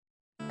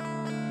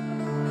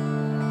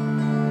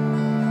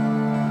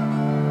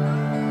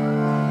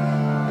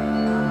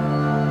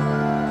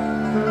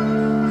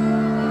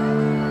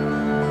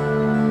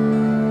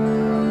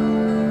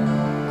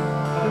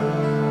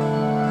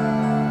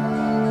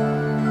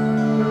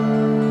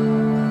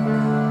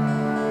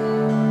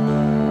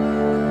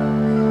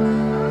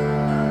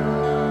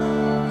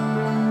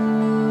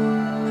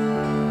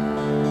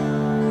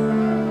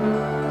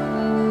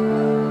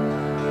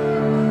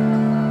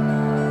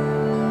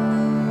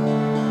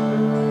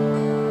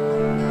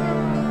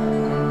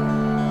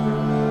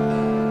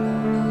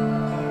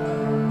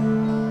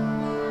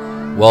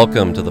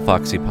Welcome to the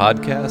Foxy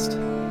Podcast,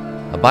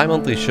 a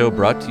bi-monthly show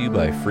brought to you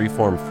by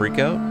Freeform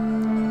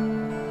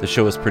Freakout. The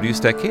show is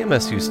produced at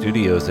KMSU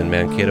Studios in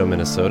Mankato,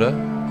 Minnesota.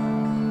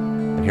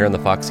 And here on the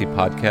Foxy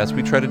Podcast,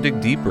 we try to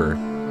dig deeper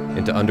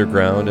into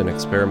underground and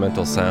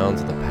experimental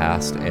sounds of the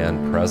past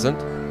and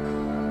present.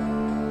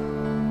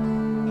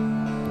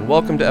 And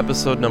welcome to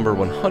episode number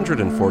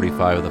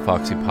 145 of the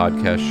Foxy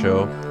Podcast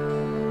show.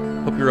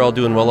 Hope you're all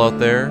doing well out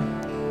there,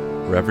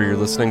 wherever you're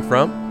listening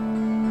from.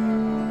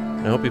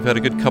 I hope you've had a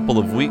good couple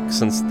of weeks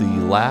since the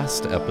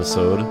last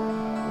episode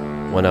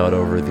went out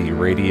over the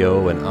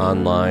radio and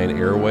online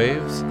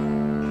airwaves.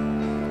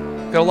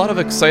 Got a lot of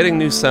exciting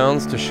new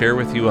sounds to share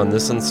with you on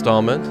this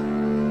installment.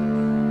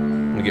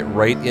 I'm going to get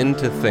right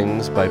into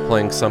things by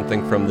playing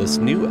something from this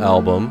new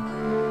album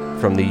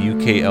from the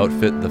UK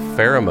outfit The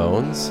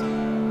Pheromones,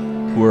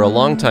 who are a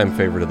longtime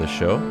favorite of the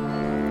show.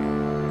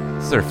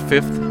 This is their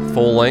fifth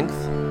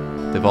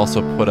full-length. They've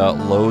also put out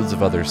loads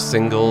of other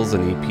singles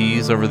and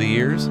EPs over the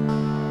years.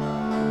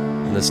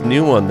 And this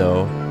new one,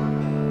 though,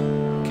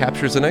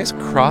 captures a nice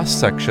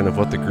cross-section of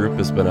what the group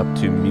has been up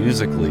to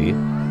musically.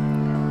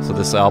 So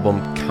this album,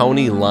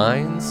 County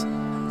Lines,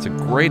 it's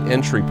a great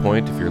entry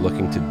point if you're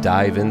looking to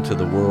dive into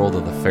the world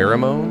of the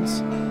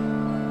Pheromones.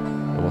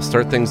 And we'll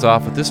start things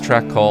off with this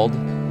track called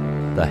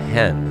The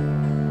Hen.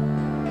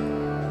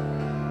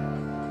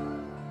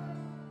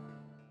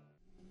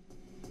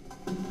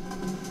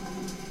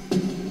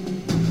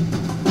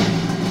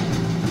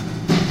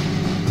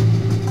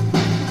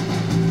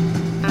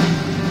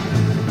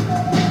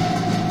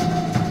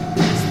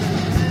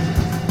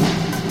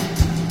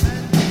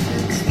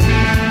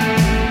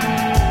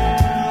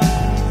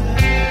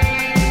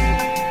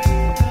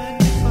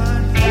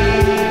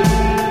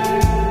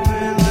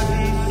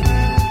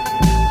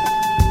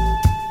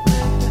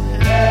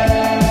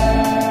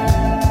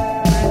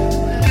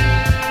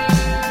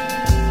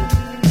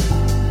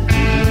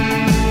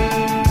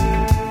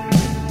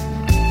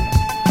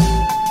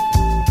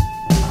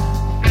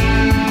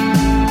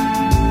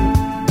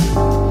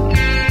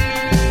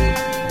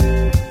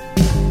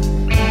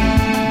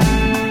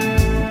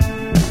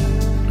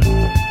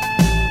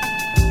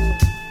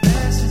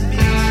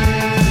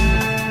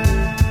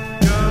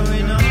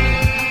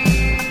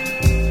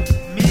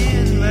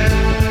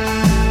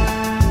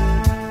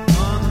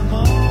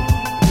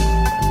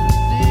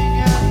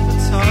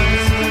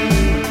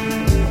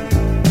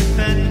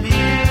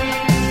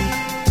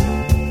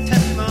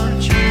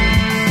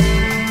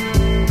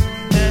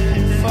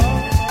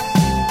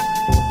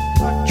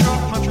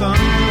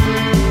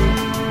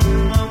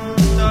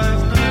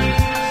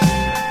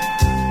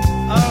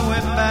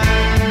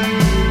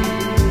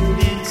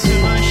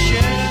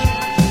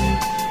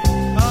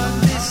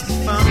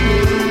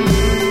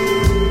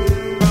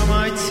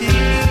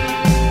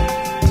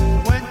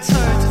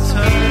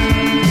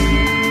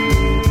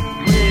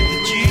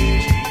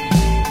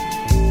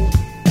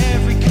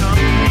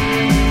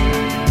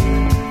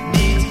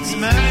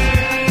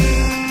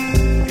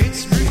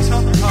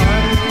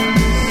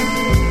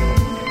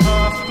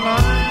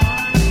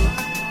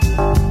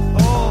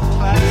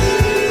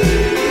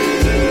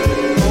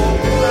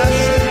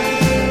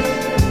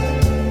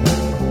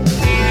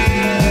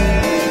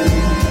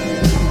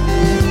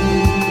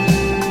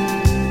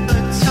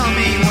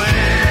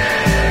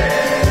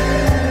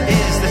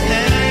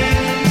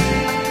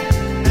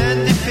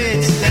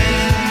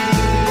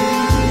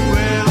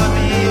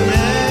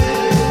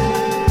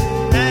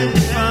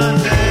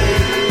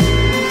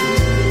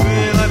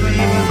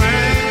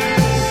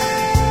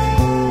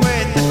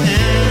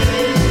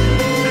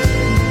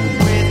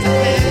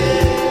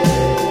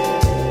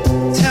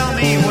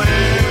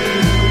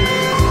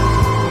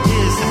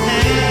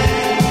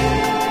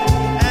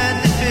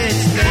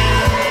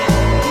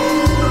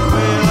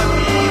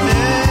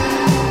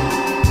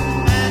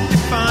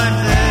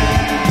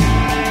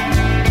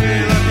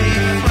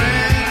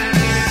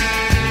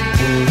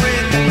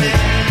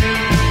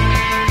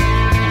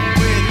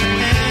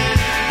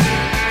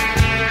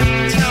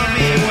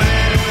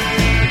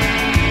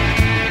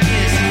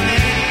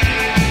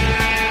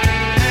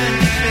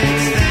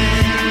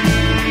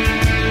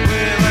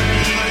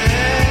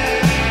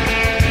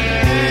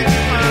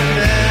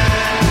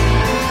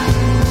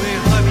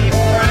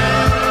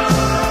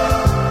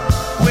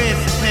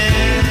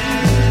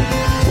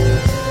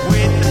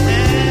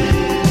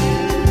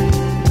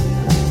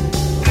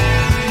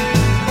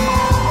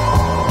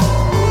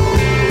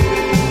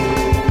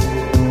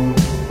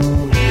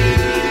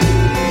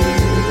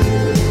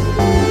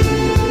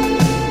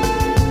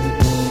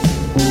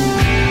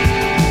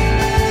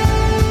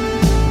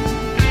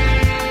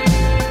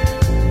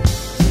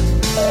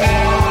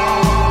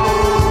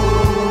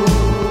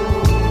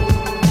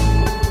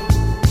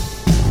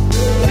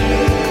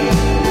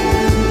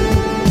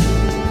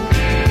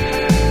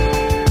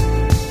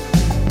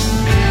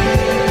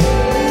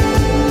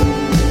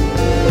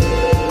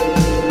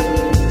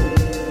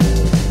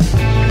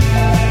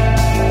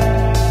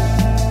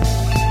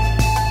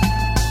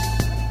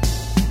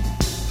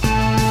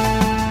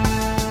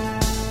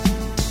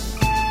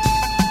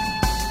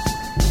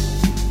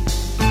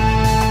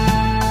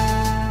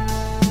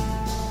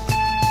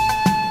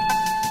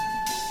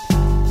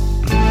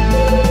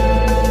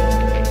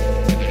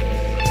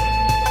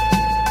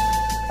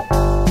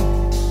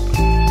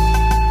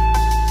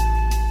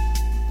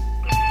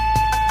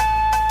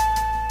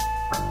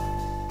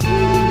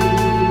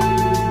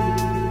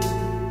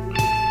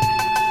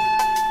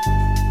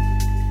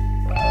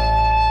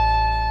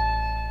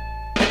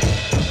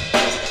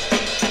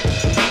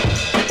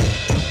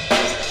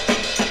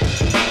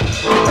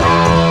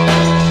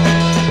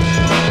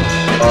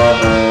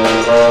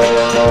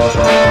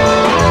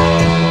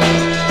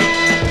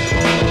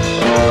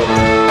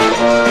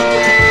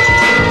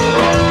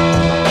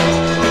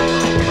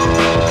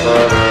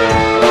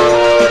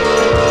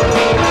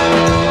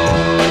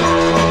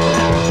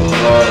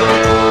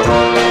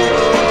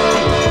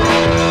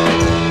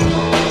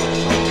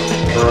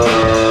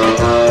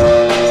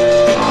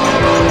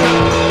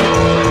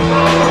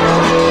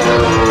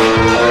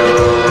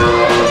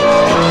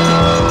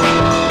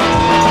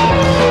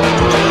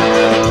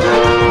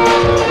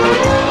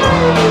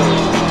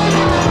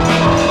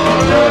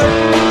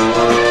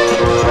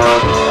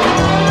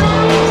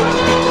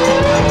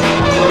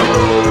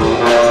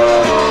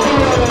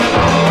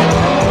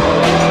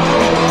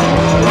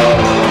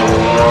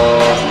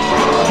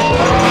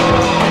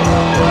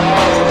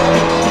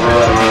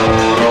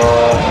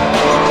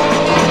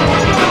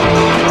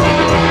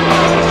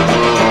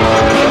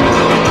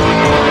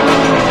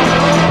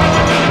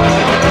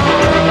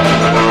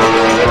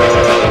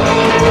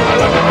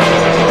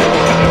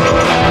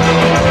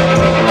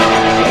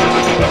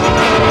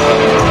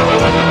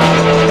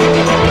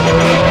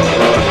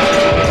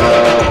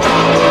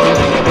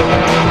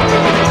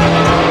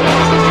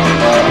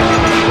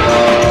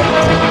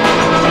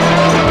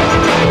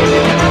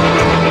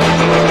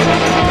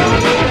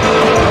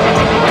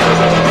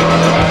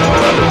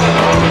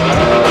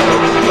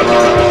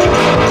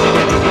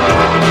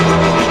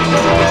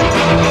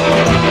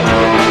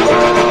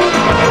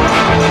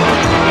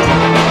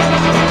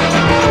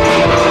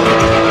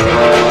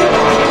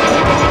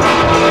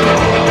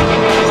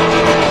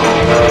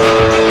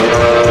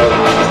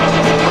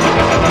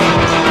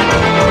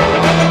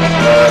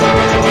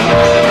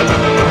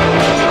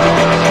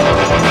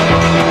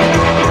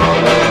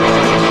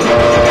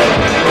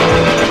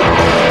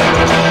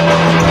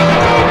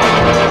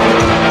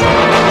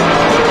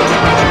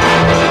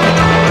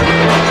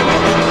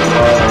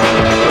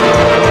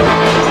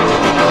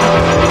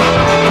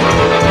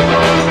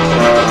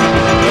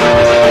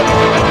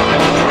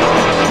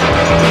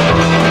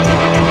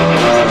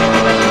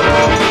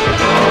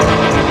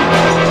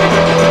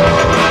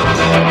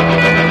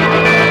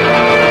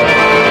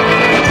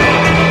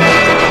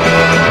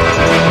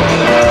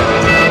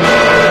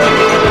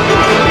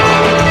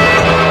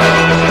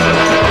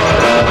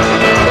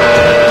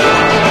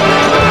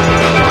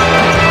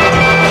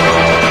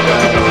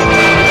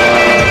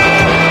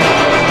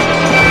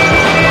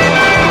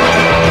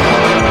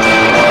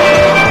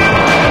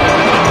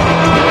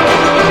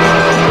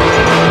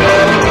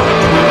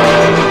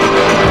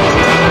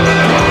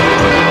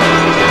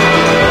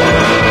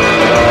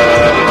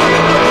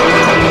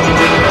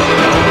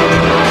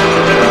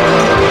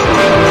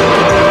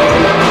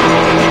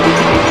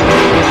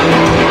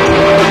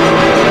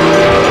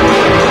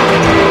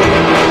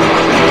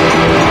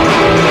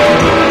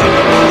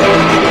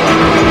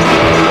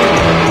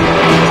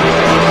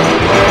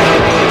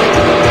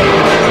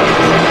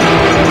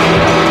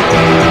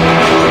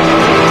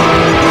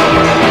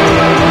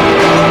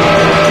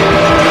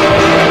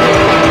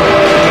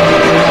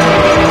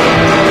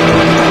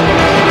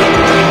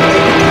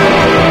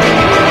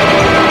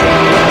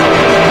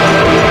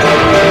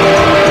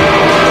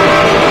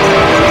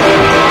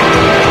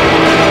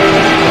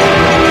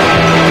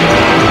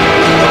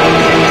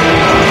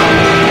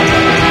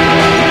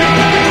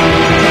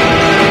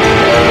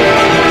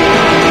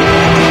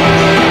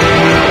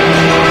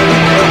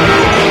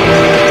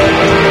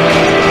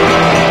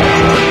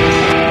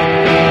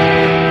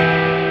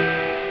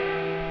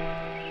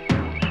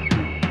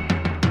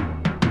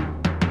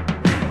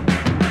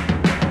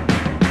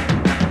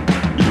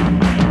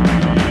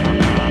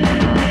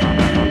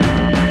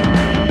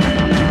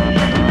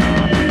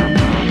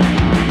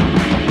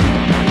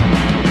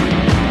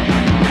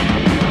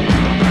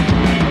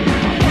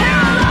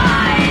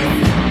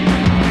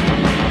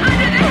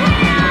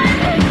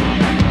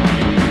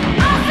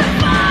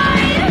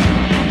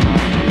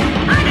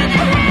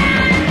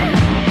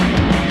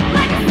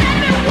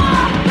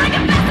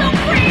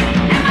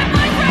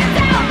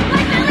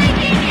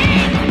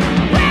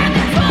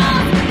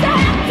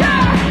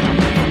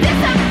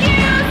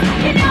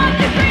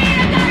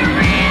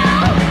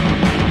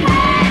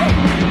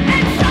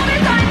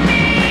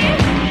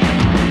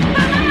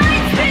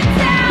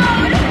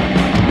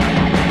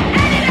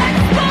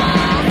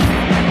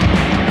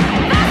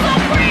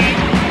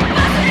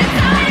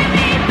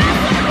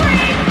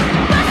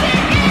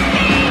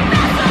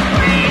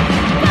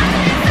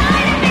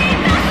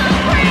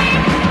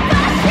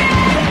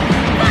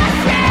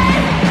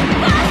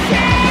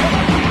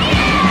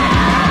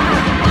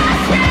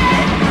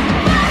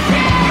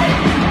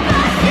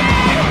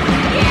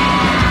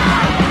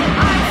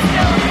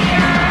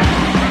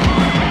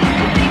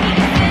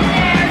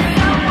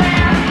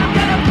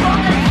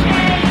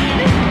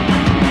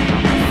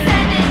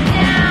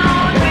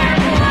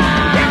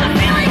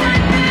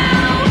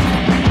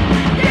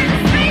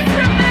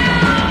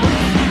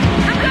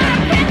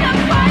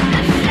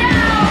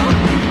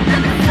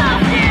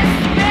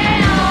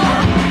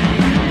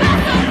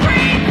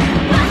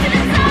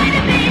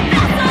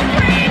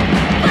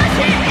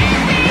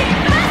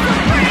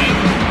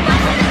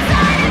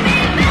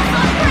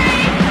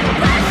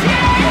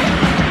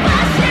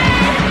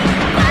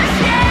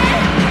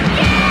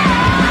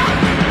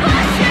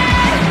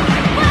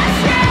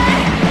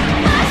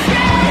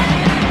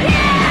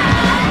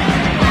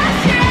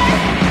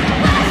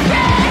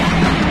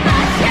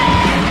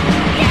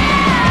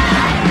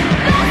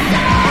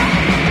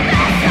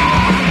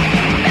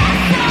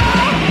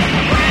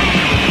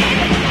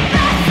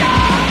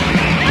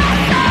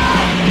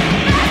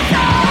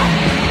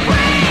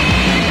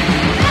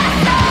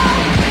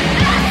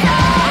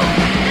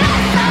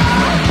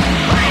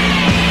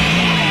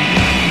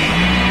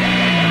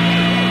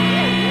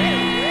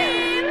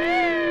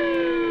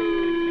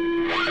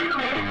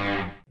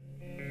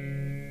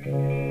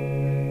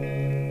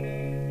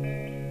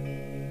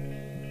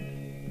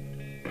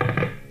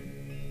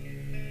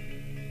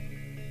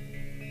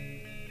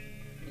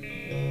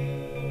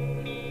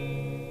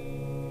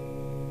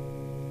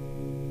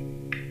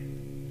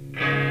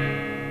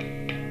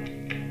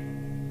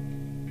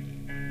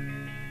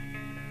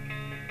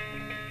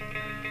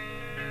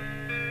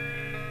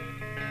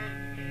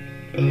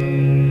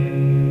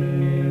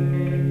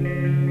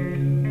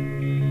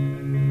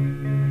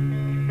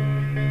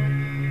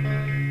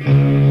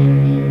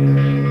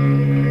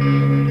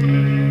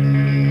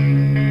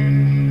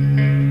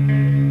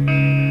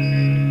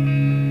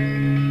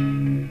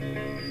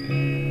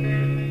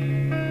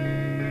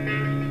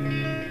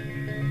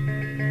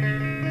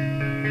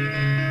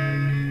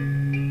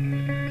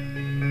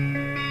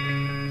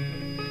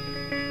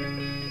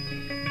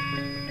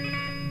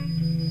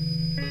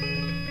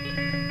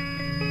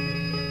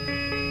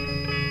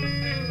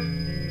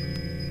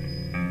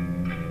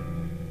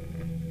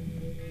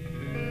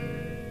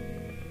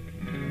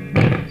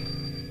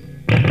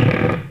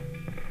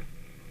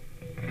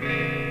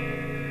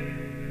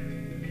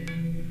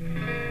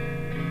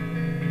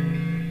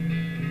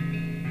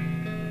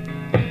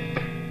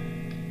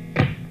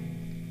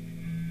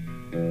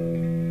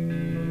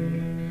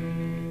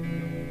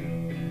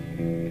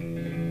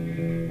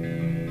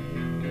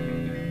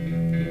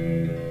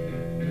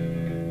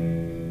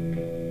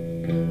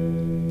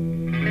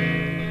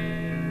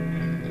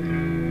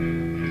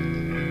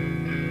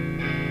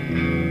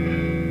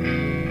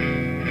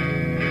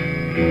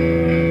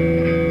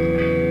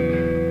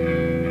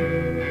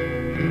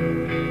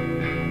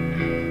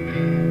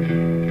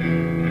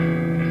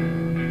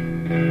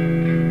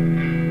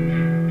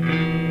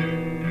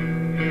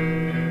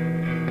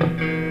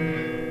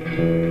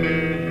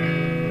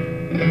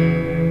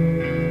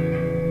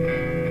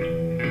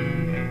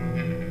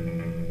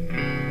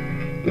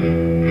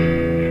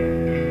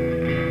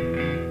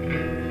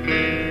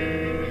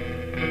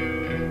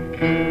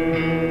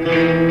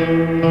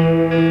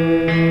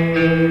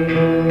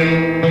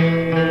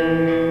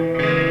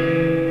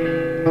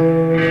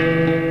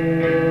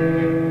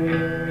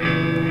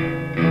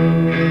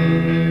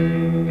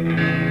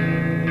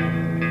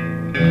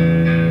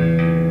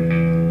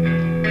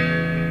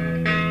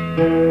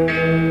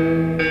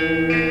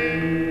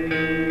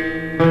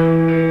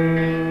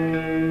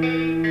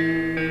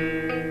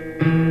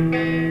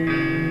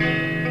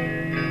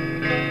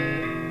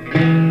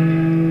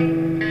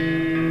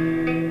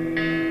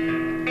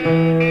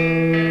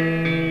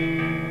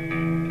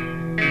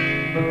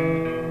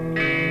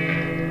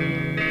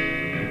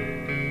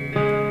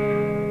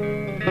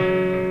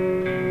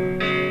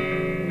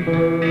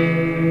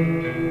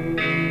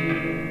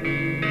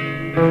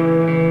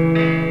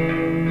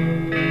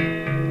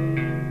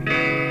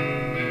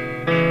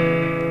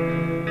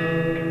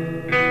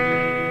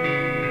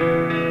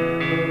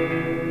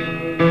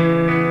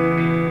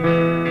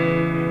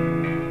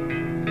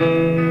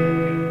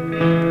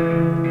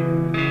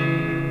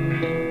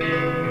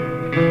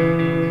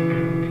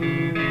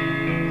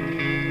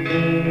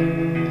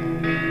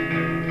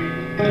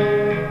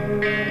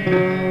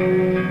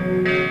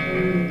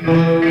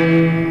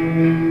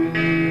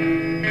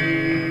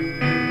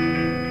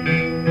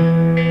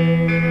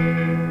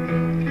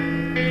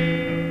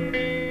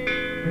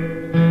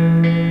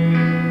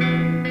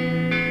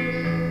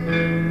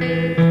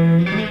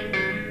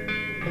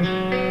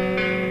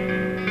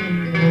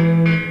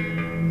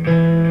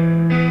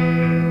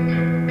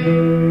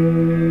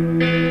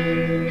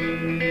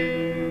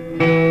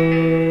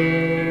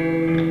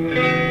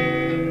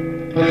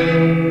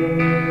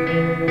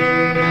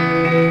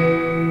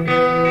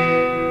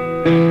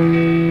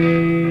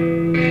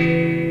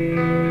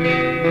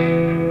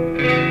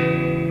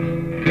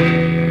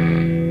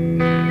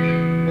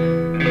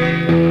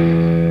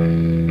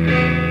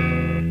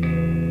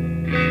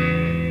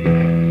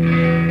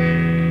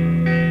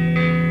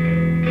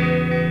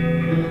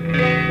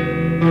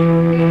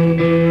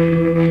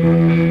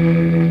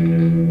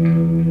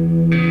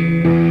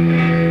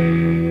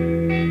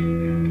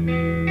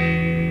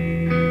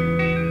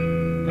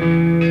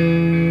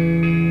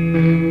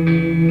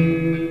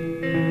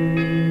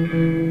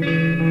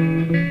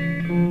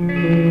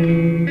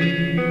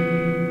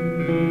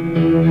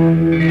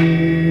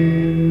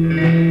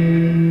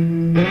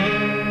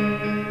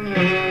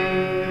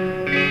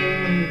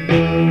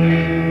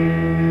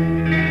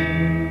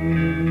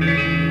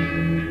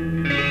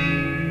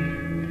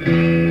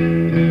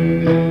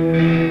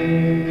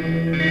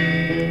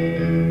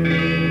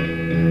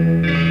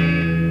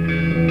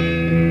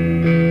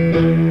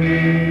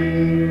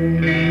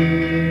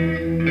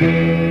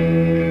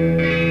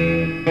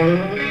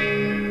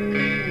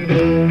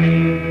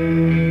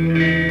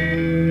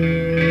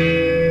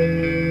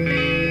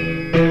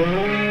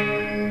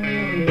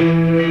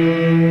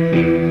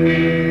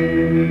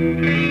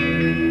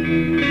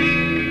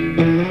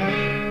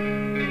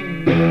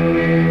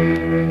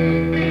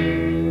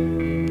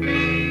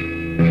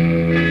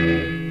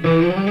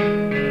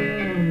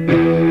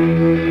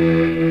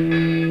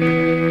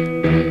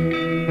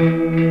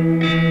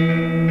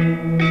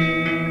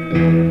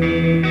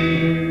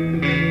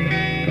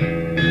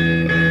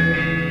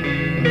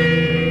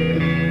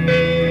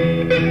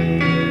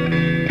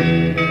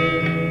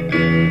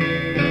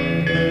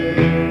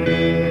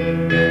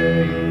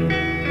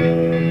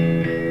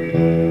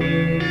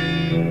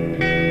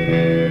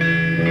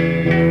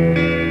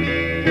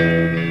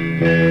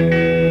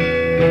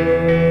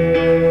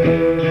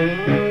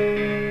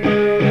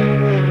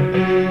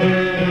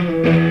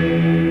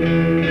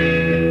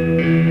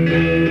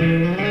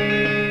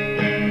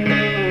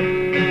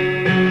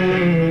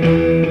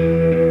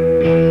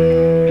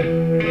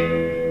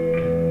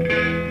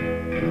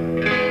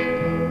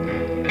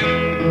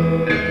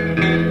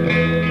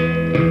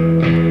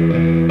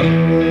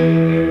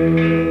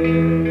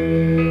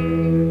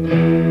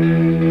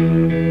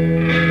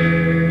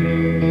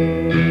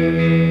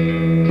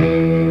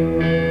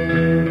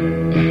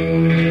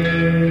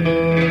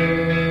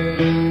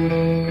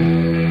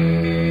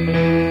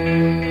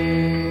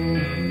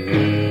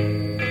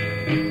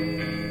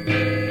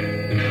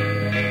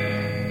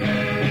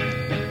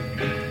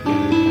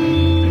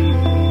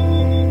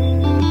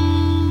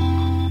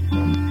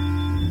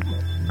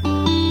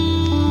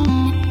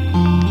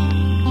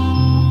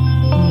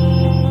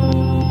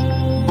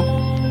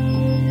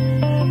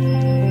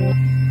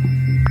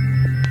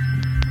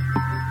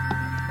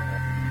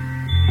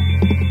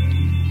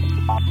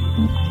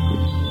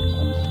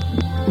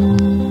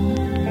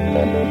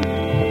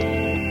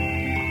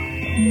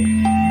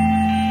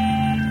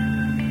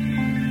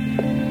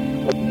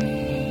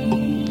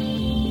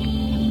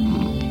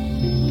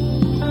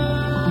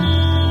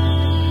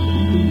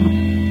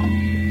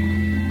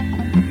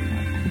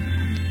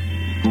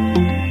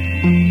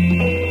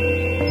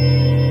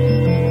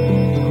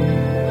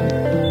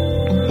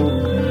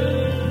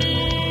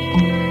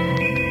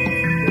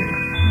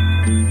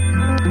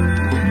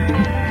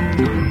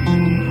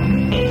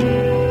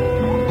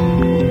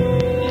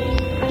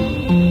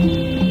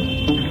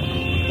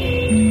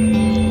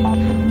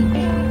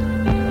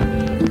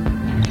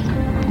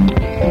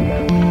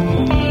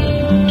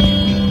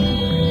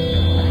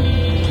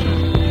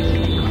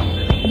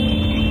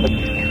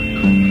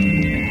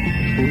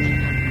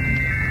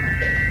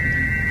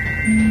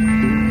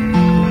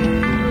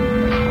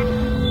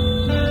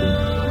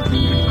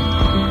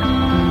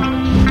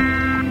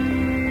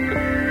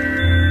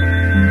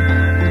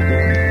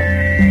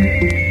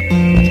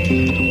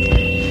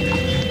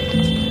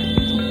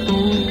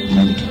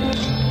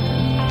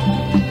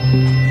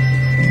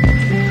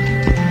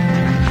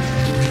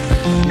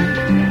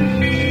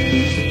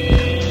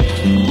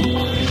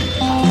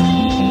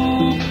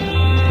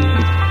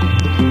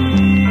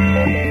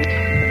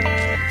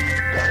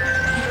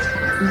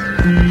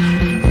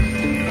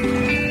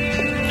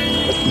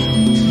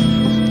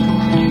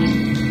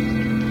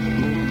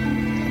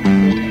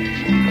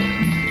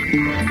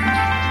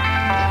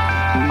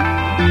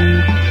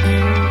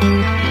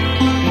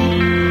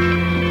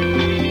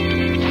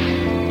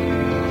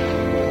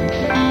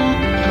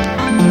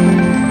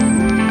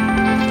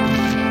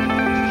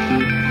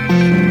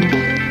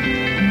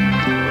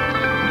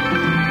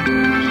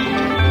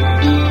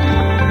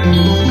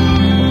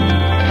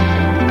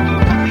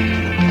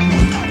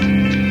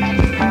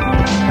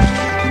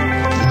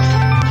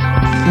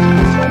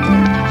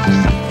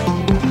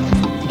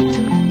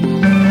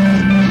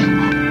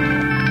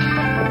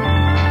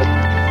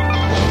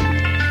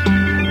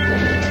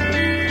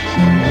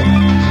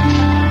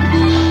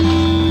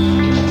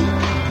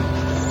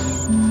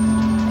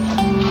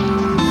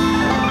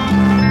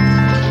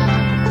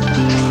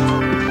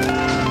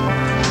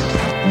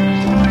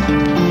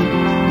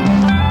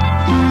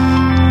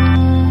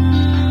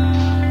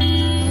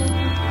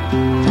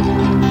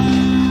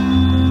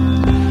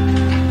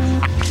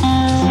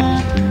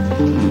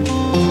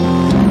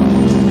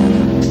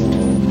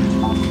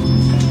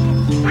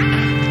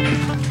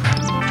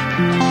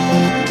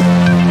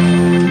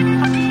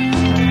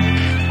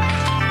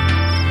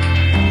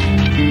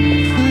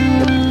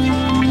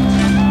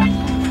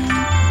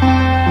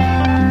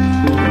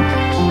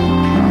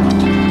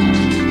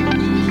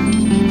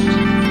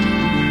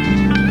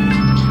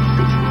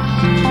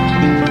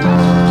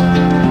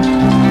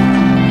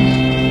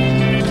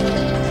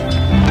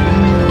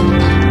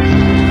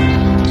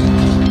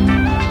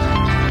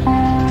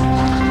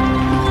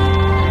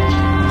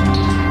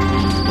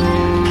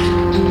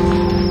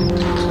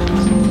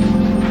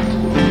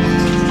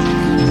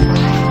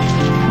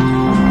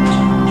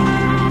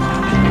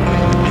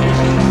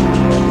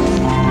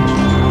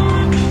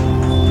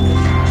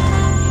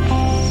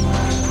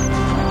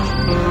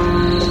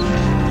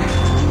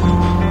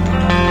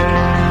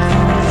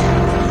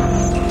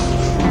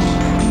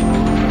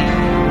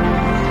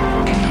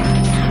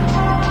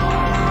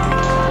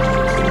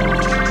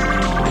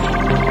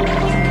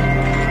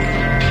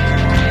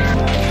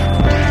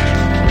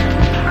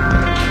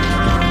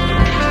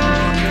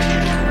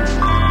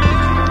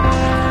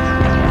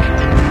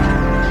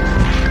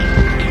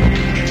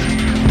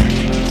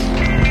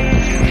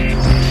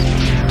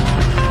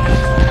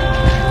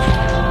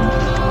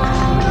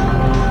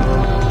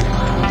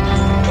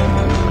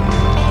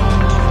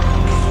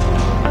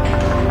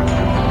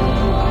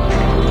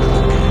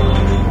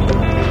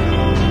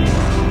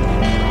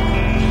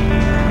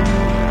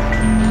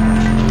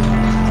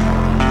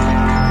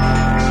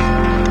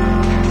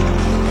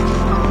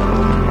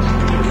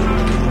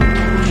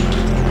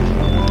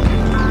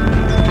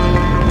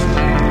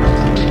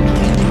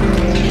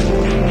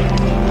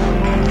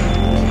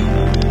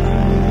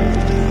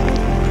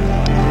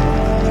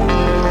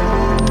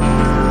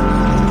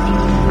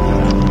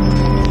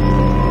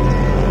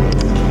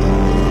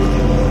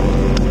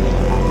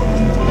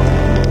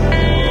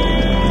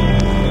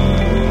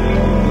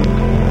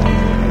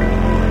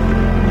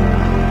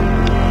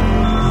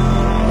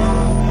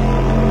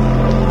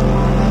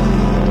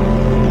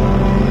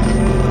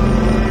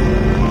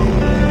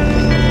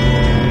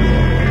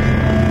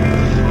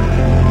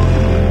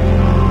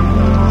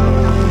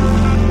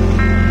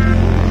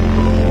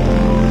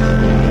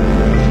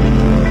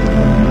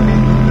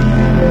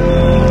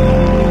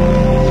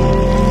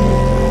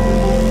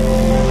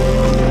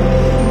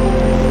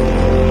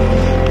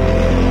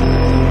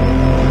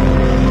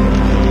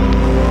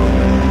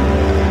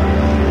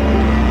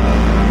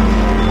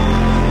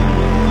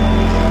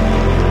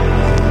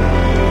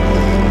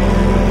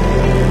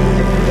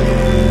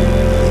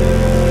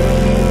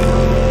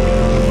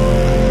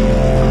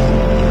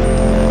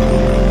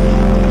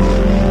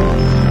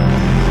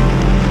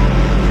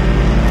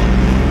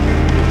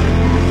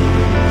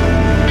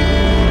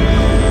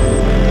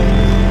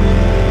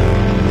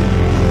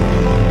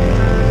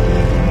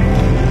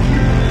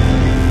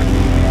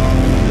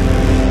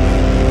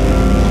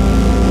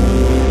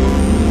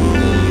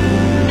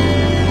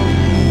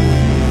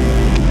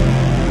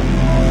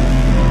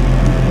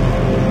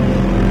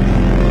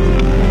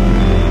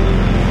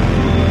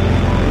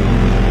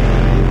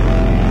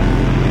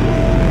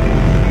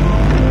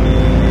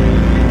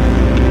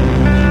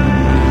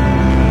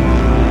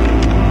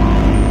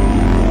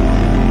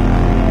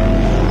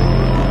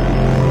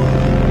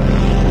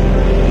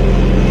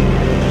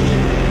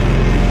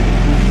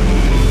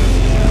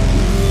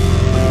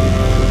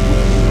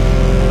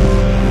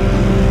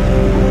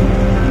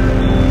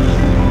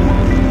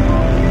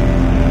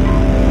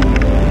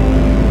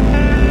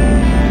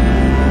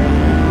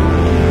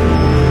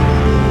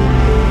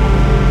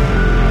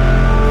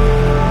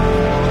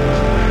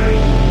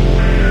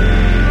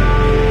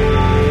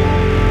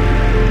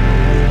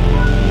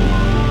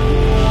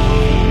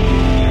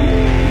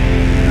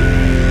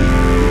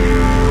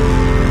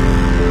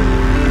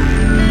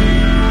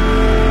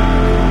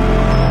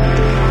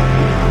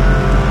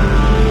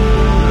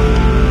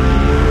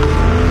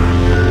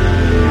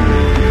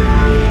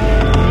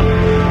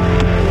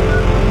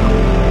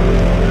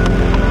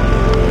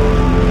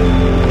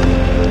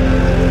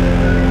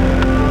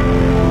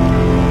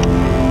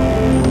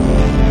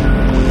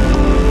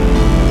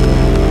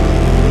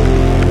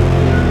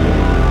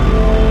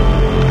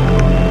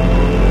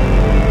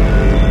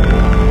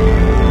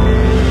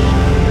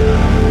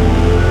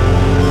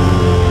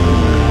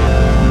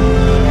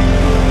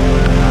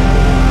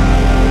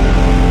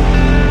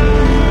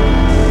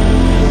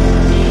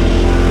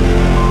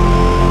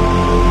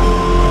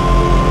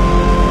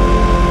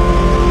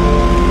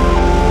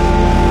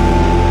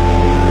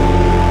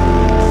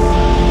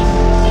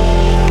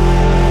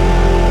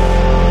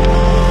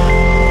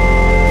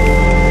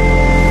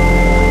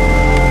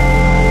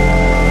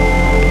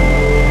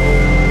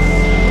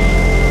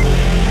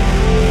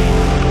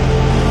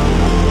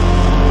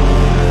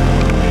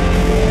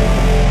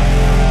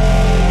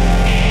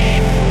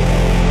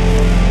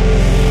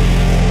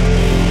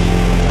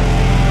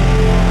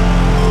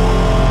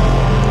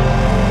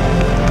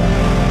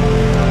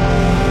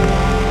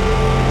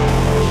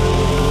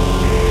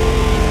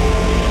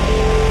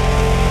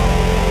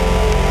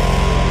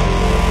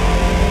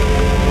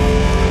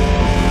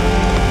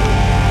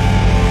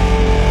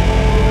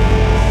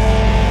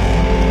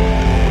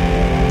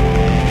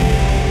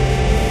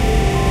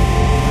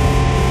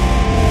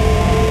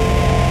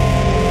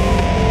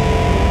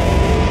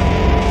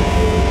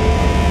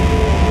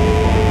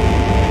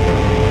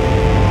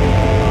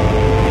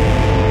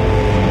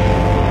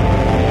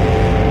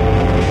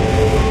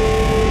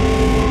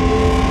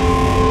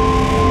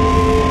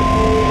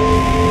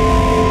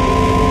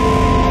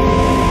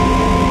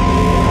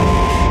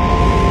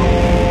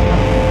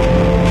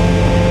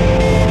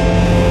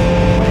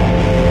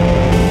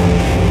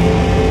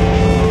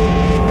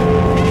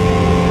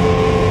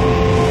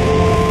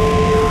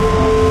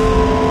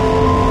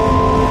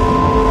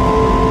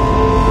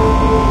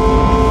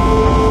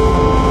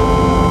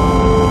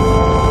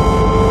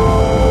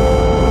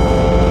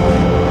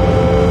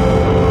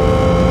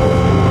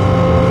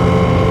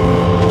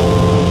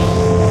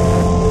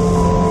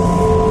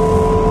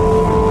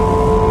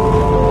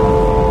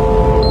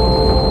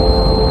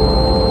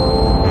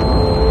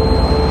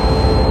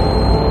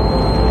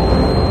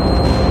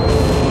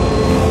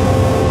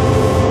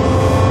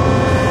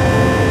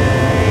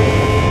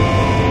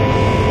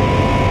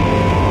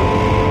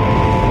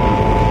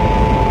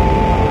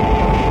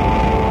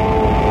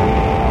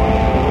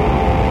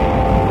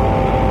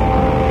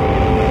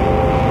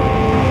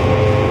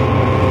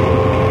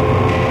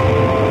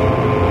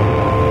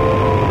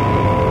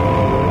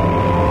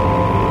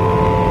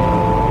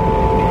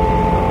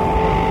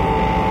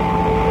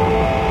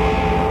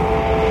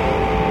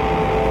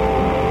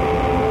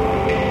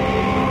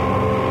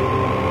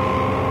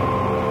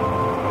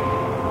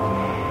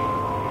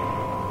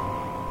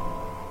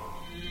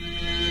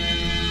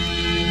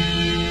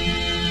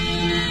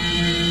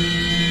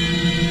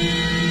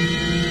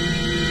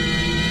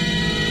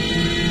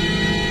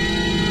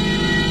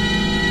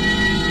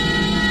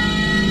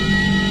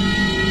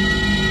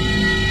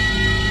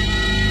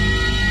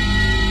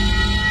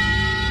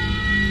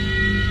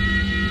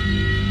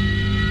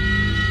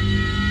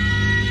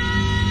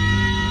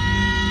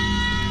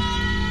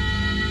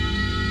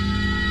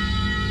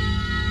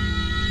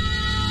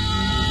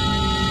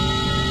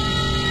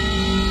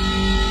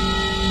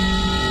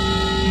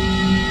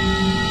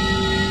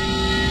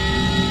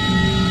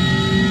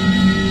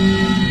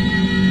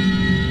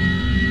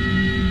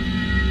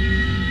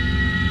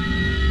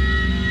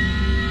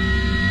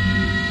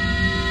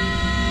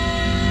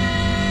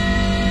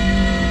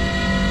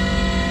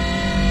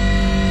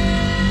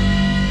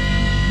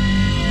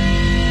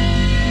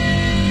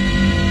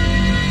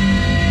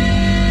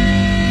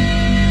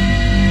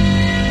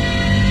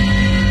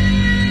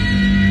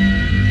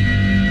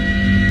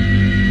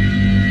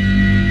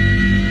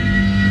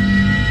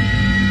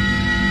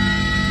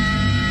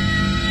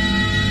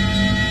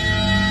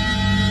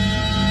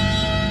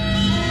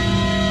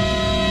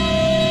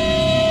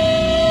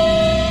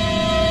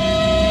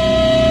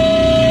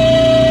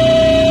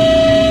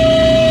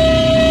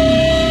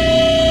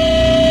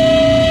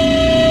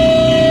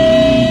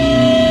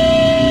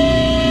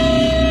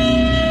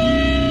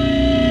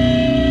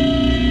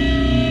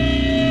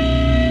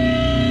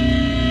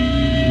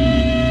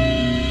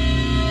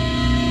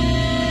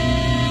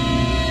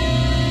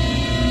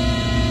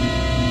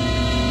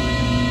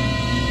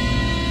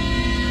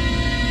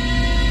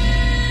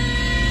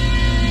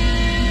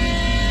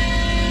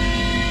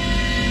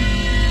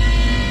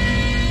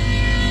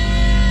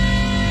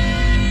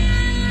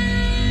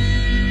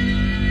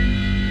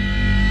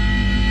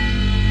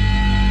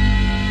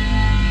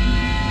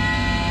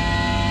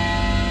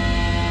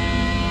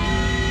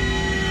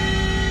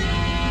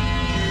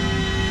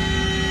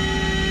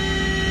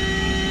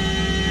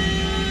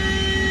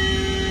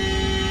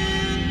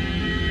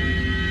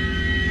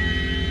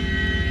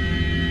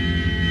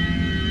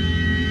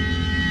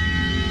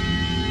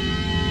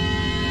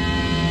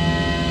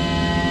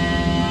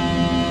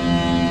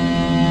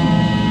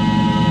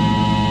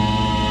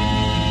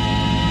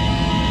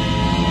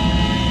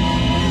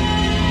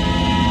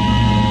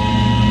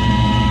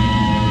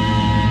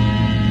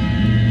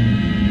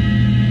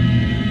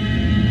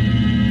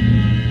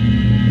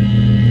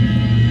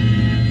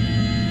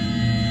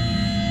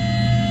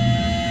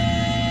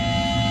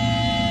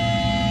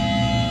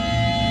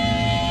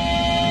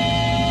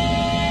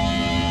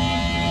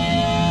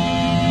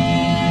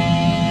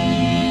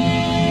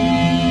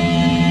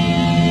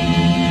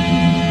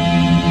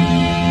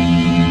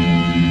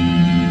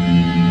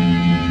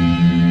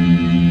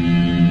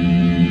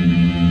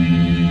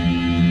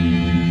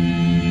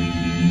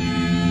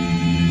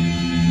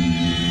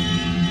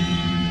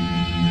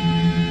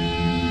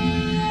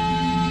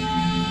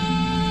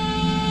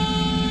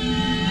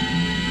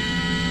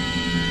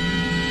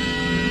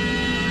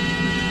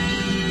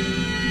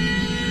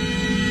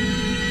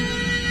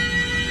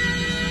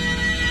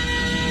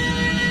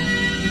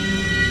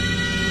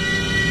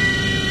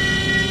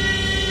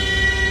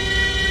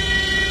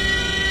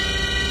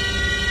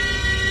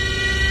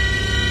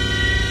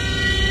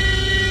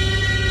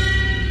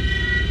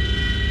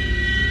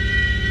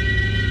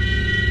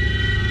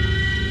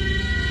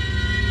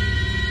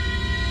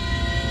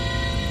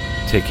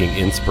 taking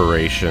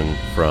inspiration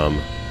from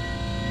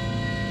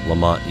La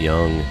Monte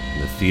Young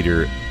and the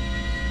Theater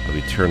of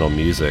Eternal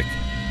Music.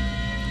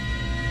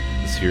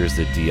 This here is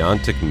the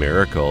Deontic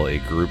Miracle, a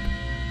group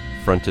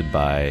fronted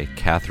by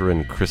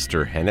Catherine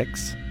Christer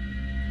Hennix.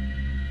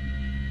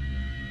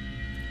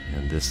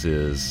 And this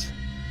is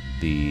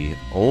the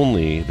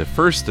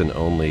first and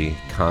only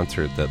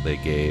concert that they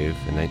gave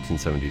in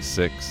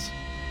 1976.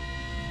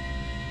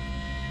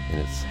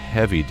 And it's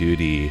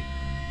heavy-duty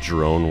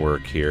drone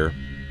work here.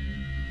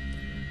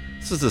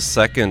 This is the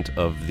second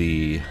of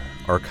the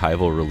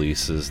archival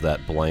releases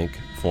that Blank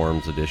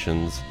Forms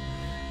Editions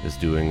is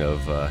doing of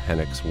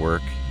Hennix's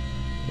work.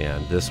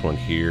 And this one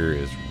here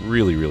is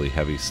really, really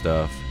heavy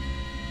stuff.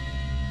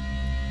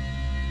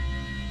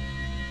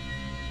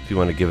 If you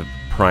want to give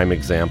prime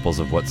examples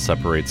of what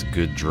separates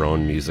good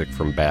drone music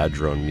from bad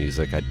drone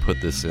music, I'd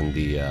put this in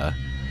the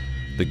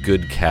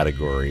good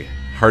category.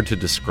 Hard to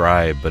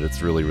describe, but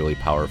it's really, really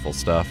powerful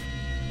stuff.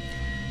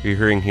 You're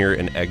hearing here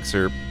an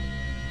excerpt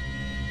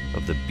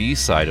of the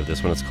B-side of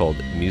this one. It's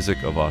called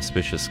Music of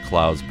Auspicious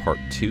Clouds Part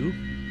 2.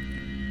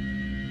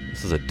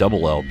 This is a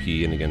double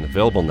LP, and again,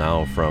 available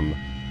now from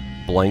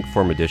Blank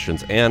Form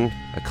Editions and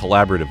a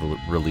collaborative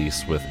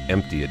release with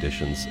Empty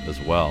Editions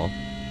as well.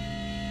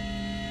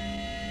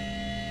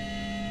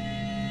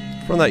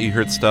 From that, you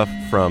heard stuff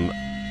from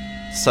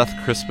Seth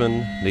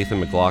Crispin,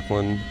 Nathan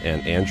McLaughlin,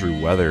 and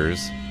Andrew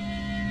Weathers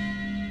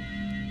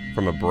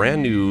from a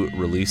brand new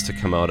release to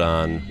come out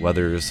on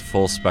Weathers'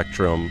 Full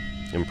Spectrum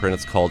imprint.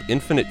 It's called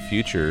Infinite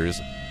Futures,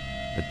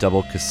 a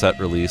double cassette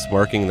release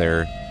marking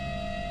their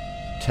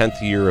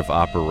 10th year of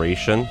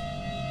operation.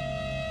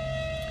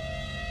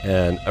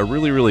 And a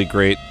really, really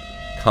great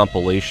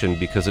compilation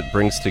because it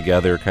brings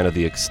together kind of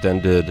the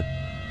extended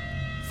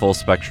Full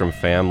Spectrum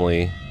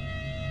family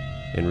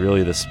in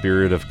really the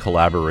spirit of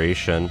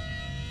collaboration.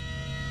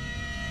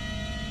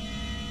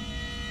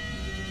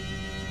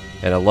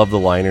 And I love the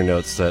liner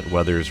notes that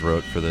Weathers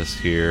wrote for this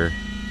here.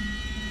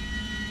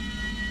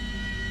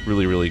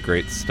 Really, really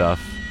great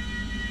stuff.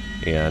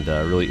 And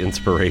really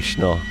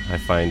inspirational. I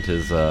find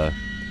his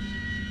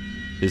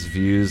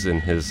views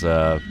and his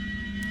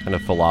kind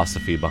of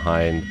philosophy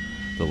behind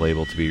the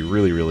label to be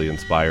really, really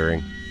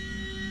inspiring.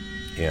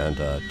 And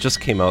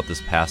just came out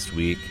this past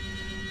week.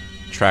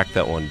 Track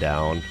that one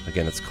down.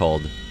 Again, it's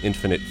called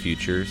Infinite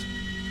Futures.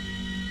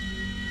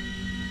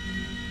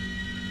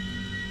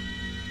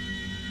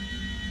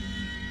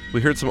 We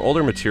heard some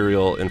older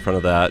material in front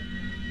of that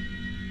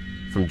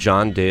from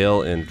John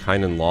Dale and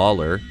Kynan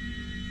Lawler.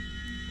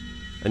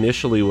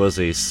 Initially was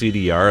a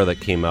CDR that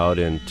came out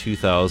in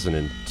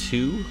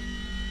 2002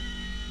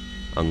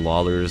 on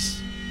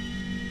Lawler's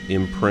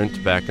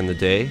imprint back in the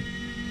day.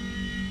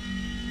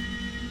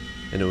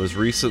 And it was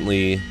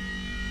recently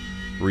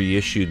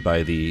reissued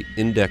by the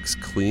Index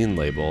Clean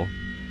label.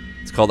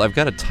 It's called I've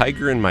Got a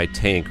Tiger in My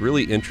Tank.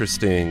 Really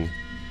interesting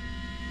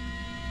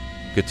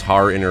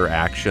guitar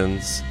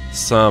interactions,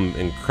 some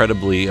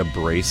incredibly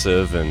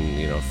abrasive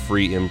and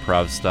free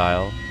improv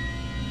style,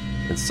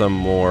 and some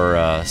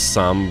more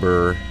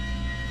somber,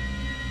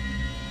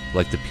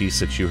 like the piece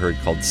that you heard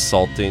called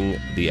Salting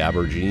the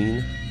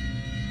Aubergine.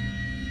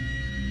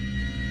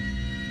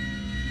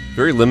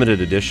 Very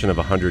limited edition of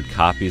 100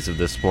 copies of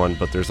this one,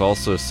 but there's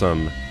also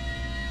some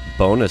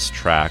bonus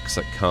tracks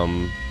that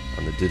come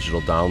on the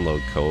digital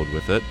download code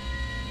with it.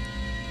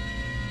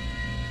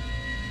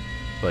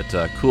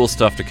 But cool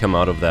stuff to come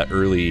out of that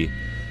early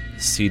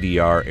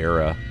CDR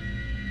era.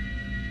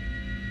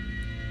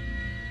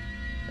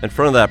 In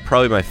front of that,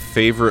 probably my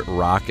favorite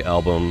rock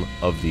album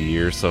of the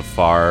year so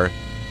far,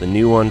 the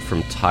new one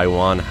from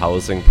Taiwan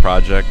Housing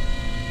Project.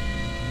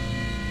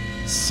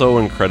 So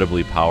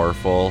incredibly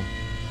powerful,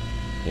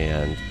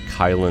 and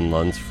Kylan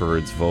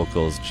Lunsford's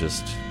vocals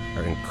just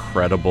are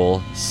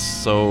incredible,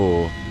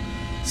 so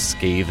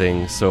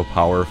scathing, so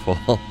powerful.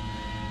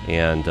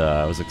 And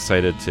I was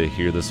excited to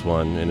hear this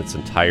one in its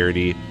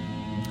entirety.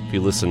 If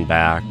you listen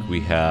back,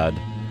 we had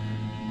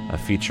a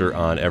feature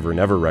on Ever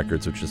Never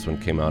Records, which this one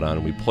came out on,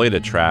 and we played a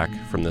track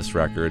from this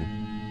record,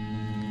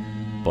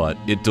 but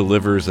it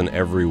delivers in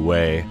every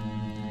way.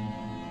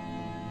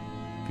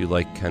 If you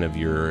like kind of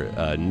your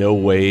no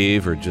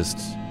wave or just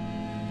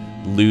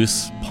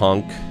loose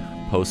punk,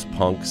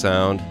 post-punk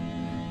sound,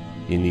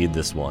 you need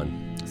this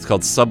one. It's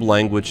called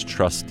Sublanguage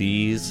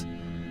Trustees.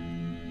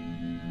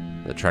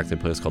 The track they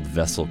play is called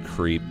Vessel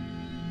Creep.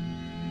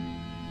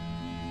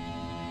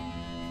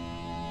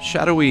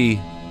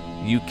 Shadowy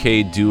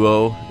UK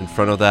duo in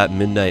front of that,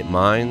 Midnight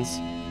Minds,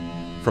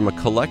 from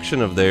a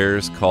collection of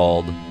theirs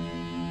called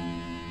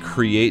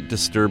Create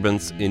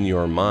Disturbance in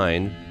Your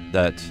Mind,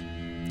 that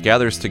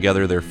gathers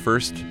together their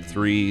first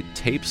 3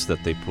 tapes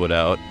that they put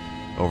out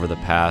over the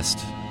past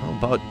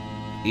about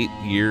 8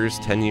 years,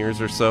 10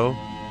 years or so,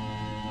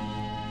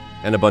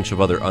 and a bunch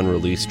of other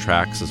unreleased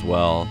tracks as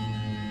well.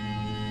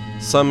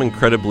 Some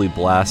incredibly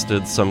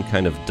blasted, some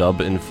kind of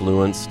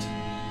dub-influenced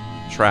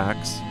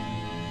tracks.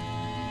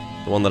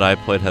 The one that I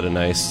played had a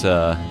nice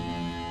drum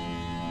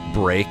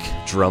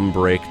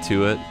break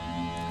to it.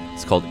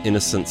 It's called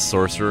Innocent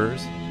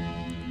Sorcerers.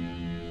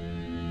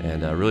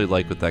 and I really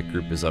like what that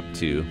group is up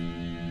to.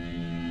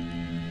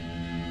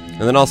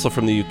 And then also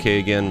from the UK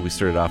again, we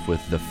started off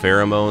with the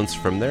Pheromones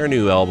from their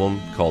new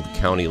album called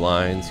County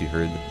Lines. You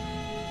heard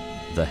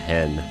The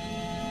Hen.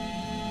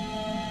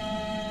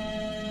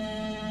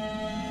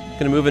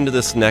 Gonna move into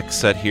this next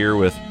set here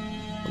with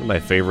one of my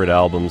favorite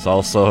albums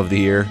also of the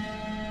year.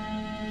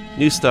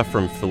 New stuff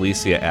from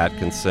Felicia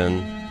Atkinson.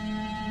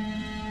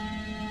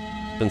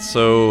 Been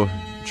so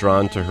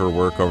drawn to her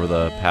work over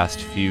the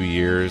past few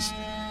years,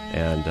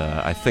 and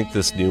I think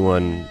this new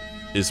one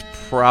is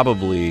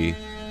probably,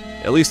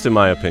 at least in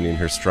my opinion,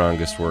 her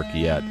strongest work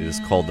yet. It is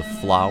called The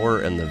Flower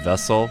and the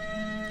Vessel.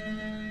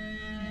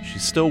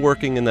 She's still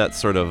working in that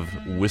sort of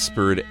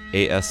whispered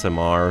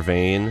ASMR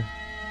vein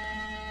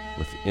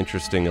with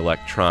interesting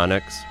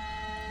electronics,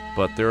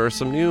 but there are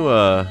some new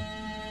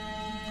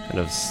kind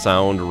of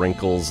sound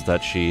wrinkles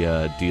that she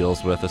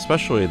deals with,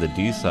 especially the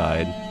D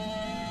side,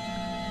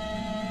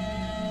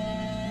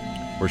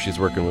 where she's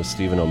working with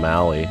Stephen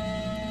O'Malley.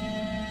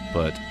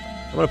 But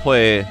I'm going to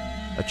play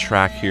a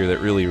track here that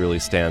really, really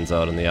stands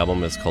out on the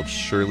album. It's called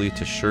Shirley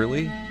to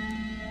Shirley,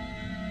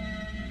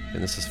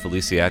 and this is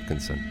Felicia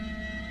Atkinson.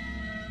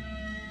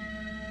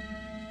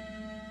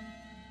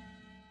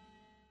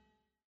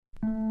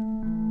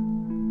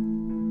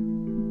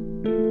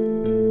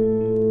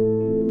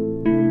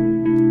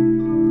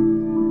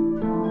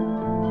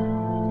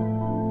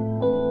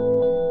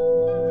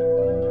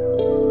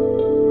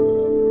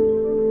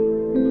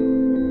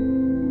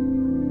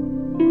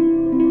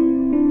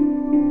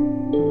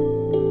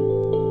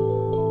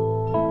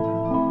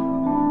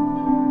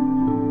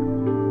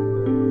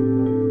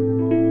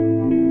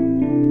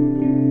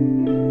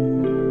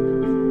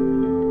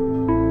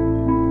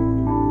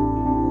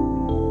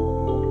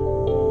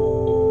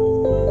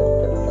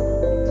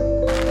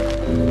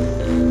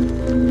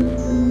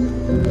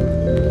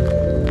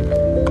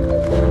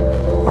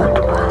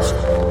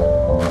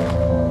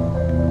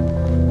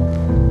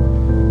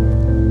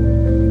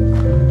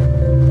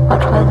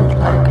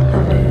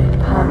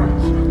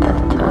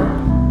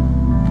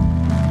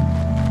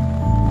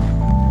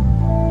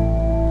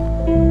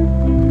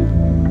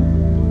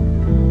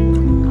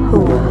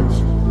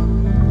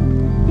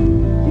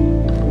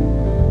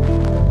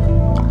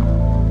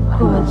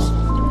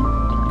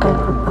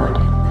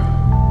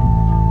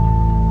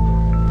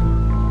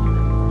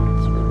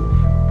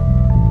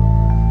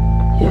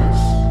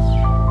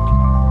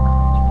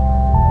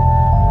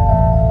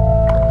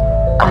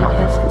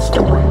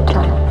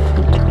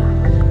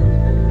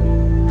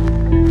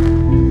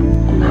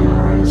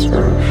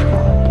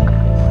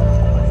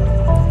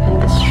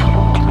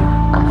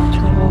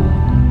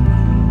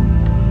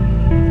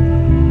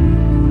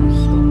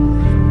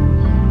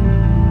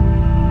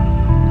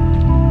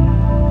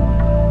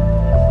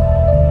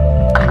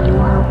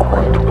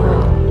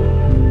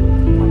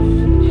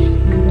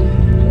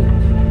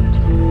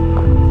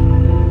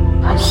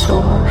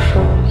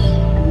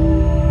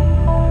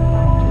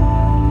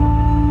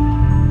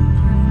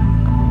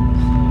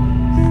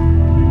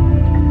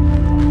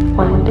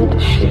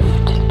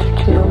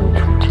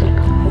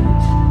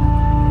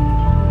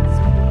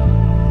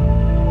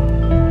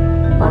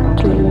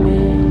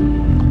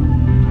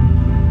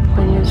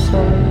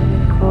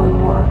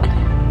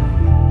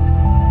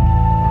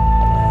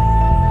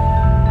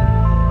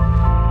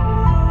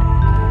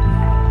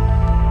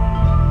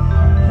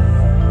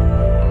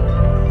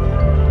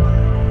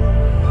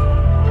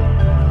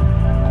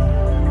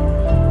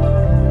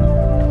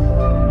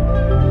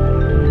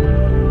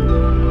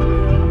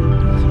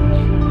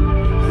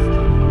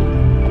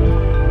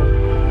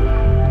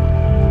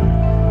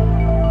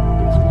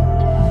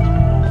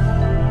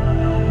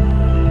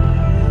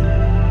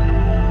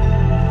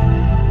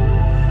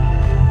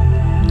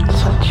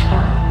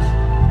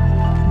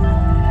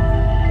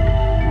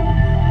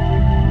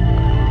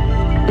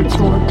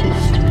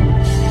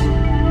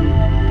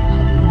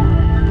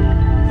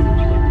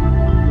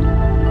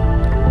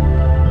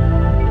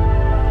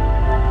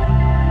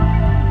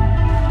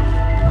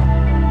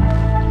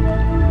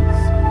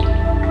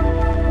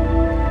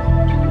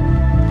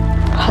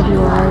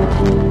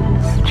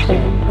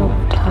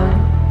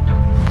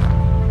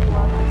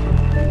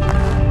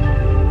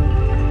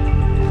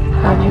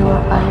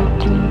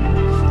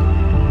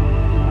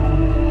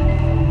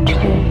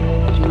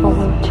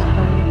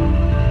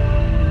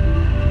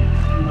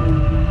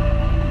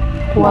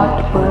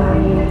 What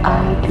were your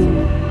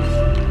ideas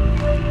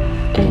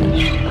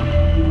initially?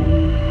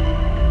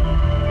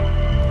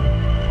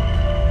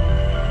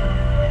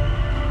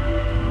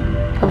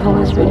 I've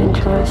always been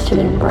interested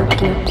in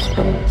breaking up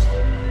space.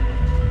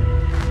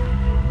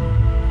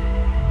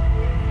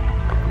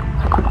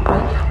 I could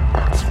break up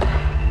that space.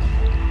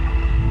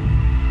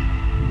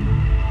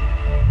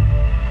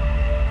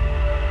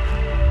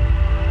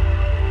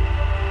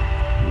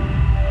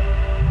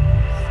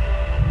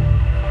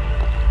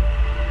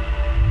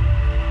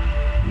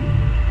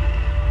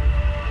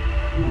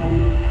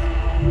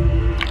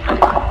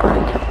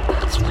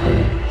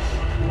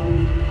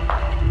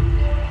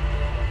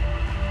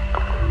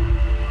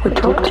 We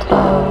talked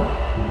about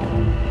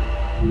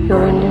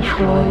your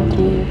initial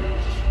ideas.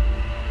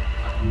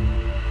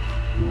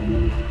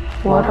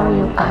 What are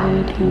your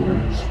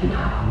ideas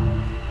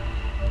now?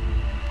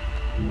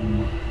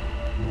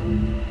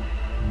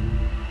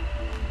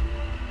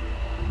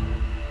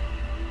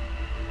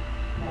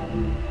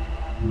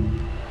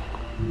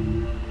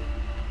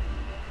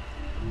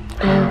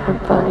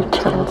 Everybody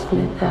tells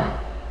me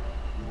that.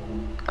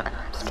 And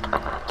I'm stuck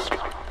on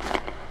strong.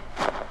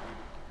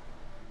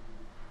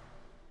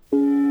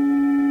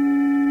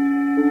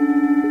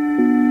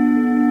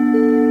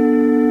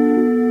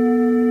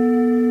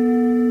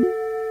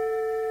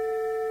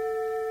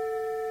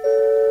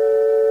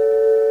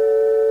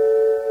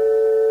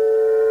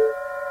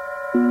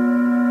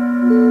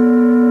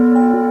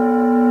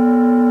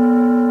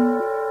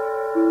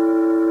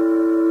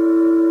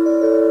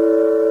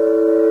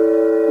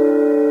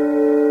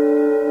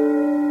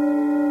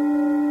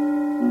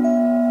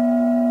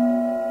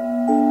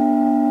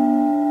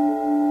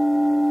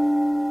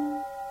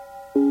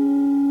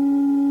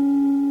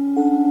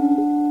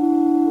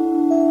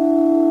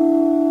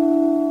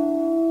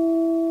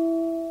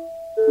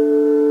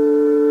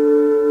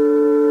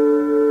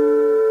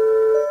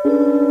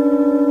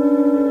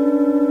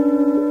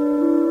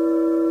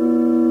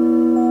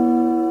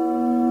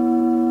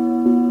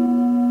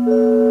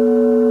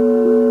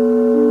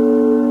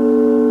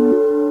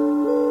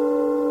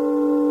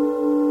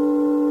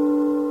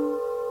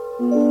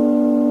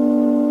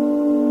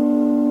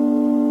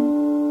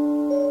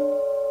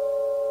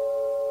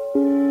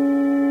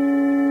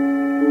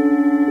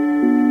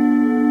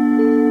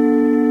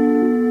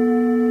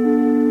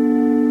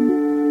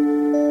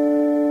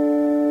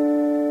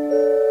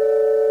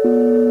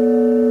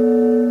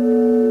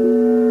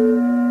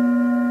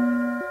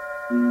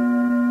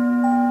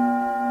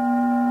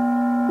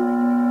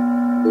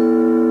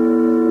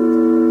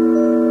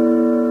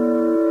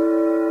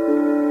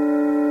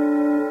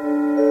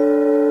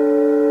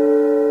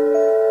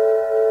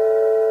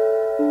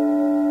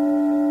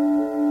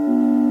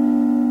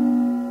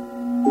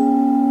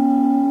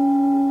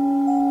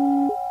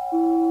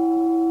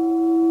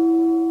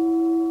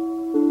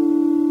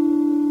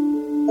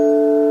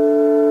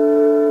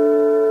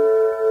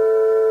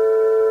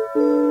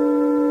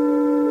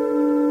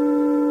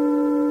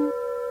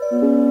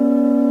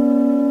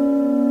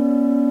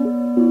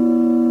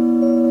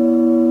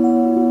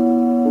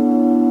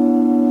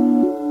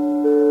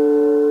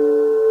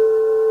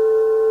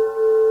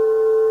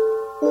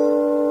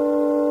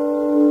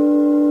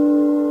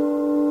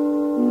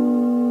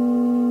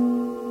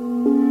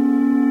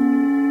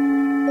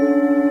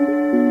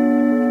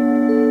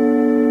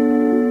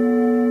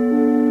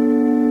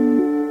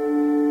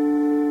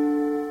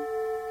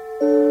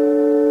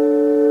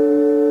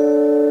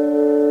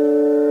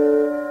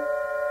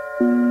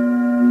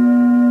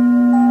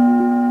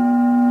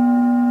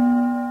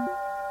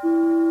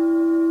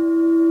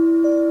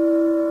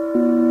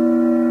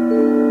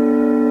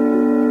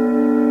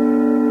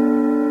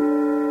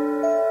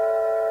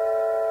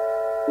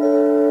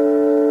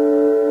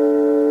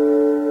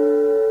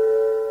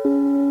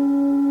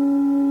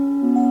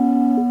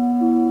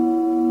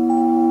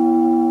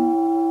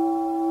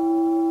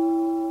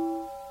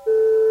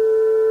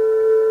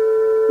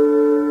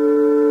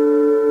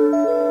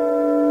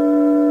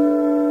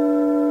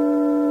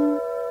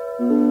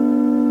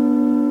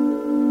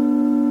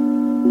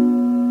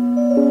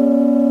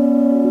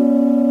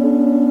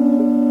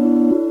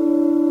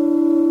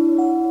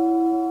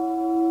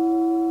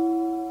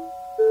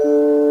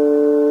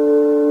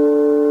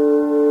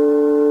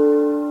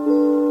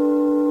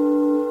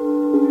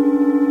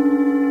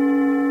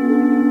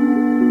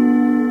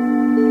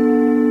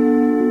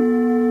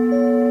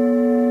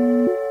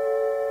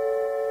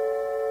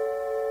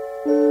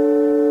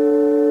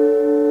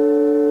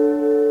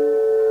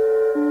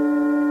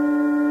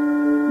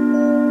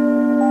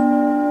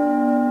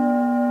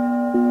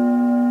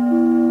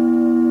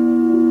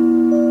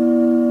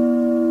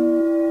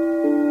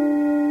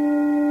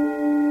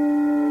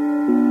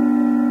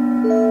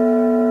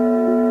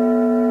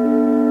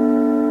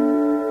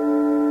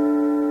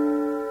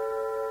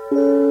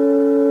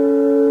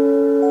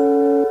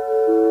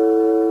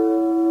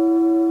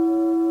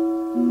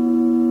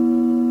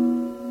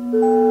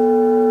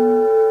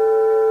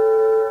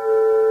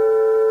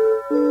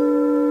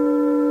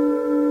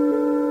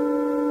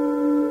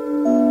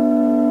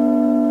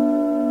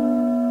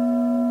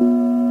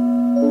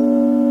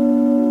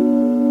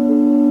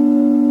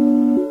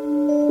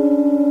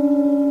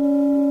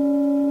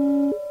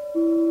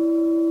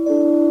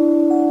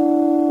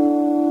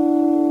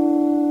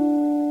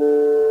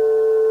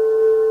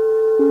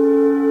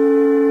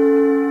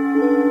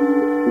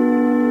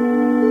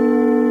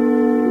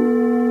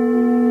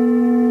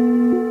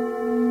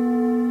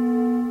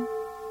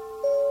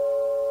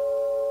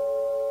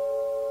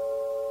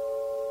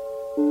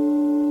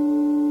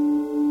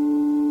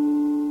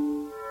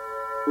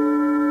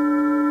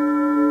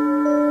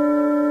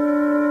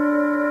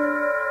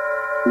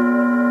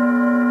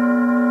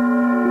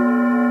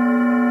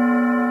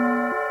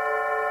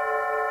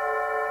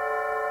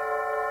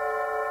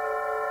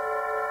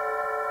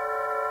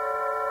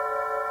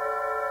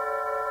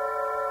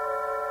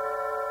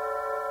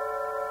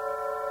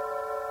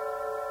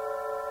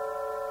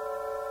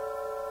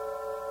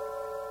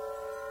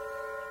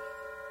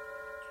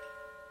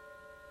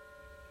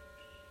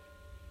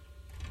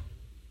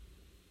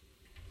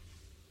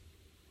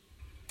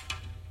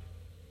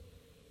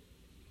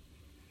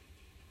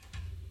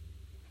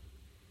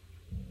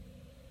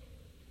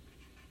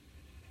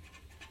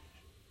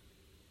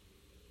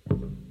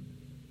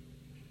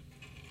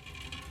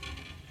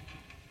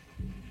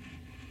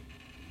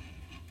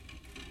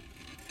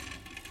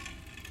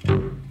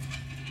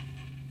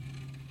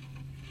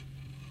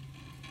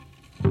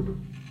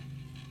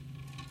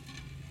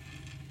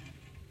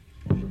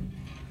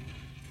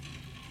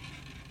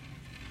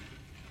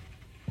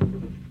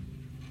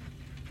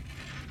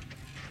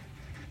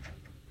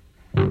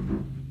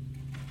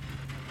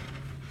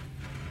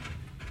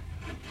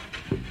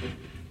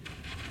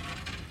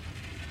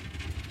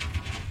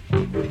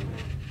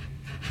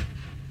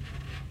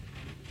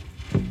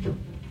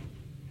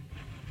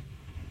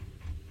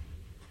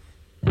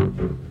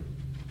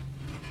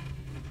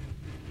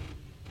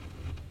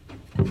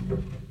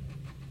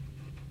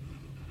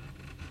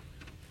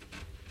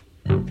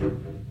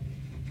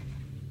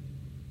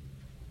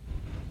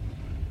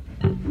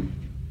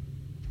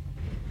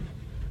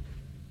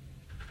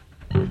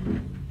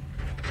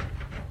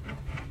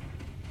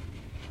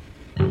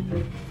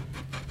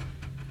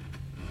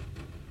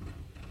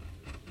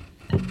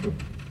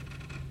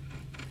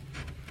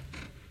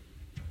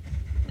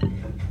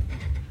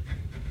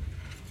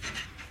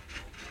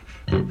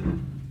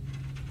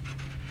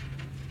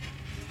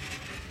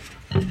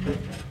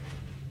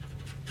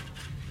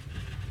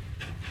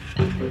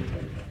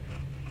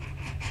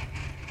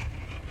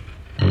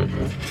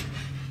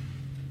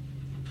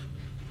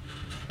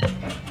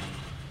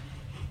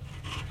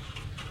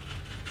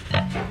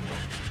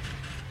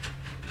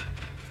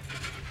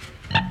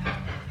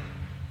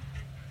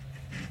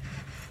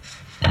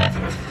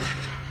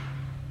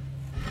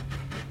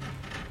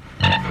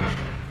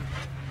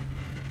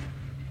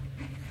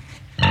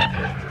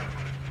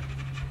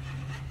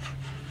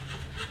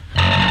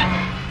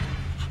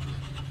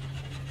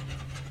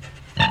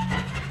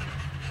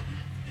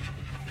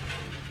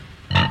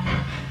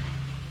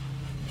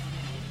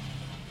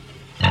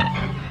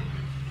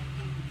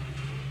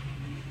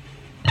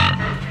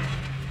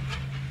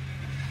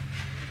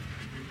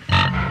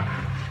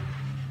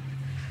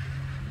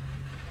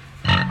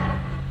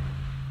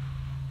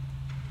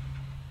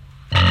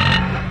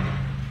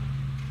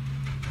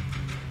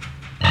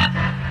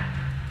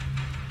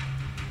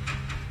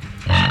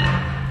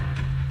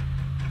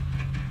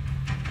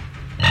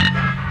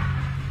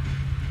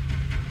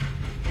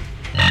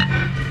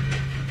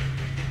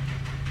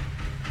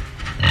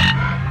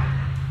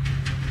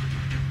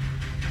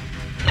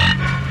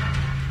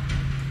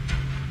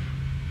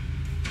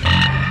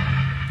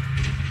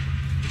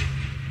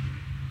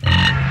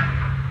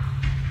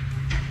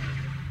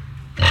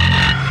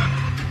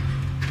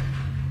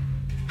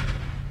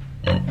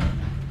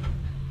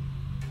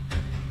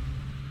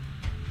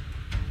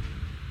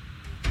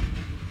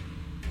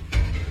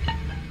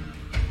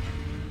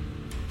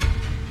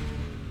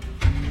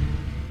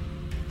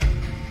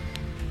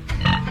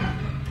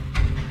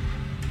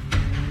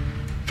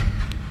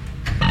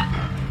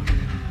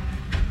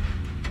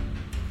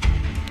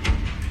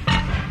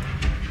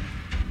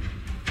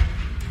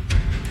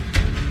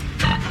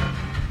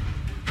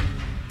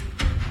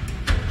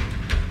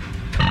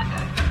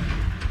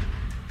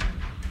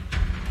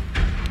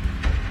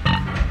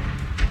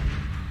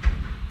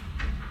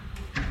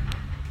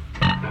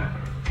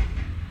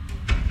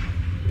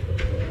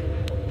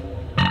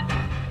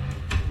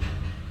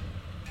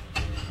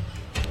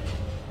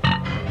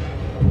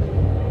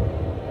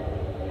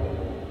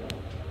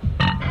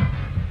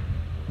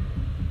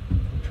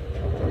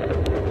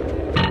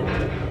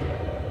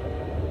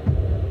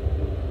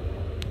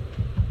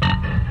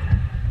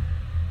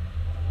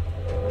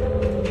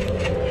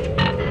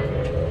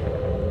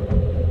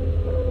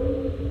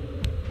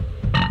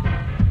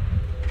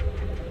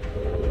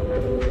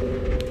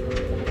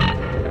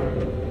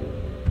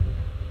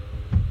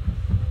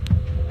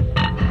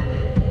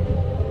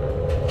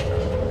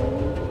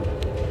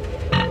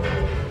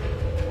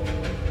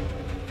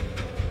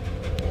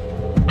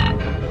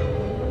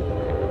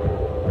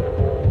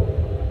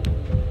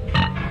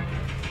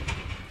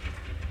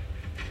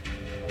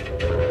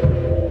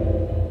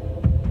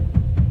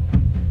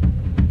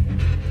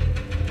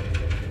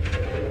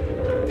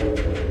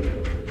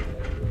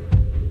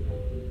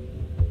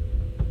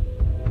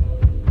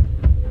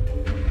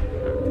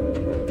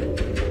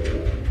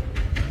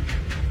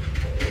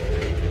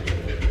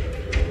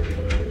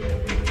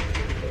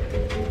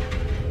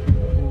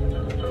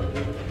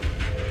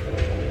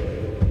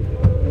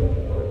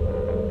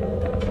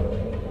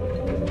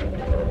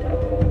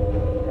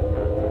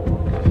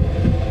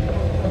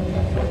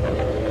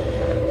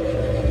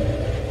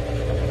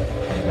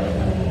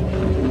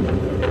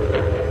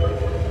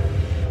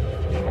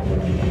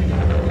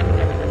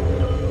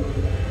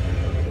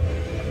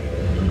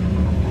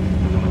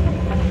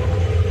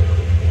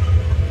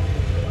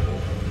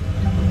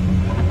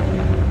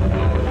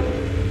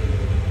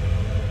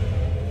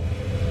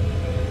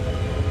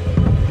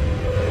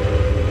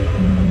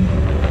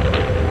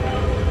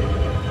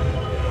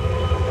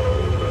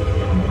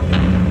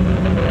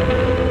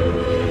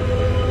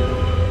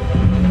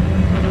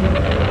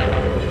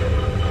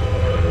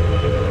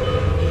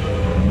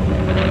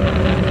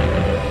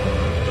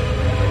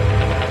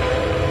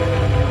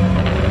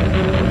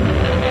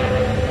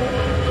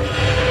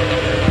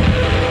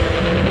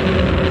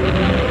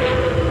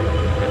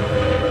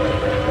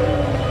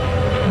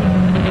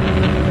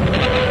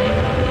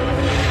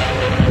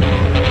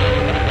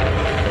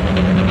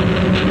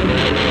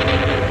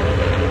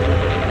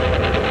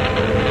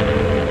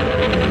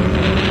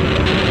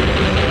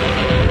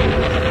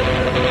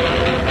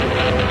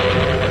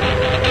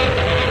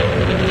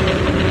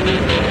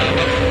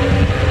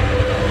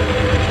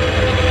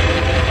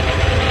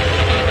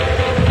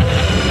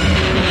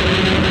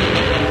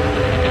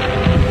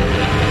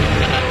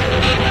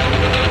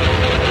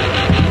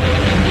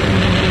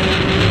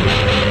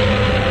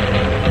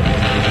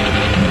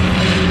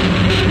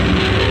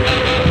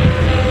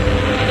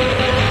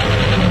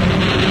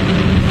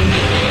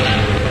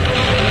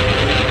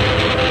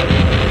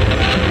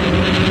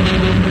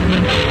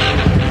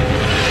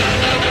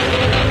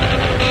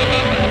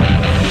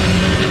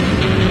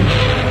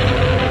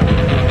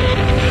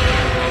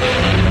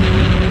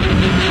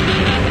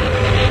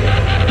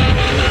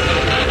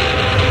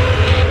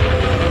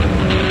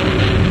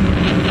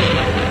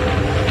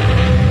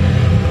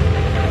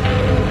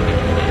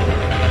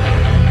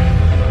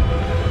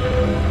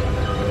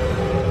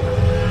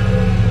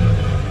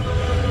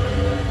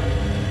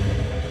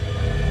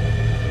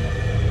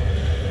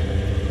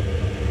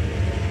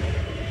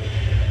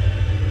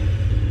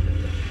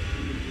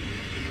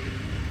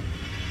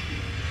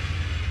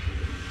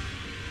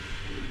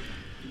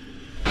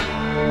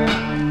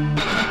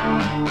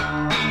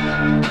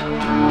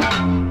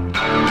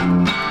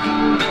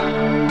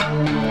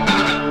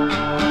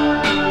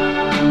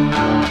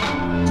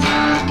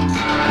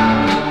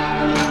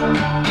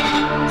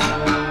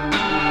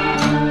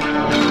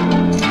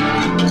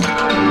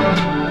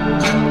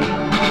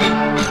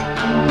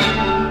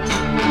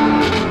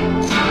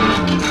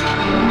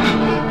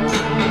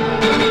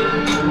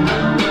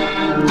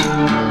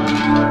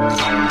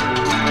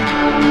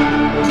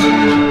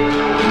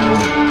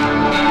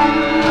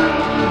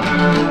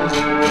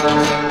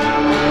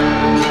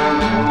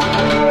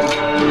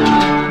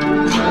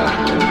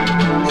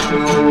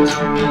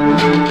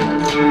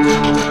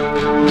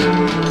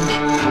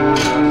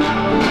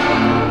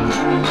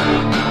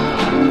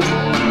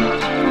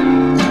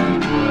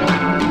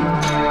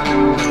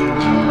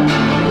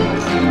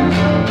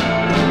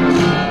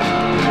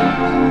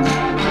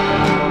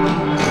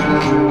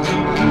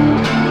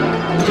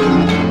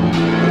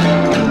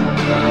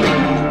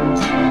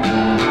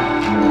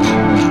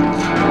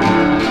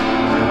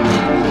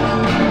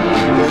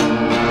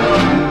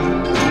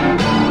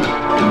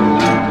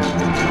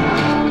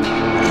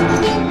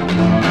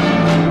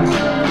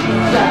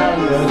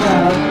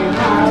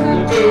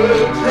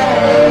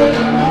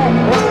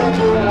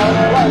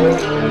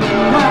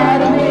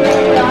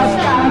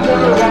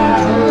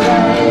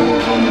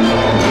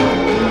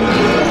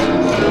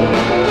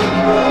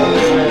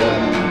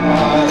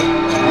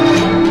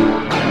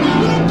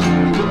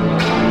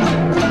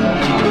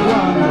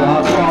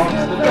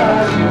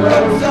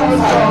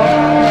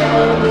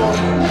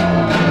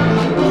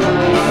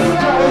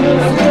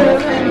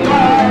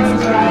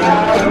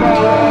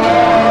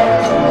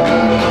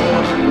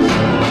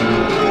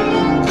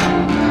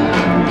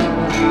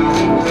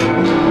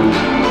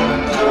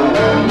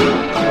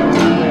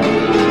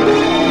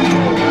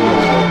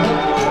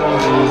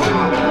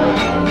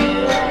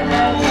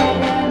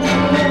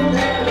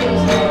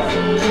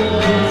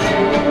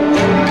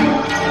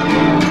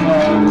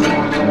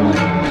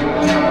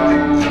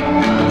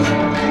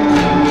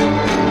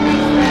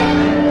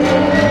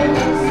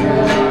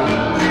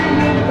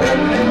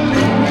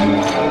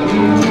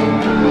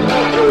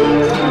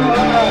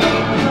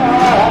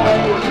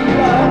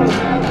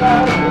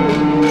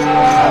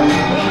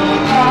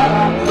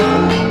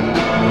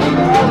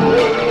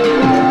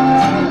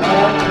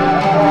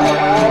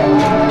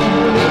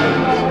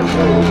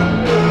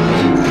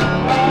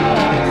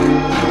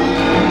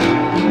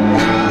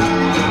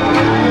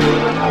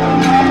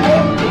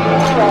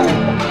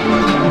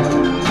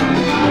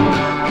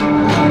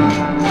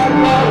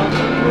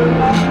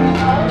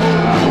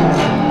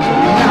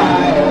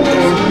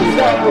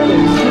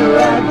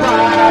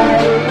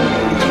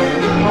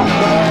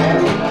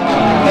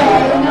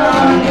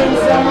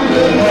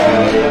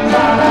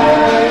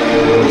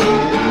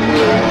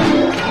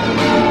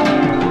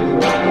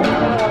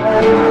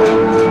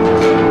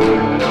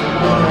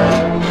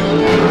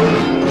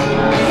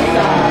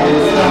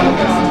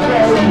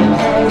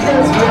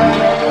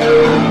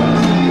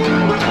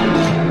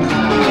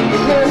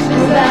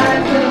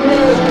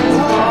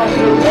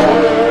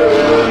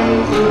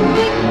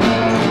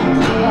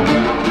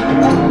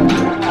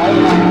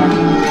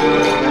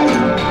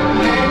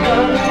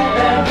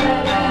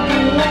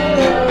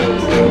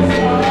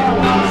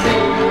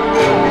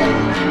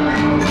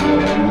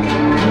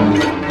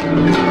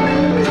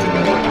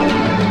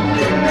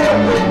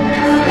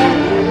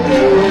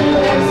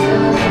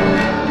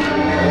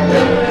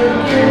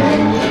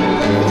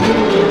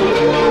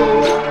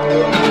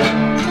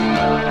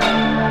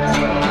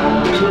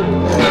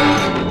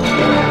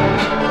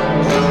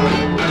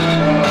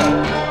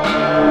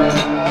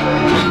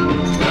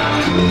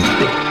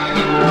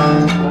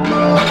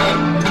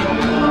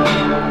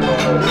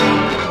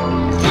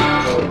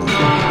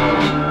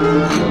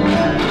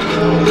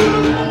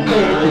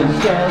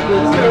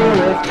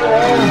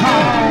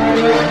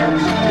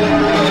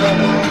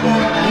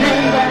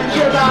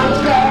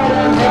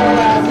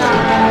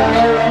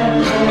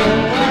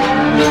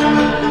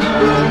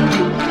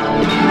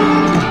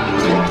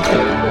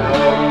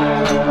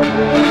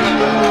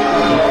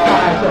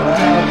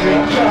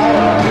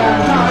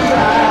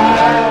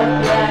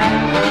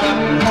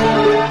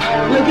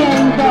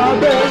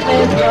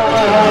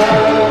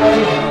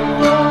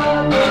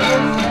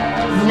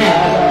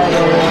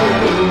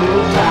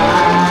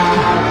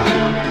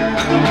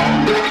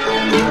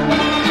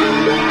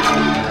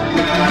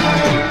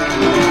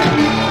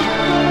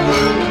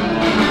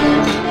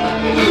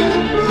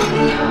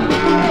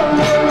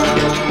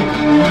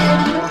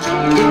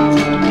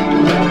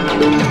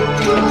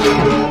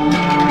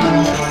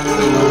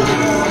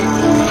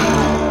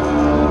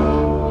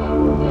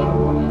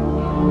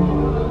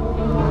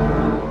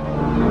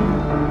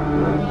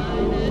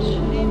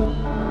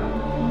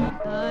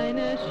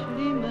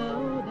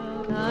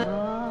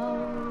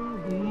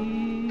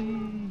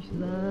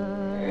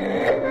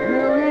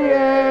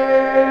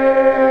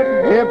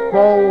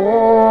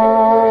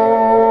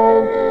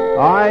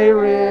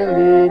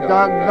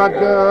 that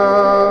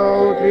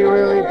girl, she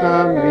really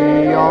turned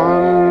me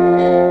on.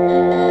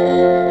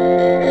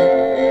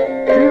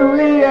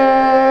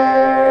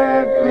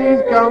 Juliet,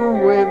 please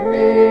come with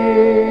me.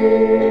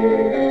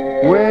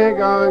 We're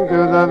going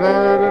to the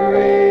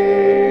veterinary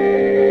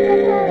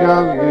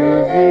just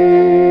to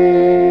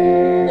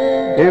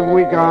see if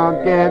we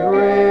can't get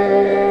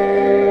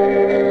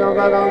rid of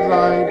that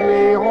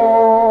unsightly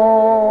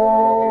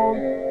horn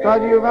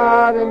that you've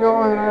had in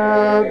your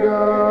head,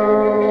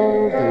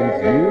 girl,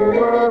 since you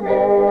were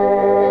born.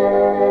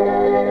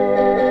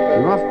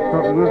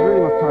 We really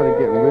must try to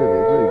get rid of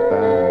it. It's really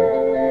bad.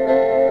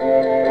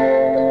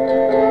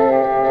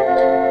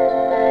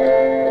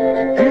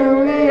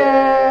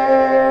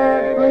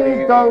 Juliet,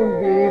 please don't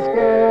be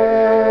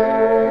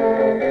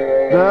scared.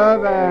 The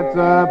vet's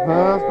a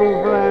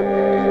personal friend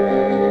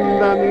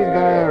and he's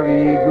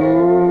very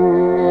good.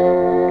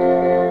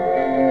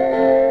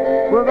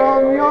 Put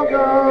on your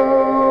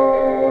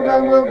coat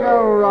and we'll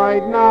go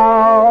right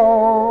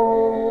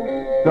now.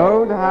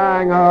 Don't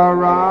hang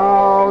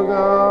around,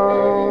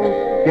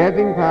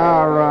 getting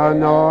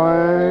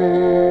paranoid.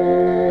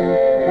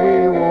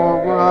 We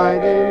walk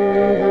right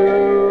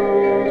into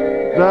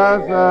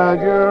the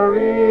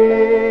surgery.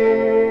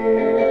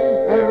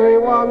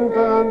 Everyone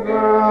turns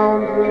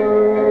round to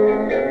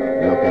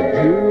look at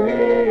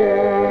Juliet.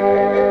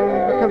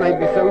 How can they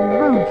be so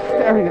rude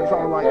staring at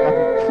someone like that?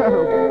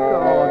 Oh,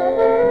 God.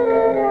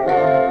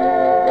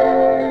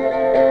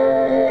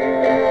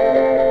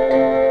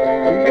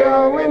 We go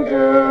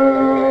into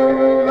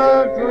the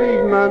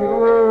treatment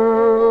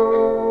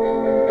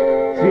room.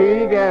 She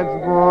gets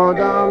put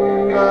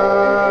under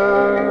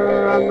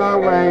and the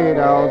wait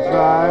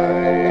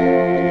outside.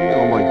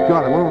 Oh, my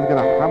God, I wonder what's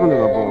going to happen to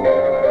the ball.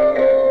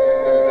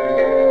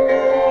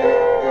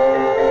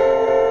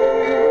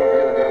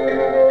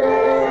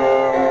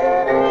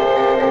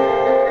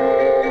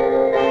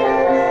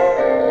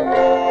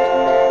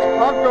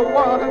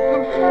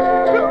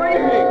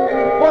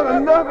 What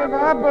on earth had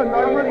happened? I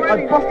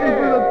busted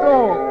through the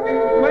door.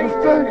 The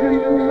surgeon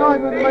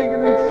denied would make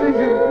an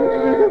incision.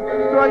 It's a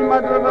grey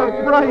matter of her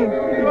brain.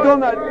 He'd gone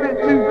that bit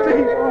too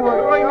deep. Oh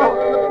my God.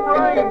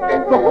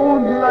 The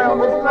horns lay on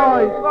the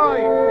side.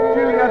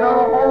 Julie had a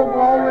horrible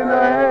hole in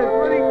her head.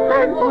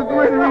 It was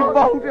really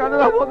revolting. I don't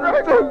know what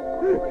to do.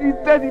 He's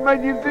dead. He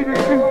made the incision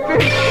too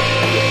deep.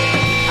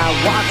 I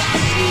watched the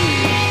sea.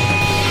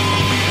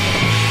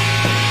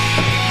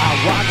 I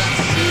watched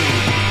the sea.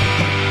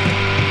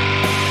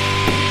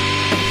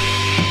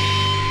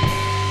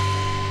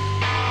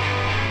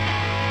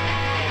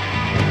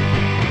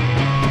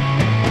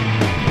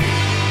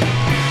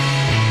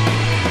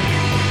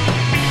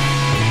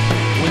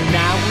 When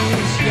I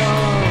was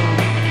young,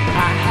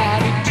 I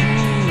had a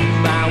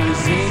dream. I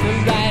was in a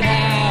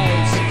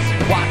lighthouse,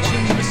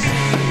 watching the sea.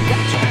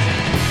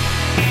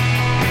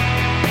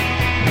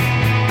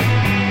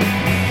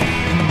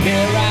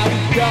 There I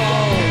would go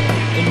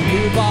and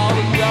live all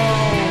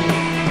alone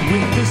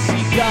with the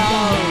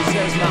seagulls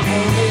as my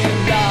only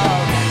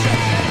love.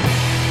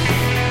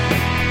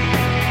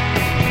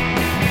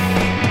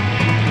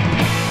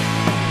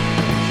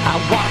 I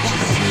watch the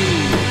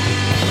sea.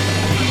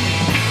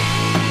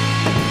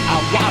 I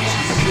watch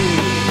the sea.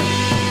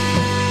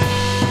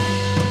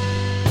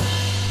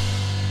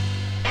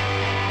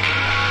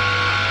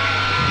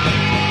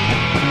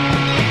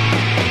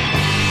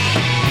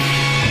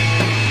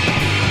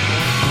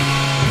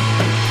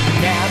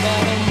 Now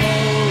that I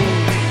know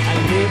I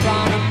live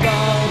on a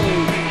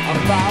boat, I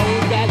follow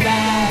that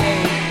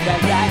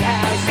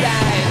lighthouse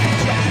light.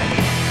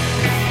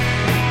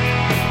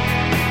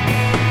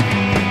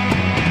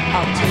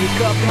 I'll take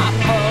up my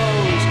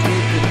post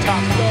with the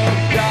top of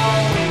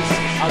guns.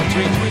 I'll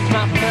drink with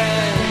my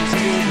friends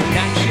till the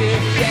night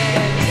shift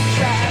ends.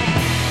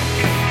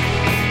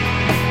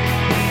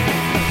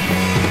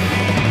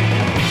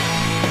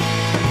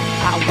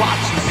 I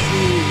watch the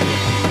sea.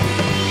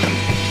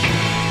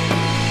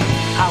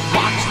 I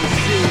watch the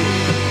sea.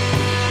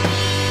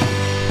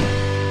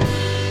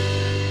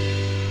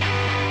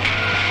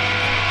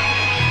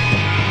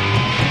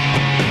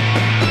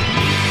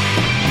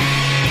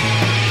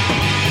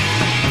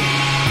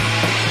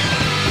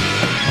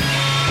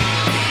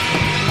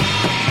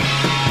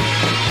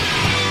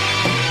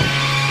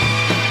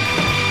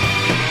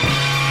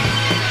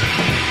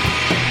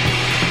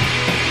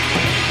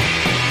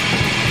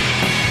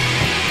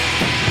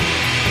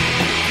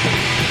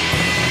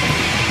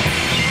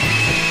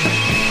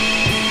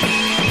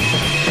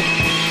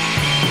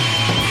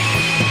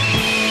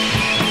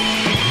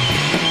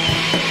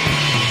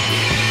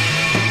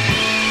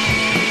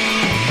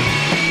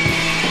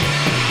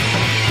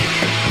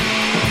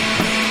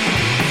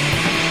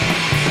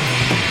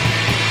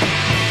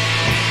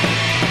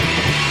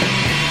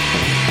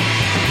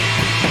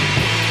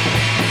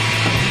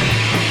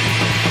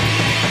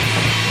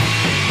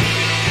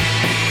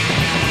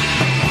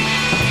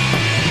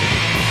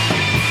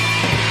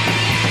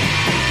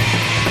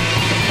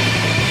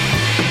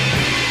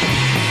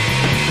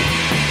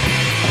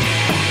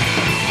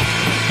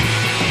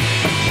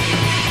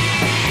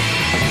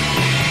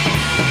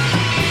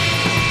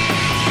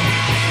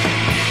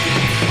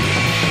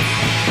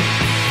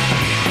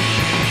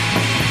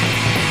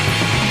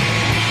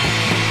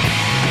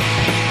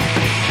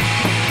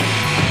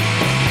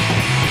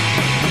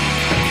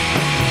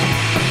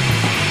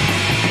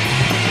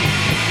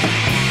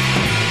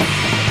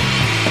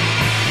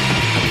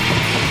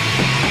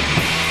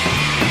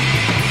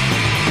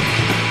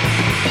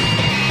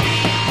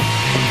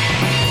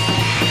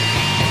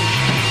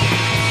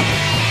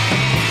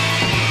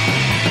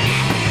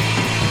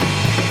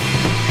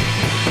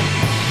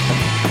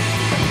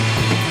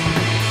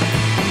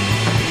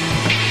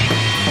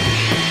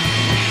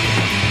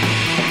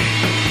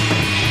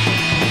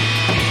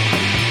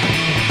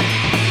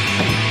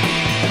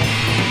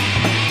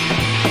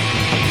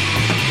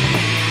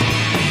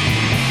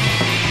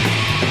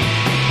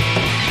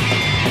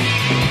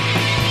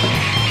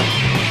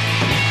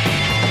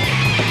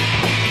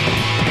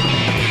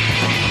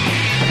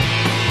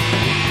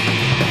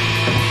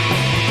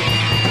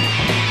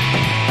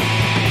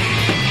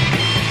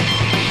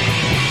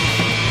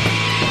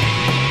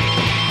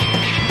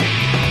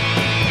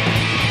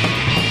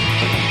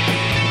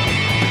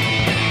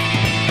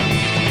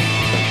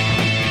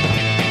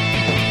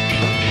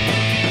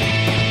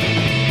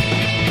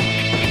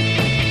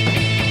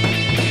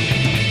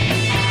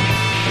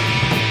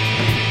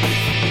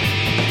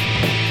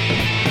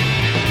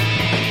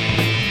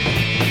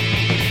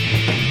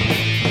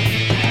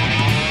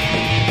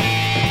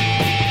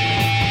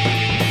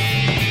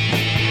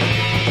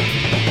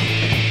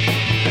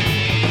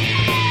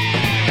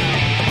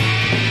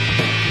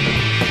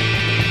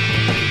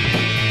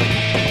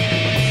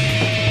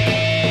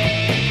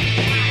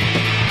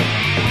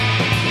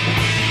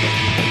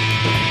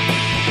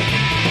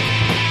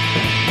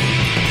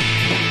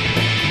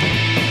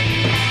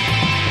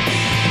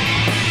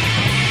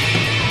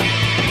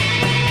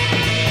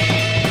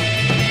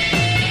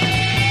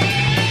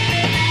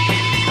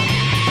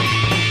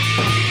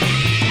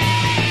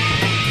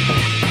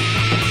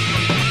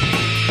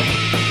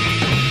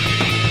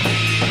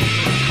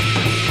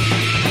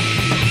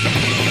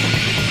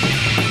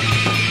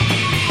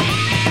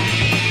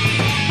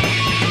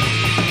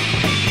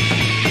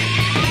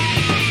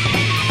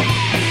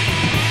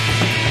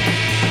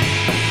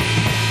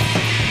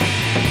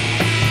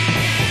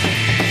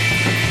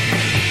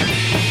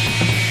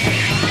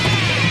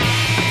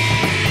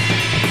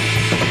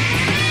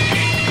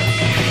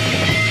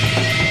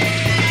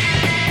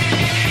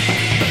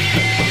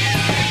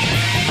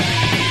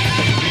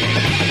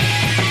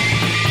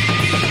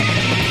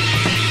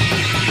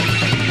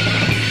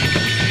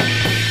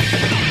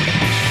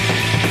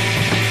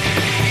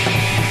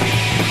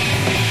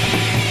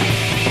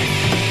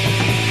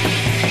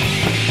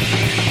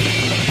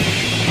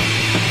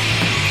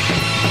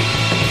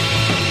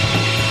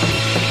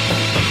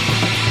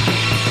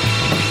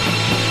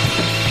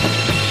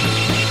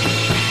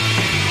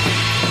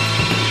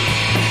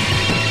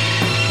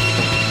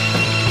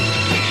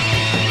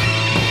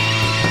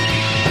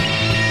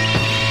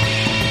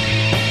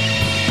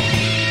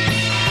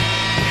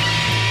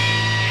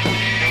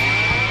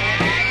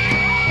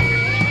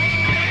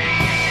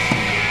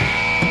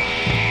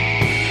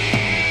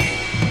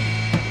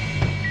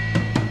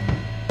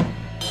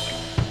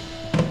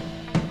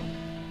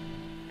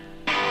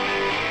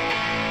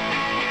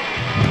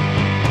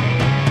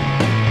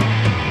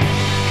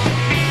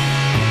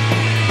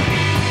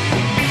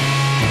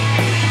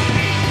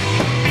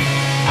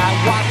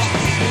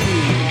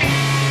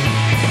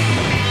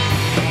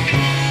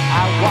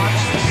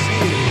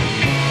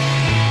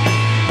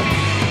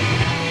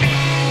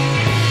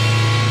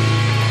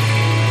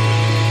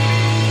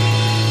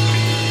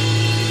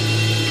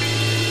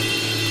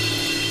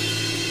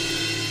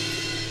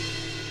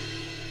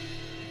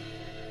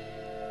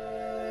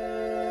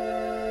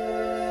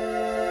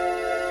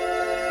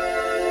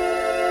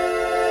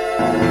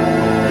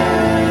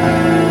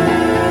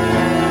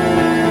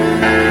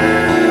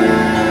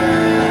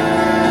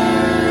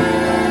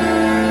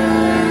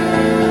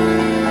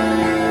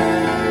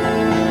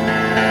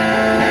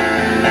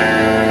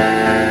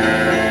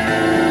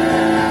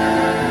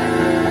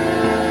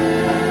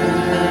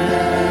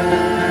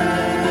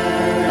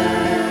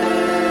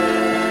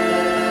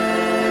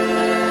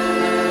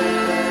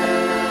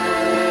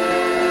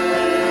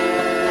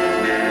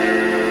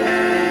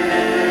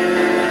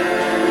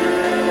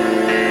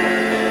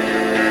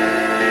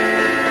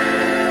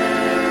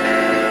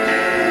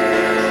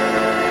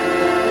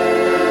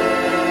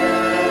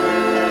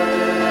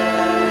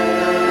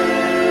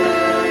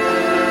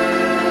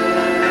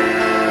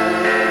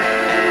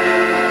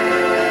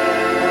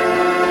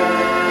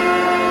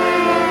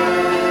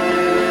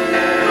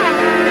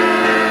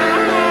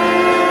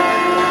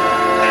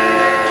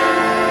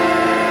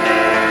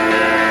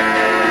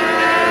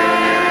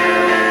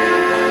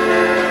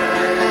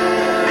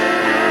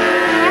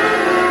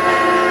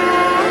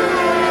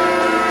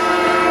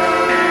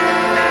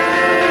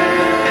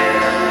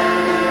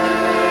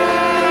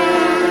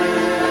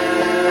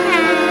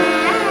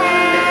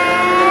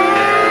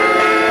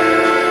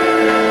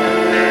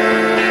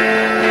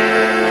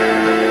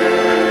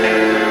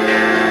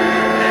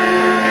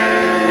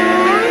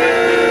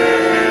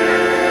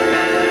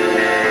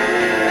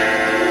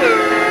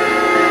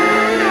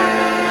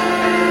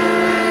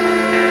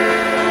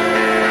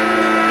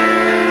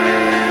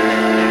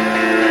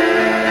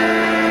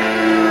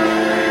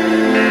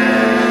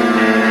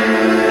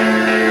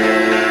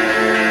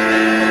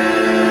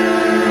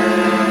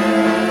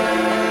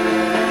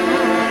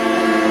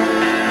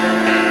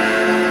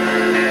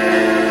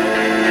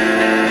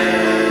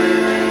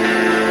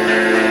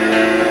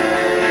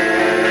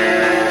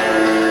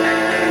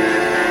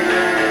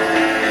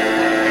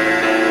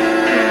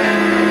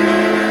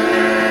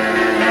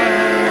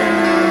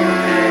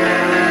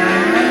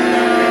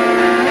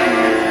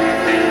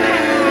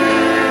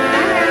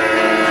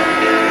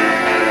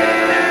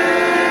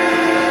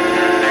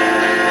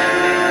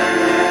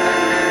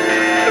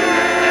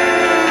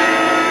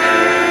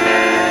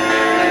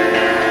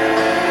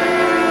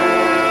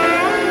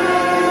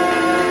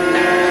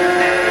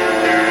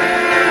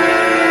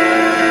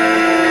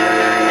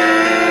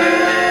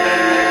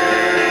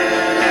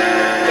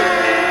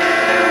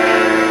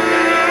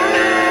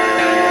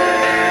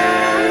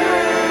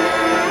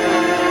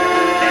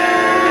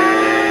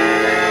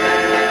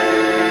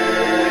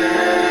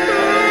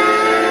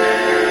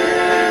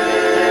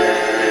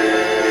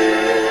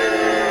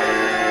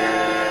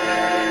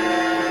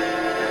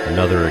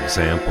 Another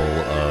example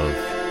of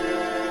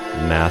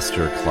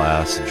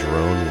masterclass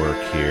drone work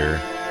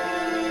here.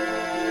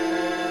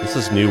 This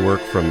is new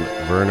work from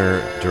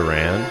Werner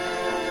Duran.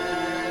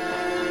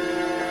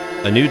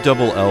 A new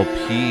double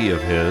LP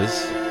of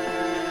his,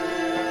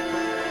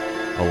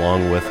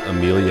 along with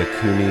Amelia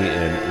Cooney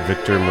and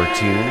Victor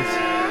Martins.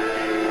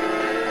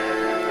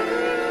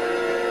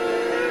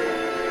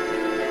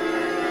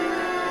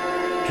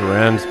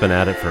 Duran's been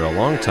at it for a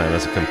long time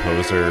as a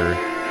composer,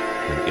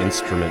 an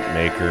instrument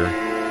maker.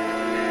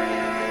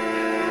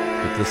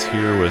 But this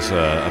here was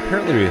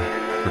apparently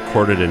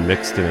recorded and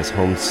mixed in his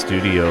home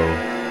studio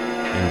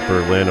in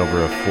Berlin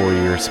over a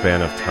 4-year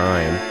span of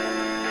time,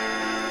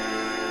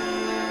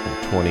 from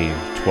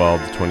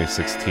 2012 to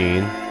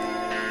 2016.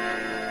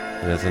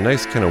 And has a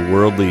nice kind of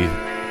worldly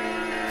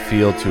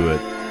feel to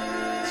it,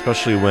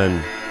 especially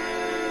when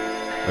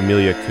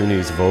Amelia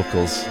Cooney's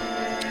vocals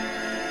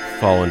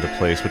fall into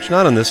place, which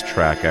not on this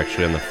track,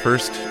 actually, on the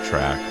first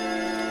track.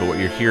 But what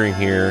you're hearing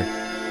here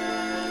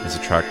is a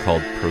track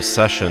called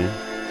Procession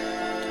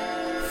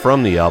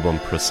from the album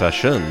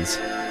Processions.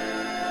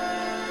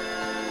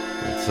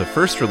 It's the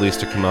first release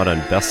to come out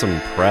on Besom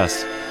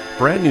Press,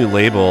 brand new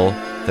label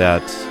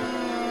that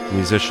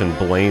musician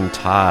Blaine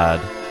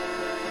Todd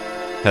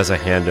has a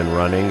hand in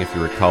running. If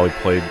you recall, he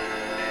played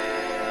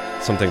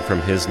something from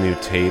his new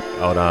tape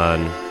out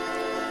on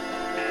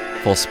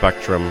Full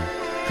Spectrum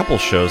a couple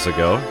shows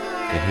ago,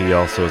 and he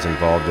also is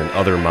involved in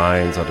Other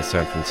Minds out of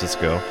San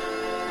Francisco.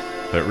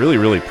 But really,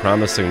 really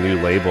promising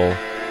new label.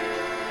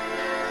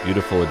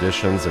 Beautiful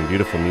additions and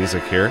beautiful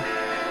music here.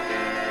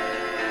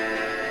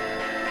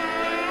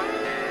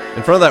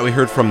 In front of that, we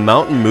heard from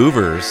Mountain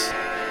Movers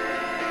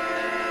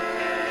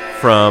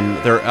from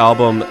their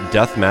album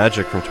Death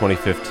Magic from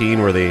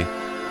 2015, where they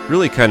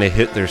really kind of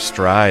hit their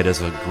stride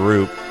as a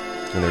group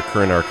in their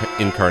current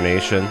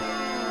incarnation.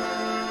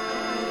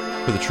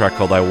 With a track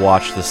called I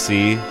Watch the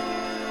Sea.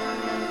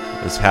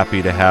 I was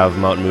happy to have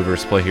Mountain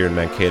Movers play here in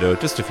Mankato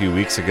just a few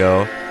weeks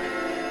ago.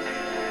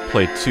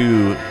 Played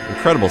 2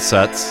 incredible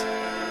sets,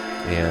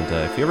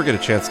 and if you ever get a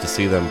chance to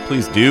see them,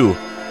 please do.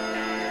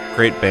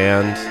 Great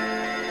band.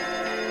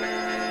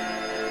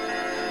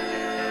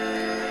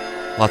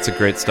 Lots of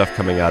great stuff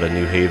coming out of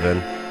New Haven,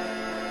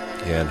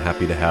 and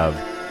happy to have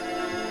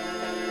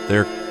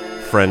their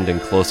friend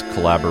and close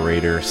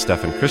collaborator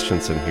Stefan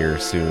Christensen here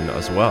soon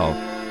as well.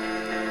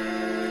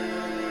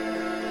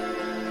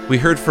 We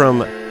heard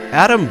from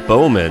Adam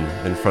Bowman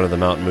in front of the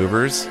Mountain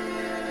Movers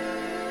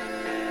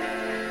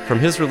from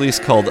his release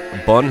called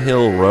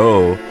Bunhill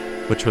Row,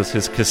 which was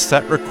his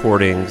cassette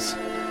recordings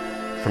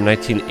from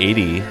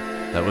 1980.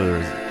 That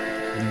was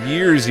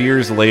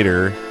years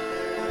later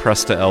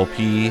pressed to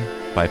LP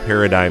by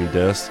Paradigm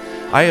Discs.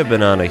 I have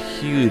been on a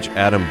huge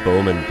Adam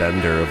Bowman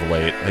bender of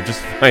late. I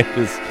just find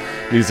his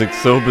music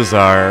so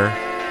bizarre,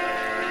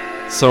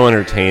 so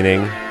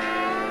entertaining,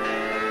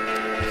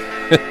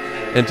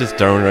 and just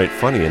downright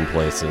funny in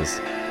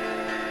places.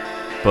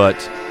 But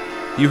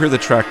you heard the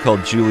track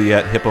called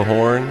Juliet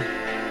Hippohorn,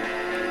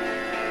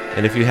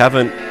 and if you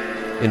haven't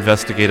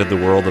investigated the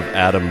world of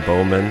Adam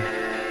Bowman,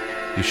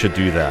 you should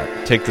do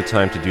that. Take the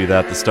time to do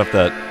that. The stuff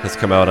that has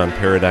come out on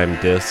Paradigm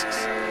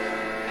Discs,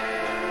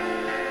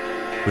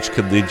 which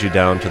could lead you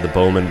down to the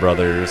Bowman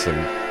Brothers and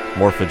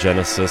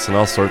Morphogenesis and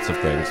all sorts of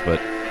things,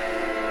 but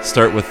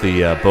start with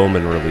the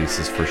Bowman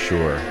releases for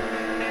sure.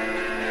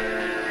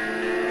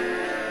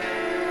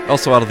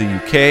 Also out of the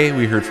UK,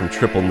 we heard from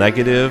Triple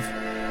Negative,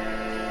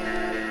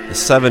 the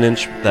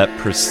 7-inch that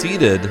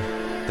preceded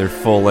their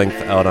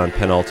full-length out on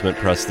Penultimate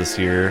Press this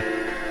year.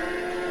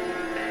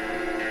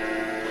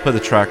 Played the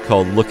track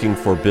called Looking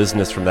for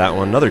Business from that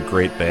one. Another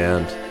great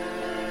band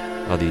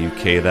out of the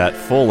UK. That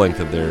full-length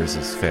of theirs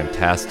is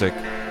fantastic.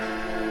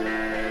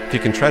 If you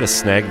can try to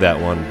snag that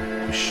one,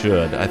 you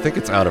should. I think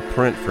it's out of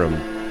print from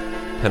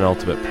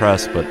Penultimate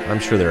Press, but I'm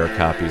sure there are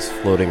copies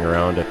floating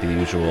around at the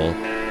usual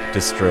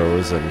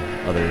distros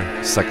and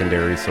other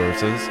secondary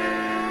sources.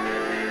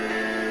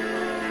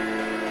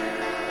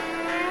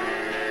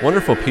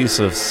 Wonderful piece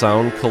of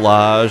sound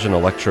collage and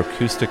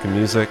electroacoustic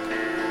music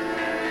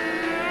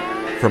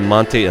from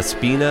Monte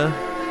Espina.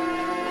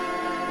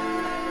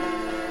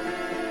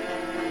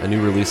 A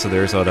new release of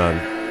theirs out on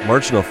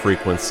Marginal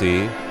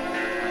Frequency.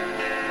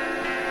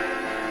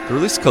 The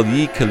release is called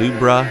Ye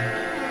Calibra,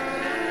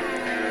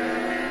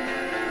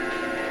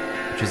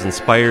 which is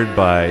inspired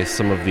by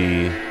some of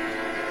the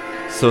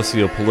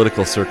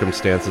socio-political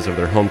circumstances of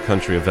their home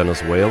country of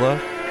Venezuela.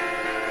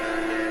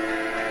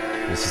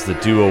 This is the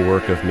duo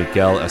work of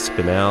Miguel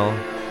Espinal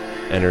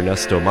and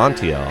Ernesto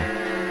Montiel.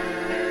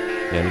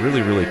 And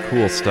really, really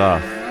cool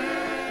stuff.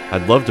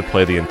 I'd love to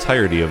play the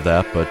entirety of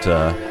that, but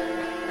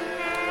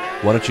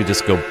why don't you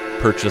just go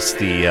purchase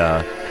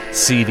the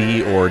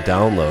CD or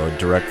download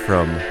direct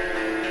from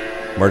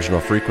Marginal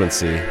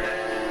Frequency,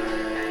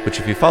 which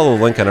if you follow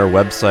the link on our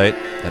website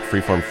at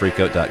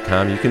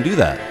freeformfreakout.com, you can do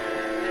that.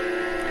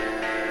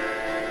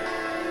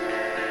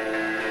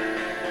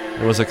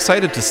 I was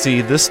excited to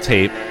see this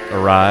tape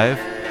arrive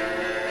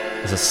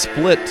as a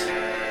split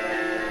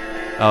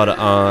out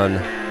on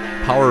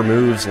Power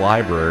Moves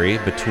library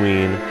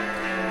between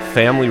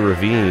Family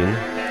Ravine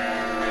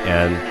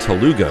and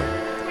Telugung.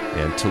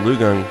 And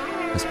Telugung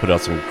has put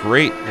out some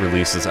great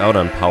releases out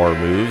on Power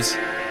Moves.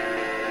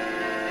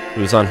 It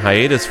was on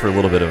hiatus for a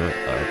little bit of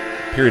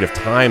a period of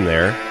time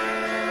there,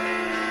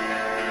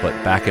 but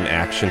back in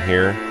action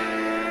here.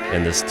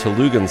 And this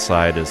Telugung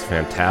side is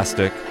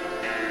fantastic.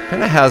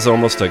 Kind of has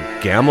almost a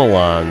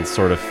gamelan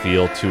sort of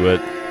feel to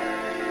it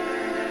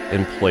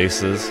in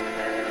places.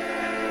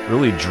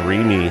 Really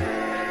dreamy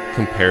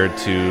compared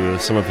to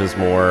some of his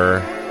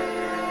more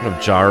kind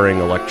of jarring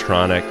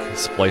electronic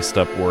spliced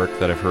up work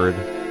that I've heard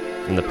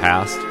in the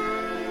past.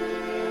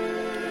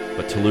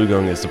 But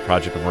Telugung is the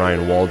project of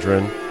Ryan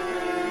Waldron.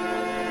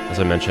 As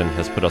I mentioned,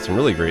 has put out some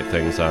really great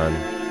things on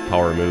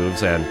Power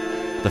Moves, and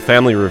the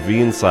Family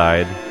Ravine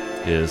side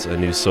is a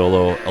new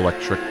solo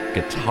electric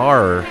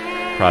guitar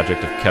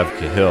project of Kev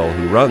Cahill,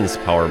 who runs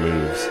Power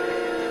Moves.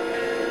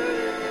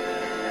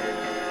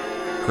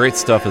 Great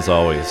stuff as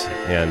always,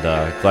 and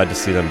glad to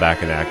see them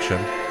back in action.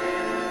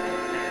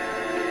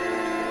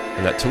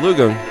 And that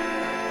Telugung,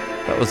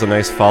 that was a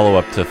nice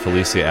follow-up to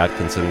Felicia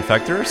Atkinson. In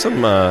fact, there are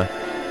some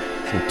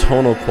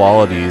tonal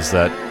qualities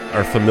that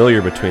are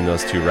familiar between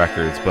those two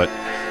records, but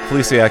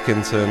Felicia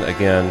Atkinson,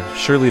 again,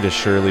 Shirley to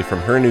Shirley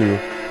from her new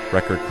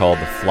record called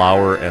The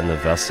Flower and the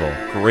Vessel.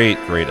 Great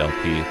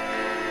LP.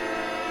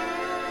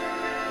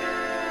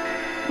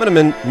 I'm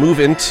going to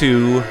move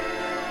into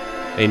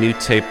a new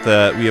tape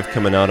that we have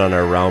coming out on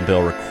our Round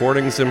Bale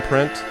Recordings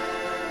imprint.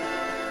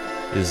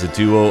 It is a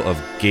duo of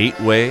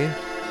Gateway,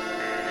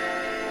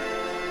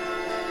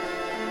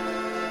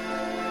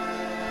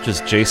 which is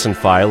Jason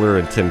Filer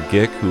and Tim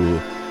Gick, who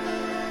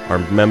are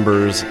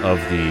members of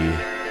the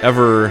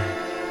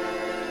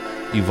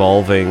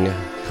ever-evolving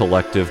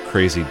collective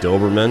Crazy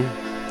Doberman.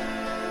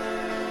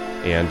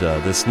 And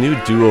this new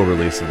duo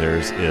release of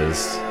theirs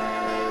is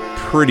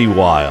pretty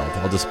wild.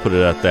 I'll just put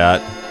it at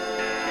that.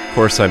 Of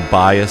course, I'm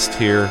biased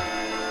here,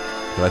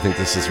 but I think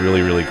this is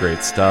really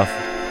great stuff.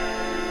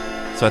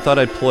 So I thought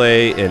I'd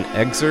play an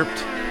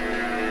excerpt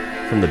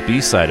from the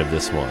B-side of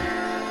this one.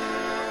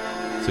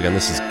 So again,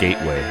 this is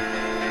Gateway.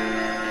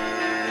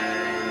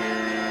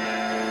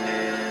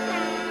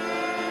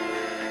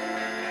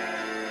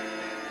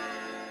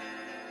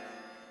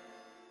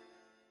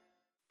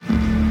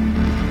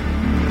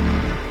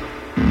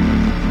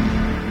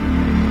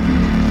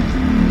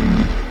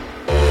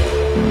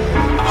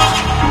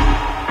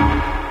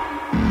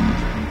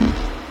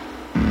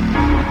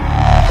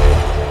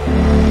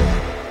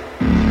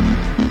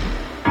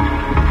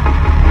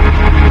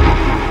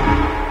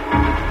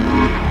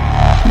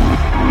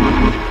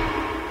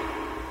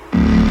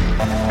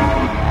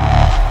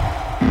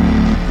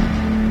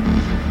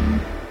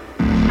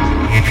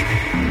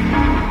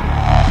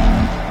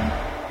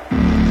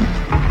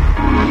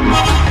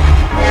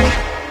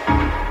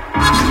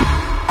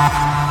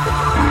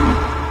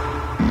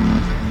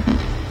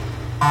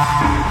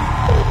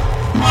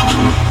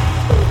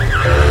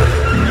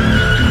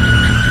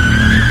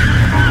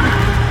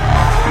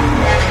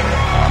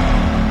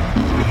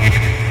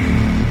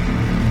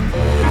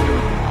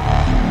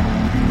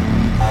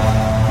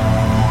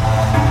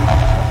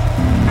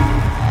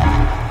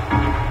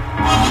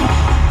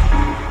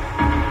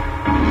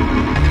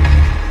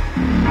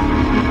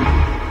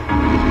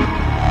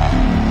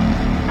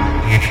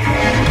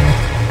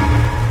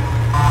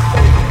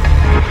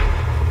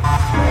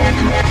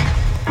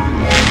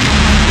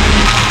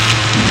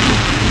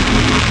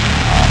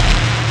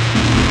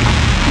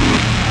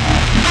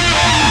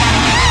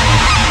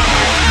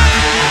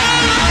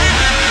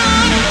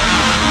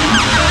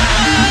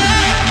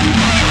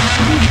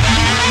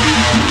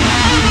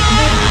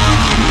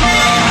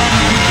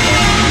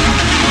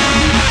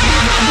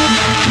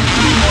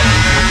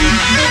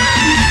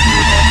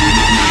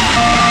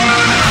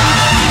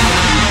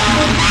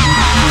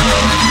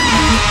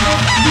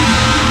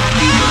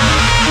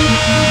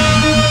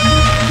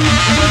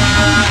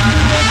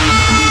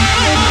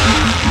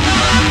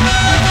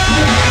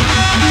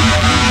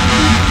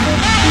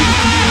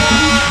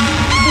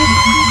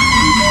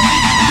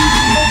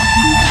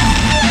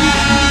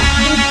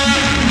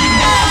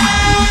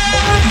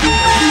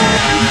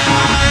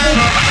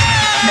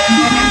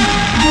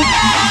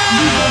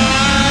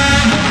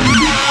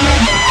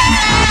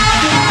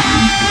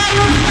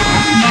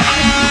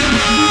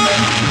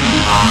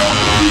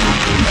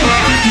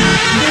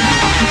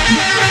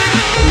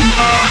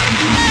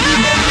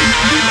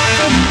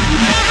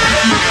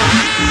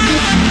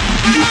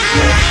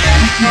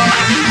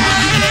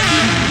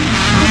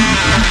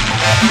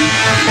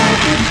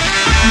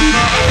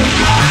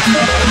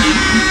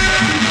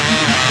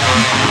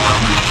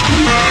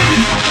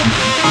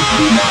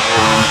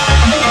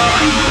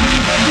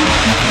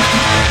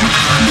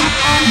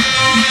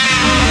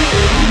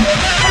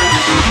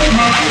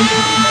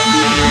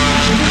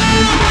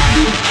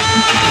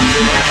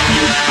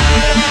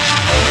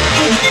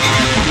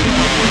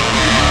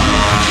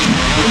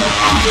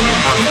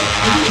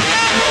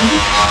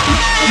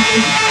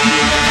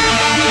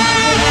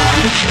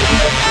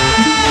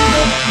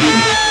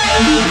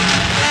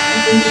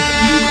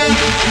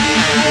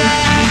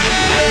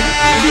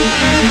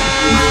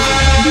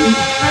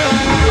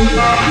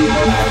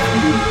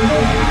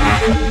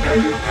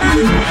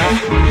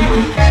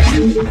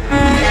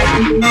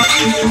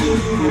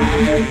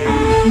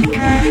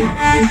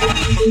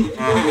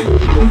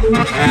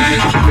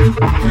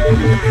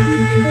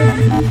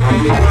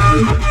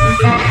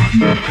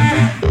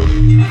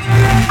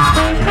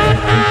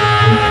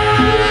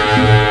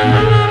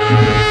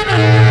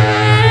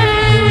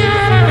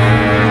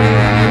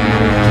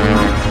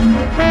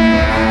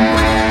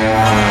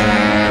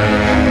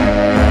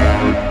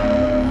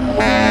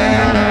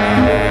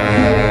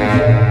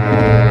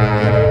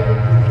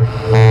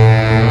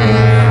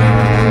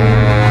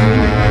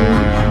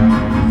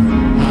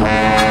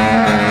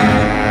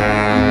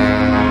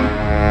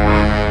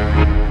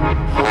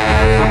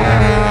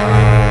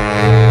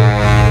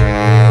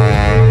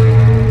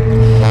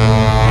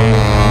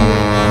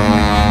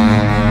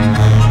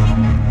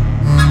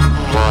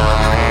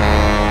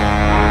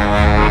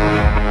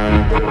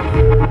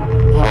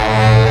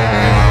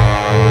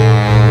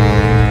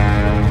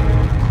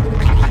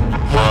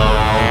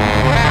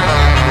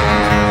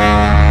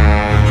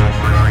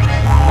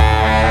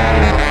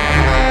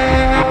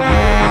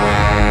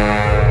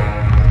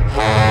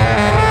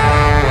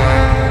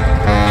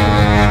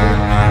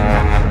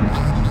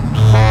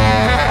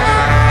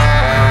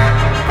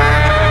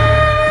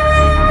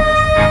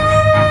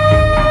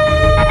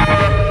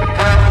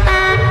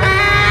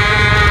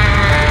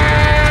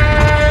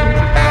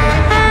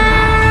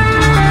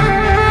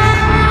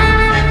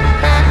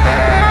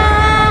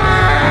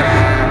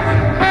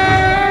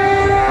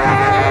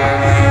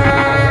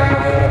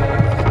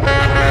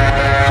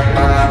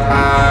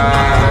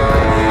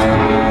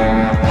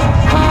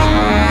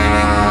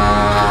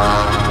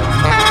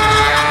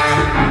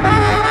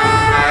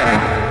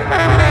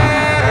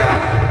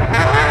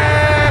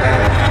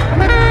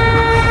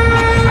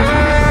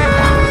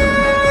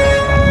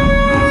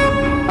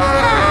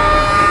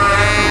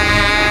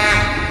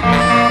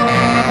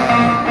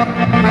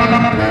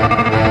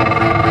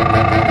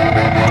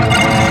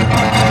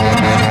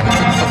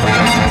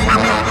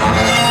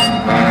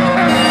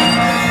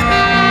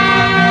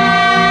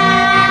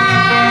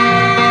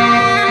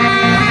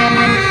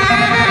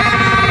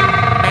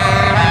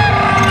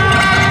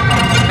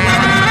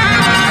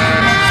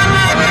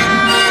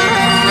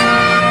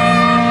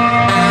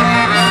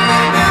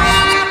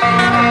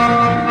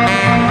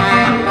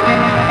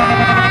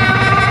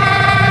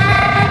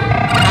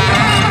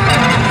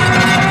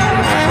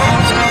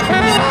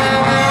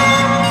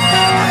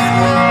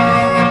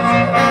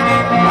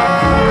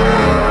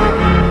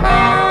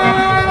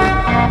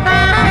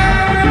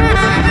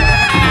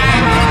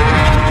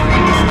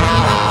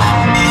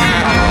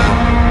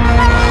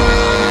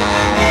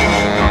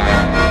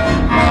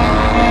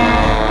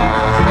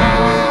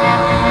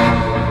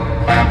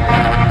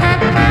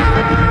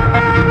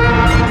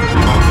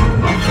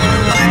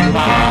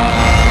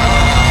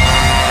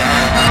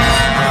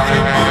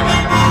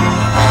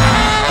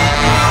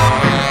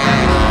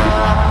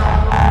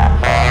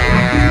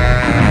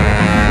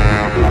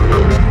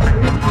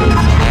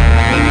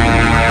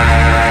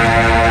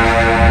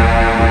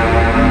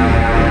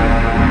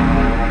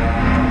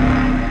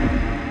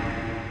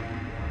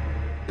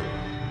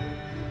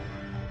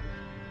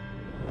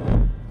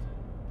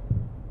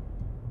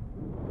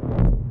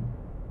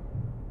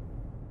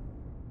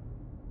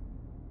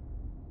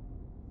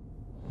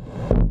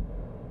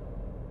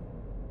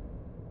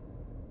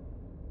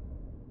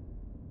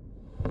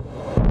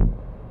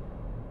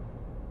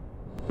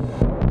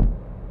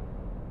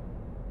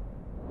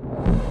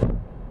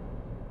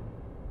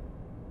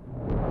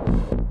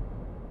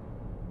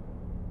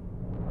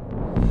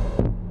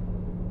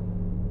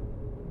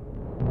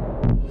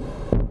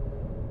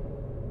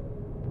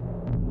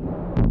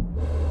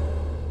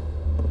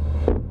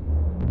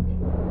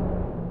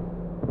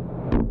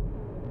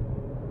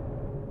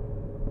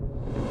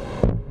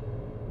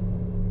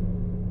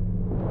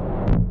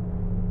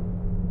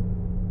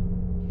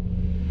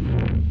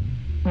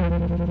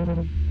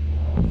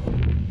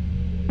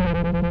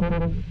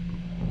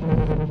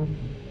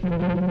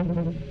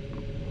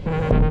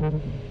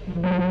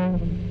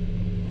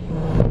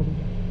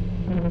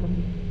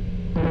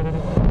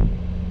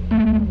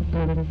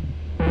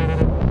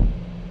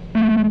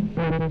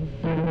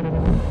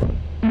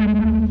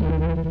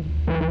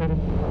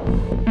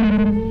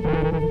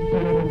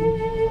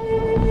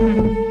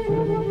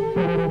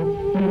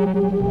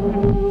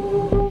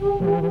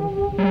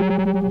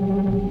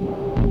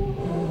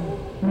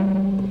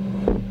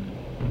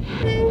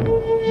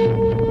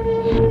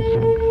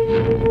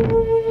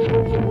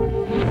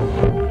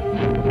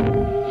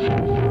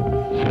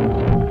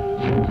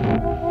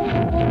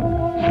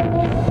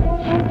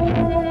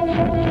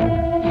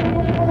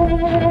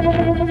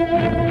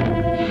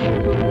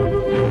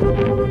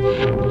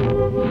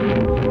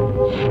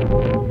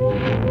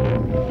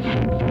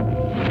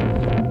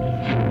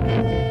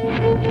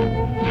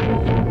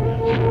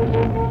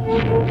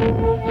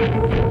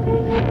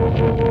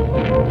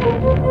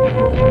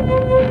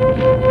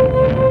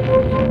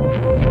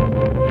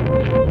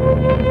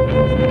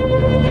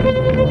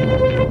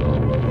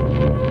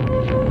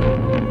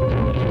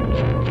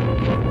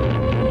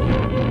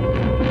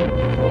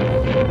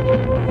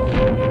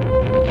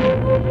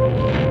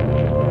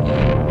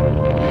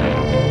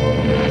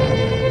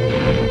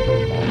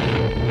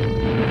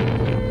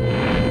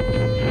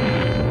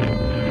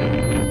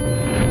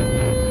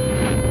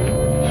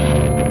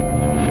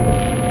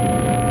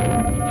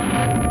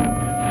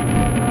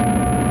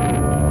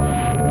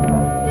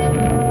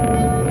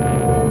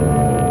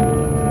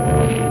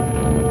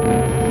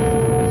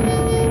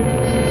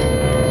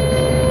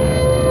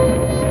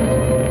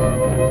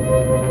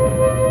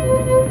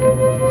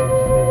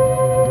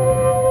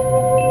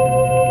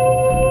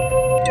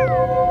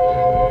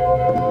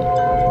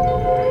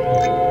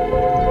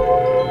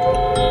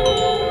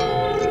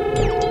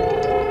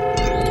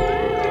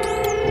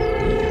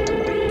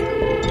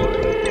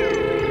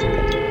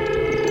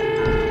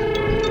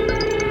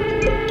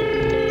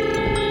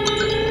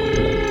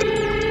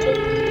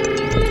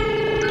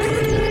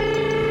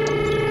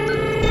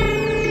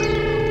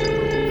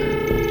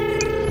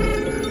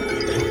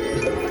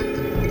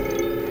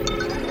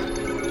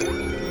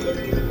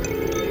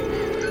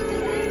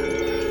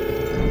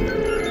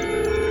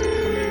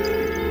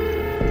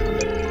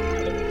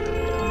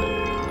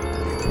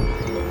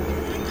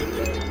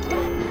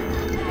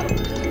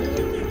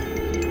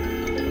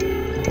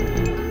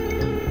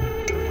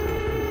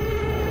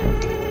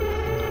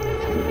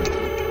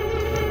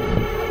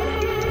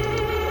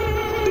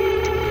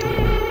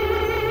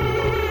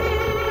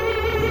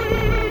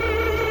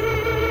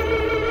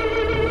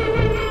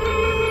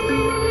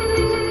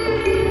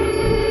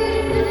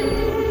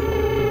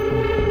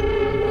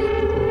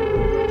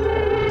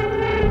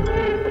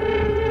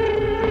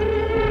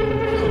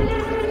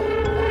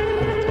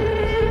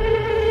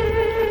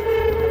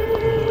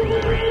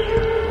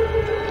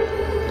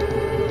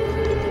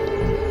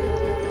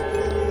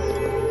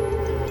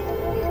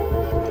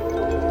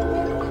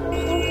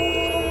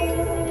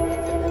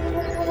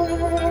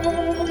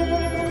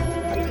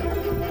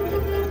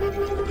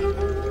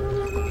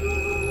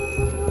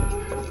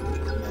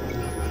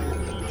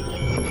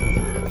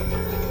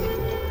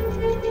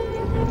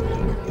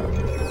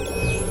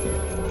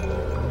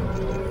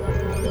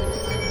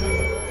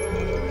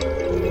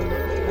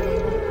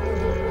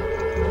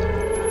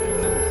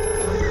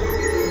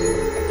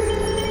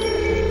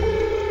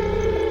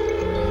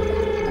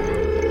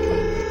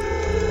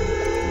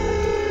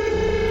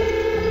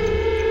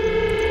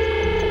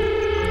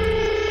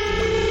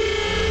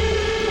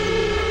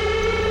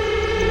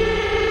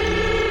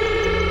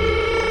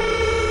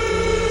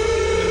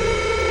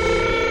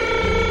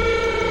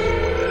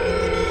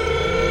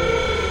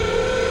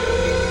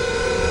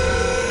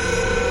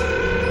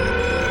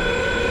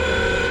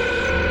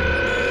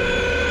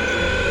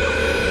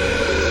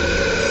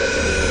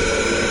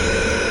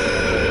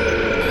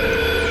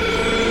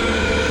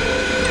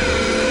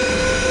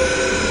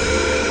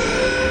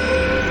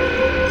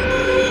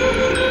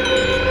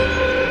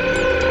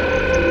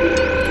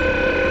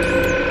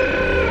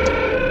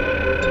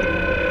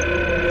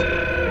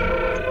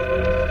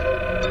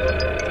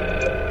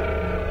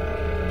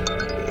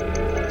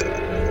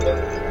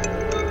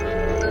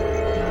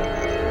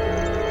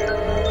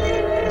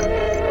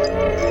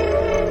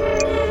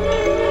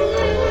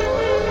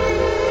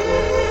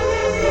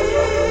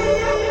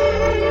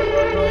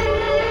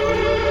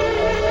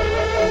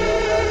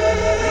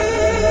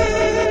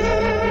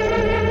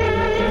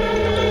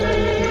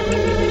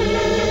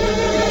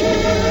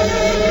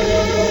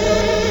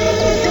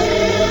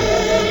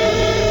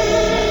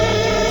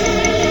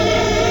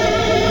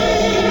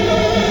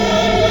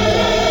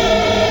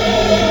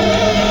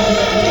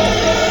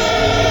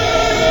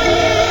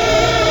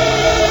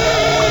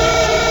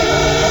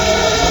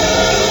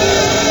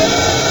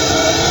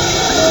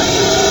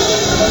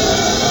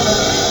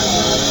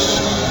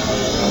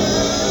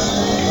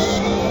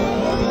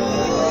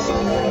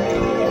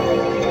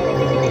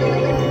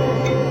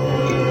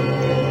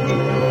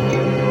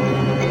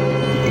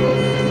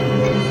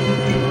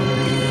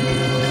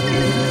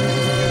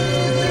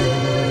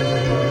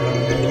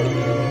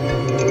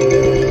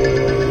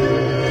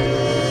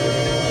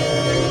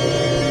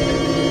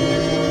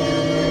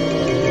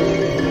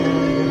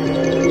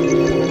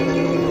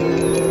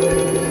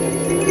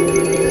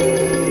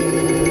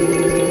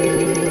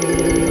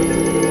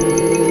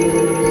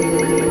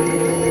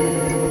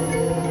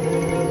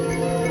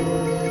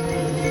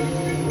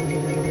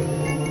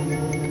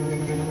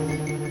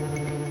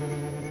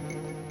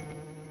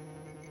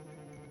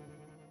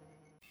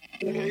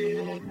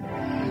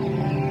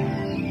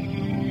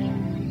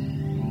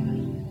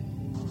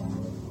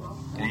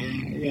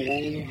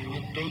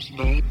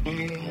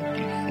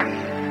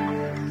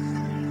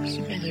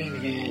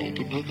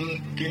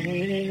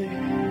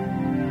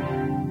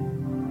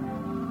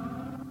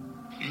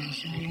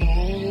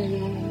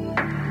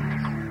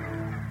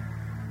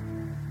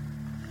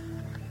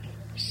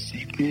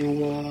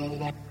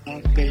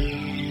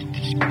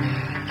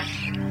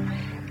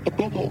 A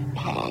bubble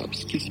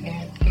pops, kiss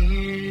my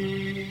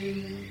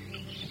face.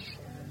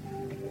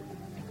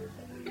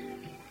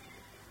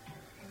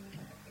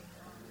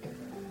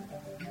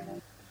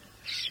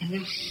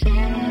 Suicide.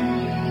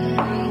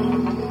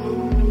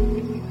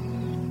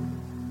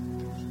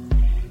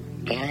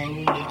 I'll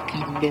look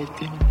at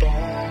nothing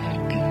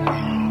back at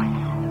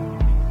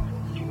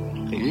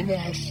me. And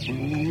my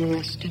soul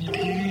rest in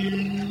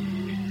peace.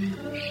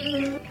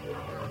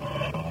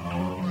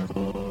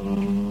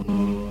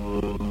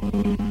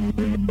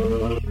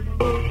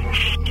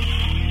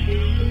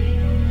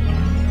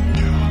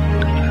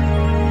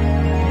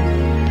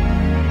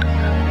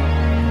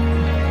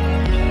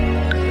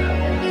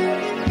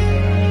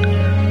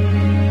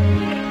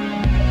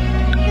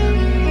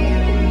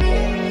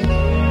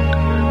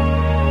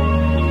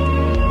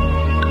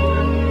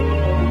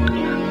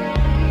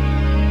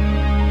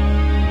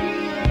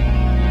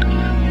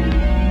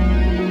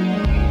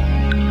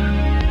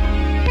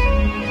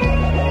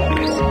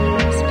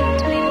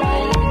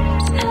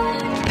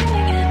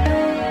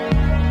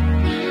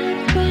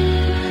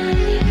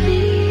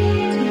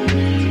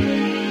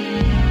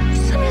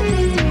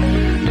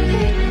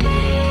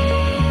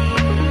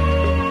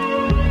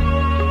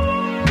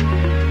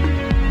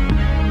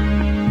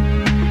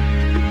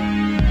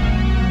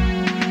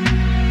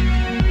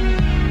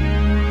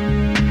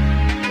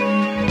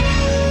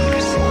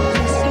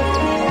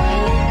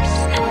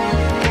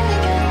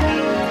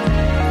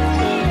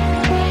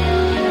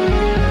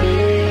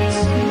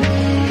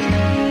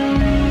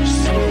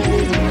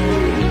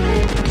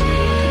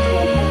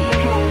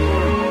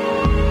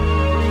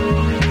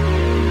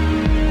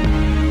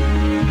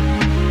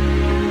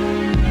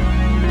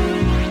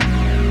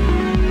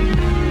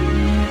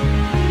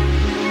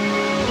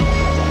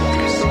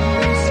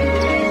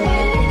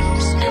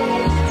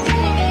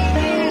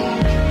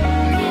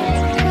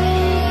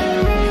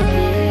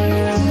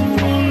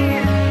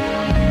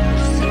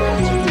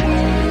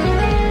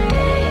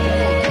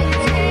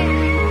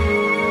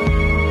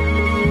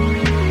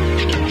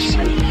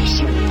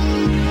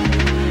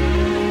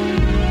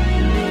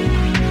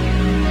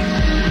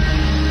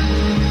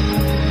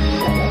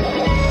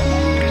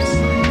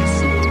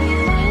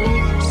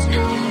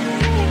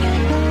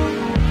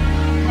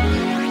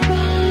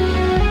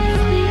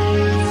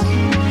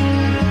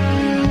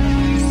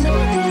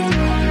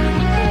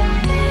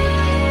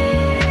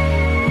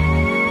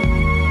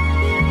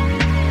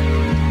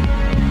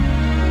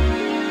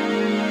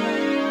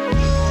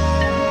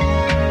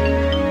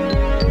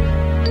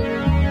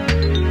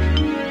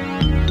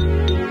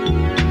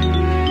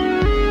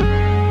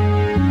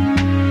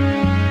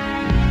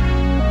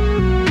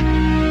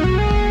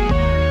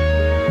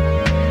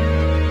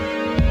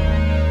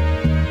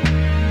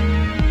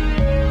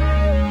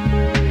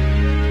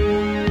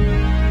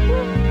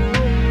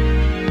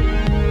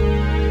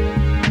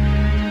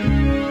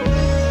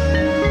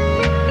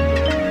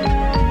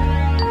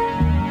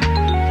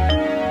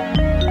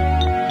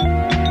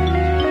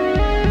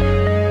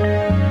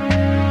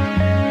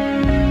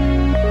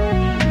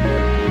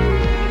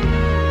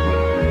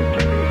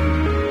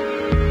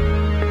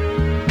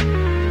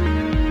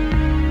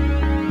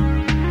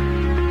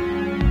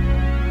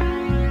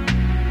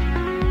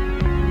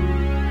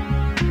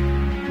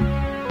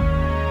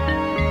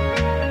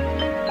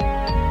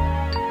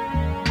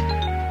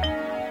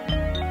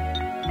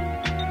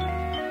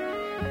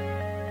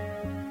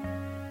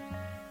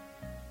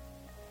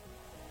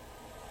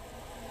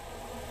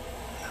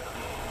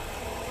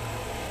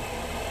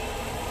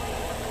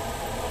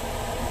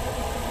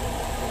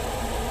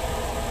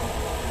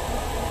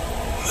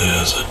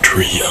 There's a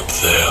tree up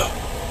there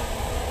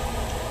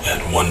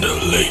at Wonder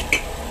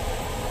Lake,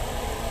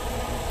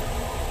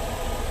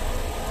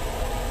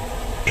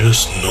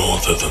 just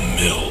north of the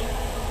mill.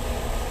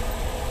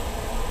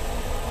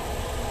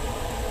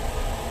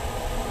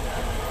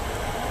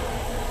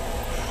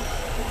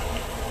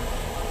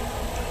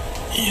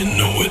 You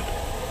know it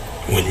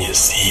when you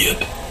see it.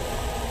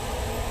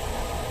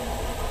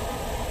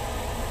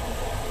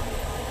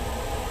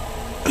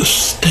 The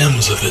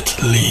stems of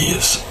its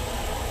leaves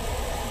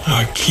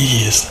are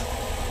keys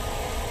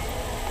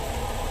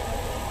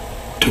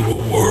to a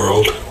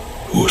world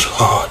whose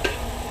heart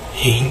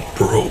ain't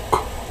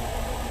broke.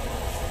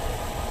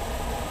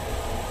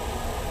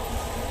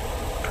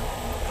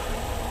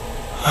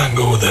 I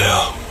go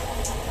there,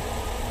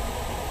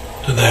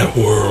 to that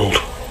world,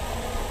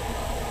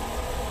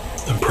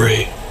 and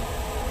pray.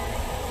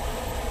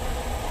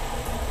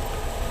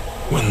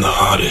 When the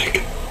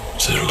heartache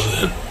settles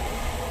in,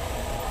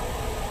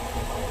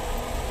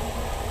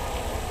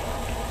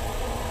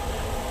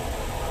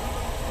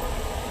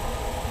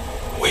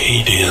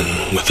 wade in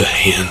with a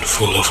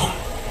handful of them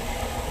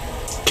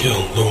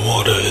till the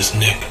water is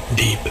neck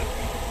deep.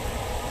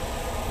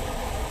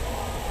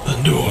 The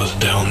the door's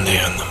down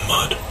there in the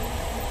mud.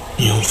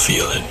 You'll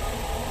feel it.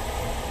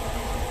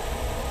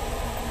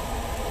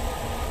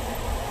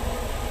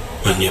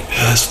 When you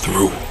pass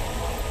through,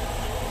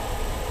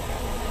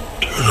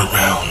 turn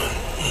around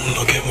and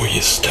look at where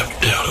you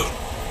stepped out of.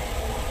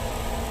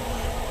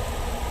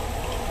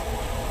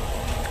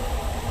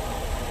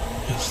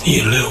 You see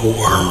a little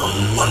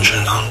worm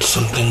munching on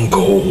something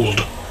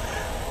gold.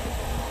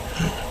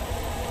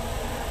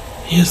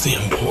 Here's the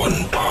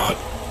important part.